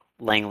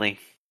Langley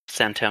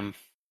sent him.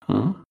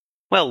 Huh?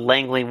 Well,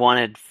 Langley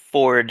wanted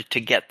Ford to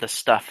get the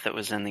stuff that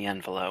was in the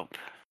envelope.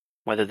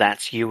 Whether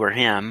that's you or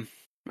him,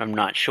 I'm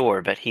not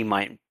sure, but he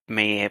may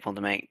be able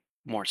to make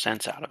more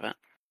sense out of it.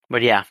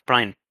 But yeah,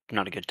 probably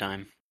not a good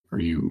time. Are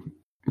you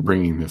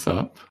bringing this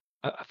up?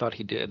 I thought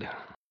he did.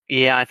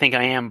 Yeah, I think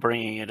I am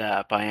bringing it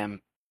up. I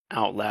am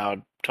out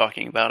loud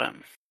talking about it.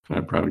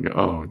 I'd probably go,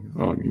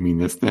 oh, you mean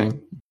this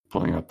thing?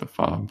 Pulling out the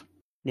fob.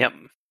 Yep.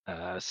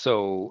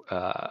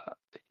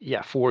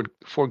 Yeah, Ford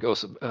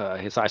goes,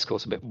 his eyes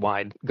goes a bit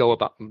wide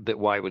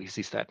when he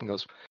sees that and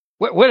goes,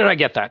 where did I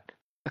get that?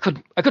 I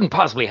couldn't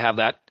possibly have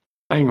that.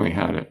 Langley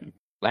had it.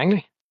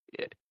 Langley?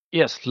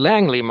 Yes,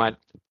 Langley might.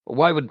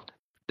 Why would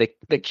they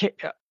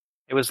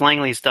It was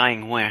Langley's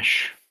dying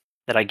wish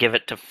that I give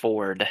it to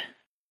Ford.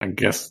 I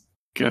guess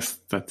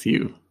that's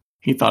you.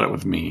 He thought it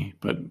was me,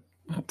 but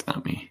that's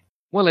not me.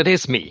 Well, it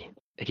is me,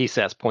 he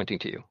says, pointing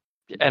to you.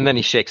 And then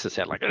he shakes his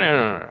head like,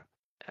 no.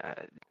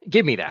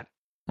 Give me that.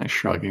 I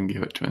shrug and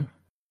give it to him.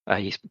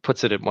 He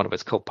puts it in one of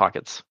his coat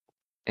pockets,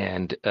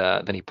 and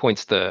then he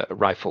points the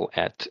rifle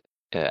at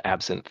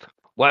Absinthe.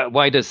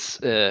 Why does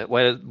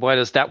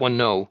that one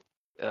know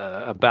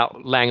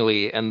about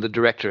Langley and the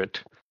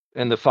directorate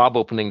and the fob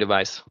opening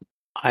device?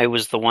 I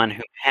was the one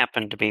who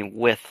happened to be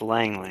with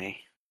Langley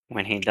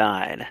when he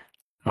died.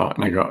 Oh,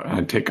 and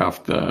I take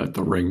off the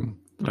ring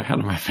that I had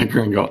on my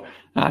finger and go,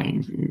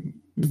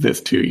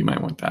 this too, you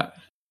might want that.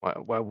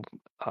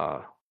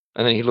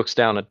 And then he looks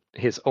down at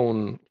his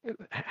own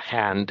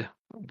hand,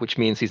 which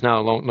means he's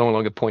now no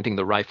longer pointing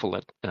the rifle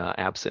at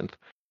Absinthe.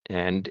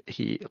 And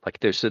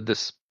there's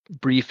this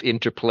brief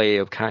interplay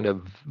of kind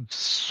of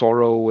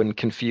sorrow and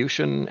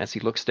confusion as he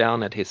looks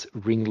down at his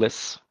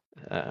ringless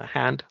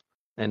hand,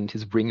 and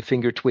his ring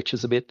finger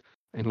twitches a bit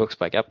and looks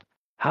back up.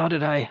 Why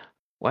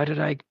did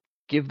I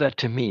give that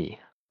to me?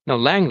 No,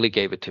 Langley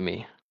gave it to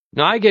me.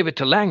 No, I gave it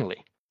to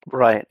Langley.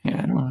 Right.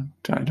 Yeah,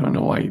 I don't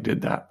know why you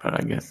did that, but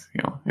I guess,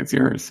 it's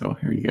yours, so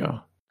here you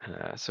go.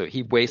 So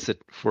he wastes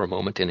it for a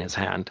moment in his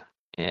hand,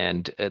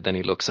 and then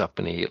he looks up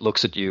and he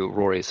looks at you.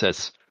 Rory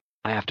says,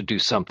 I have to do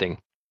something.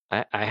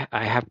 I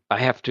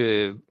have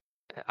to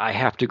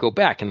go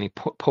back. And he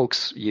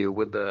pokes you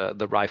with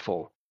the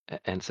rifle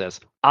and says,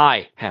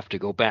 I have to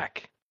go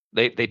back.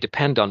 They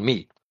depend on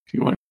me. If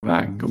you want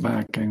to go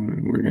back,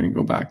 and we're going to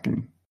go back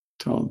and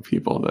tell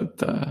people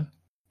that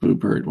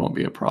Bluebird won't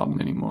be a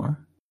problem anymore.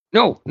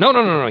 No.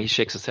 He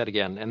shakes his head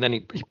again, and then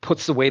he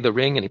puts away the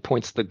ring and he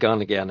points the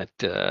gun again at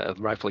the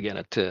rifle again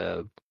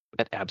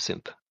at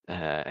Absinthe,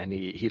 and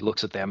he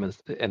looks at them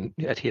and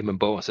at him and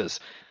Bo and says,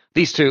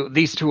 "These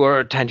two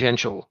are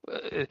tangential,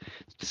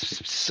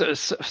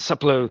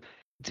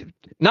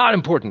 not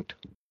important.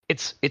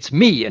 It's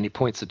me." And he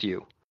points at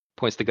you,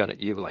 points the gun at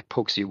you, like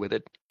pokes you with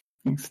it.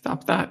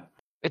 Stop that!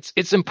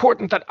 It's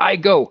important that I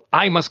go.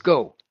 I must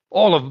go.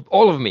 All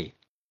of me.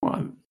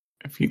 Well,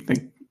 if you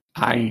think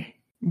I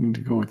need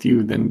to go with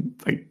you, then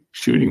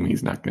shooting me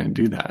is not going to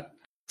do that.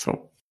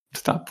 So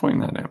stop pointing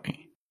that at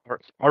me.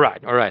 All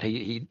right.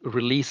 He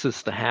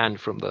releases the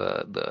hand from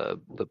the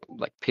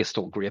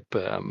pistol grip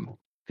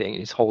thing.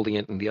 He's holding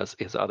it in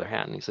his other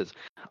hand. And he says,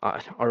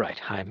 "All right,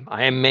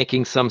 I am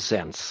making some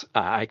sense.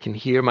 I can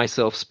hear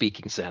myself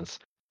speaking sense.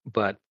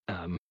 But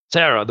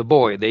Sarah, the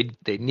boy, they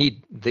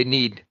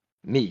need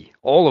me,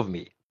 all of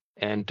me,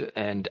 and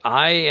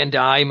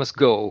I must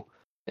go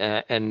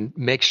and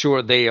make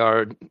sure they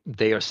are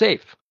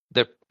safe.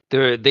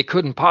 They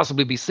couldn't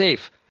possibly be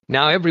safe.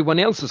 Now everyone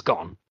else is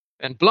gone.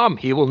 And Blum,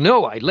 he will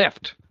know I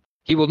left.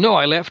 He will know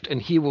I left,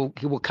 and he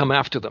will come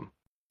after them."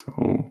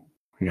 So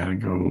we gotta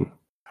go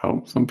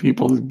help some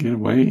people get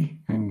away,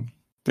 and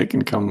they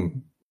can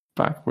come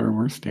back where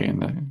we're staying.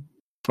 The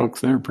folks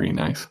there are pretty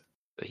nice.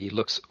 He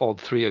looks all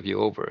three of you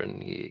over,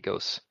 and he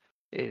goes,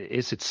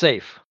 "Is it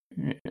safe?"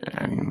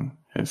 I mean,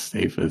 as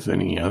safe as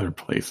any other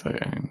place.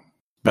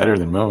 Better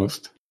than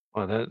most.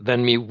 Well,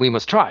 then we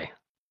must try.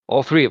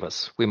 All three of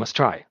us, we must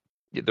try.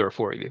 There are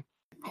four of you.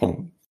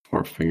 Hold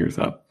 4 fingers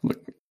up.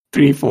 Look,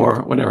 3,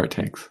 4, whatever it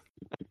takes.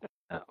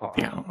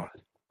 Yeah.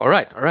 All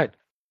right.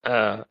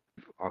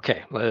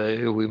 Okay.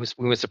 We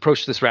must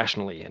approach this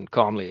rationally and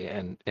calmly.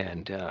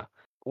 And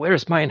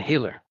where's my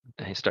inhaler?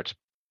 And he starts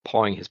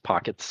pawing his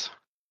pockets.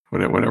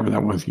 Whatever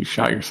that was you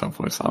shot yourself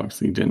with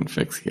obviously didn't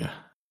fix you.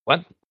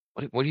 What?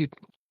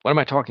 What am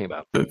I talking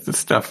about? The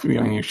stuff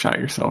you shot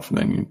yourself and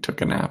then you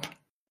took a nap.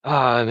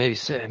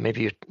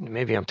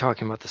 Maybe I'm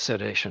talking about the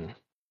sedation.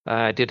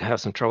 I did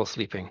have some trouble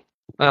sleeping.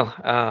 Well,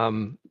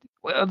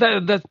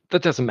 that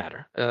doesn't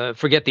matter.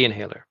 Forget the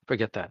inhaler.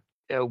 Forget that.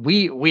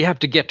 We have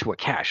to get to a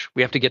cache.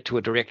 We have to get to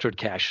a directored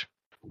cache,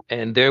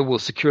 and there we'll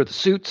secure the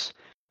suits,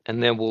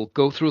 and then we'll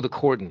go through the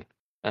cordon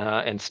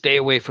and stay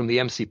away from the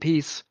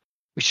MCPs.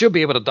 We should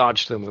be able to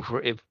dodge them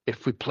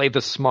if we play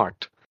this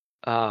smart,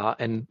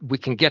 and we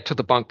can get to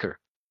the bunker,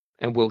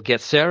 and we'll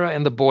get Sarah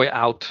and the boy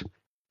out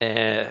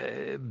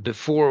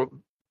before.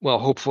 Well,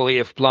 hopefully,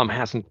 if Blum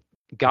hasn't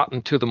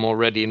gotten to them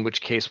already, in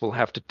which case we'll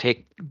have to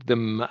take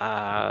them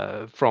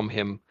from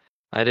him.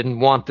 I didn't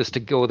want this to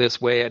go this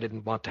way. I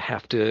didn't want to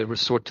have to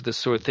resort to this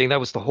sort of thing. That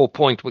was the whole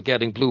point with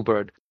getting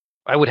Bluebird.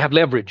 I would have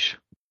leverage.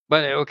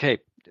 But okay,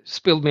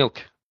 spilled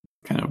milk.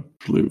 Kind of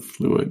blue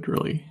fluid,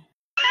 really.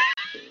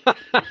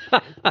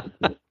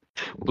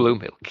 Blue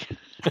milk.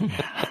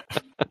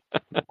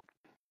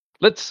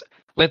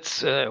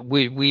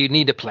 We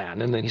need a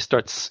plan. And then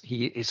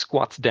he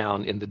squats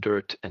down in the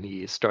dirt and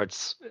he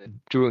starts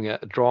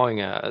drawing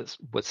a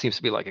what seems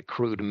to be like a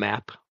crude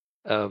map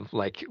of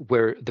like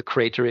where the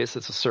crater is.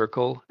 It's a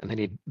circle, and then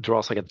he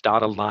draws like a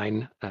dotted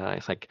line.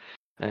 It's like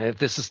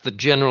this is the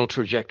general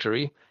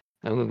trajectory,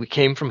 and when we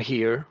came from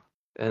here,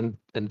 and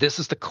this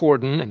is the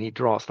cordon, and he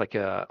draws like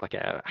a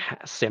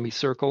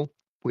semicircle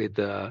with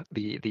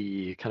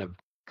the kind of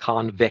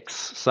convex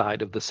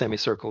side of the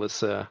semicircle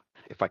is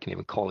if I can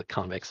even call it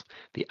convex,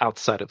 the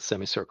outside of the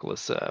semicircle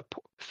is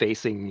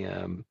facing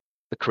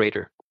the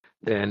crater.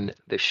 Then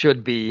there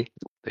should be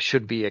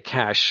a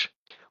cache.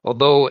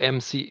 Although it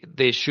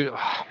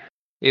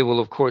will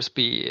of course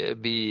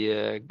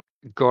be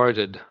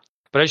guarded.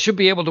 But I should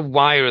be able to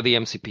wire the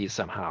MCP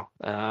somehow.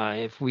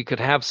 If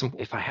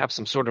I have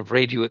some sort of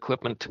radio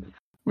equipment.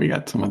 We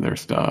got some of their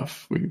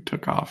stuff. We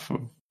took off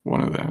of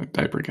one of the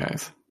diaper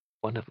guys.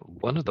 One of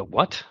the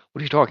what? What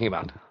are you talking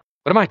about?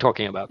 What am I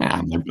talking about?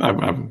 Yeah,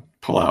 I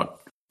pull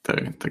out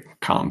the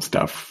comm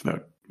stuff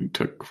that we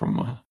took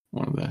from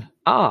one of the.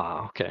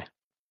 Ah, okay.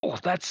 Oh,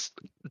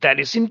 that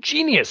is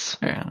ingenious.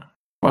 Yeah.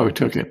 Well, we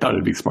took it. Thought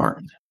it'd be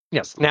smart.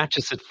 Yeah,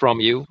 snatches it from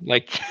you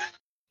like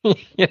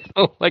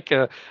like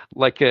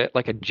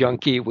a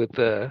junkie with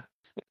their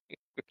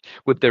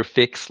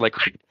fix. Like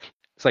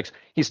it's like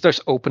he starts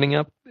opening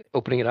it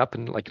up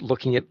and like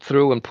looking it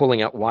through and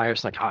pulling out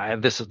wires. Like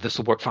this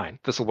will work fine.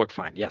 This will work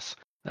fine. Yes.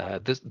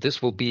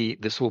 This will be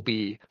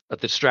a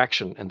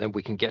distraction, and then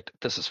we can get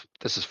this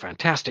is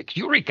fantastic.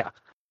 Eureka!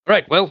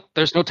 Right. Well,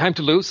 there's no time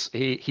to lose.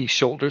 He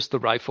shoulders the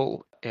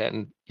rifle,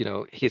 and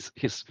his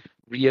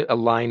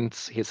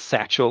realigns his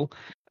satchel,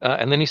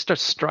 and then he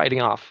starts striding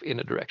off in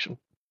a direction.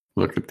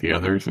 Look at the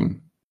others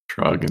and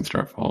shrug and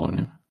start following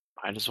him.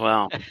 Might as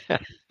well.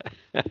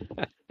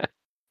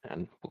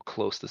 And we'll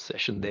close the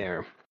session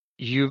there.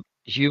 You've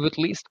at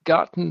least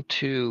gotten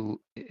to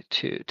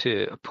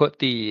put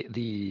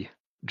the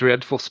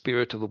dreadful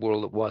spirit of the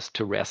world that was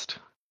to rest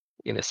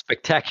in a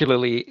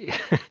spectacularly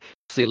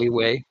silly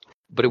way,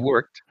 but it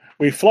worked.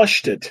 We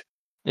flushed it.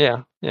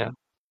 Yeah.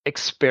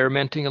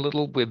 Experimenting a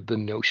little with the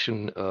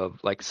notion of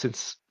like,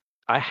 since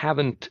I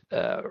haven't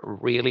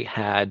really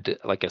had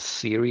like a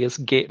serious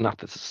game, not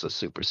that this is a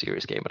super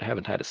serious game, but I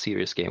haven't had a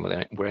serious game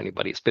where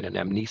anybody's been an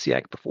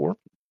amnesiac before.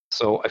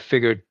 So I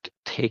figured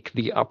take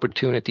the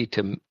opportunity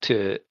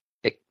to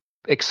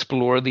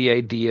explore the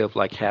idea of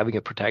like having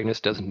a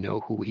protagonist doesn't know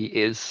who he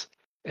is,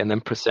 and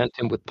then present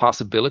him with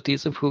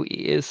possibilities of who he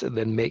is, and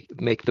then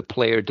make the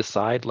player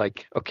decide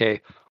like,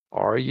 okay,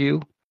 are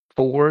you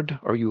Ford?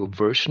 Are you a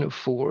version of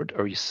Ford?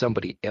 Are you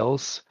somebody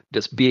else?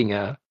 Does being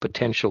a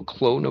potential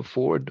clone of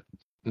Ford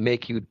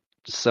make you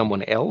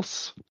someone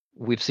else?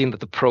 We've seen that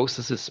the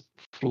process is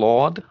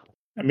flawed.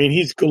 I mean,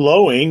 he's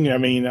glowing. I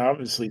mean,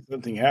 obviously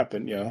something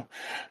happened,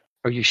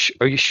 Are you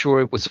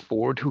sure it was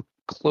Ford who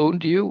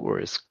cloned you, or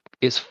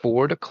is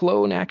Ford a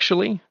clone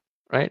actually?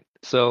 Right.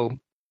 So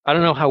I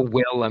don't know how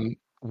well I'm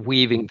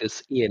weaving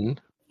this in.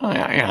 Oh,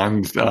 yeah,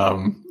 I'm just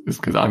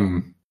because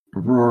I'm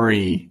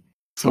Rory.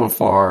 So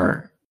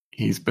far,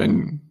 he's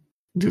been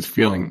just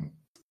feeling.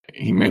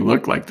 He may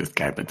look like this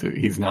guy, but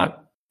he's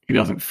not. He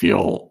doesn't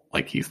feel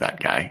like he's that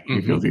guy.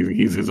 He feels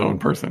he's his own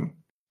person.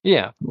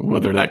 Yeah.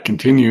 Whether that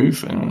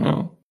continues, I don't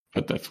know.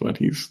 But that's what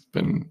he's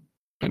been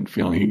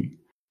feeling.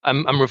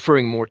 I'm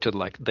referring more to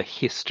like the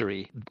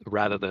history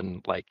rather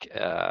than like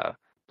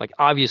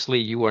obviously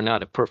you are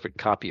not a perfect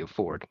copy of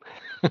Ford,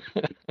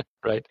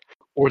 right?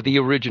 Or the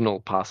original,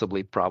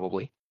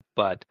 probably,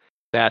 but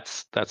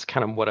that's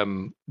kind of what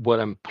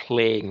I'm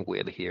playing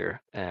with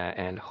here,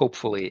 and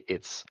hopefully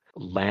it's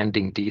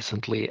landing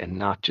decently and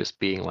not just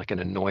being like an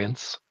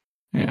annoyance.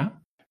 Yeah,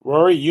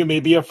 Rory, you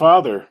may be a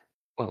father.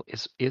 Well,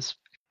 is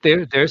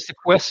there's the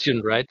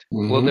question, right?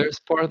 Mm-hmm. Well, there's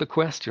part of the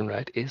question,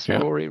 right? Is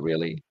Rory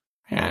really?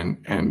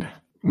 And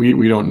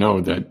we don't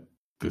know that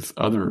this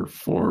other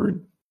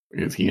Ford,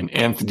 is he an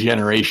nth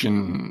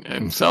generation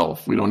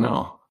himself? We don't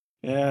know.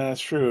 Yeah,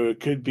 that's true. It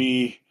could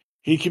be.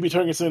 He could be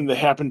talking something that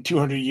happened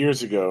 200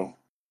 years ago.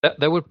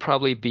 That would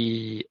probably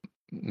be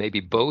maybe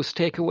Bo's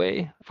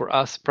takeaway. For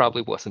us,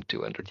 probably wasn't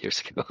 200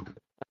 years ago.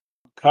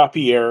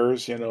 Copy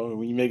errors,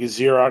 when you make a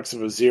Xerox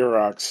of a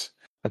Xerox.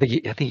 I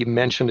think you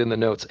mentioned in the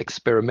notes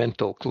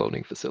experimental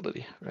cloning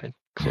facility, right?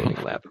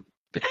 Cloning lab.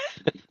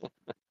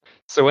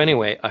 So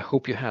anyway, I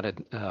hope you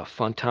had a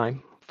fun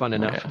time, fun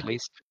enough at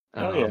least.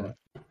 Oh yeah.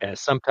 As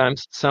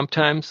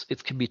sometimes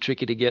it can be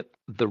tricky to get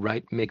the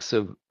right mix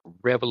of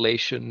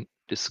revelation,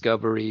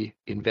 discovery,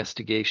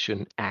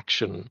 investigation,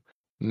 action.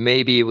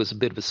 Maybe it was a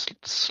bit of a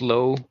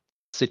slow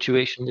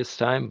situation this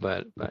time,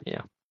 but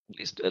yeah, at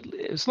least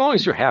as long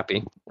as you're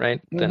happy,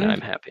 right? Then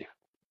I'm happy.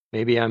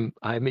 Maybe I'm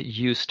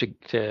used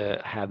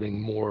to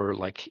having more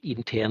like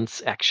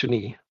intense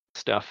actiony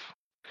stuff.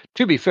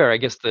 To be fair, I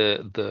guess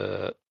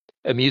the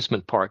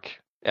amusement park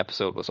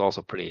episode was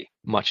also pretty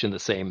much in the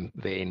same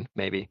vein,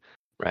 maybe,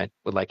 right?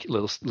 With like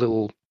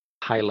little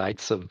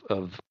highlights of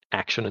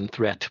action and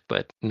threat,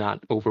 but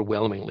not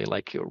overwhelmingly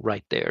like you're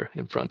right there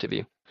in front of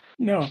you.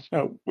 No,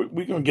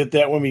 we're gonna get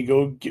that when we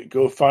go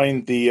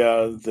find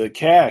the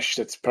cache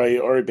that's probably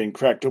already been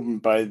cracked open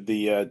by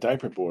the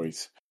diaper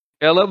boys.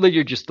 I love that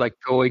you're just like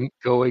going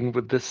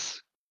with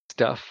this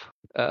stuff.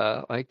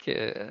 Half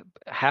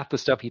the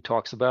stuff he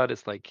talks about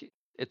is like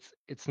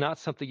it's not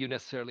something you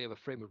necessarily have a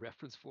frame of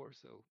reference for.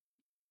 So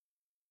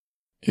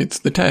it's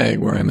the tag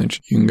where I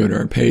mentioned you can go to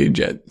our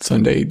page at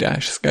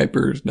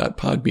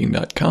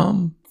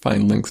sunday-skypers.podbean.com,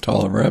 find links to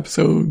all of our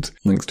episodes,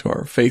 links to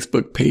our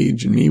Facebook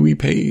page and MeWe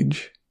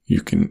page.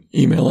 You can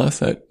email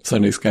us at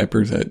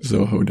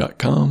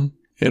sundayskypers@zoho.com.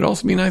 It'd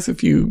also be nice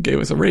if you gave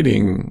us a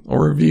rating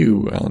or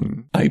review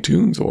on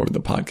iTunes or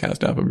the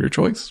podcast app of your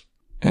choice.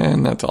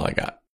 And that's all I got.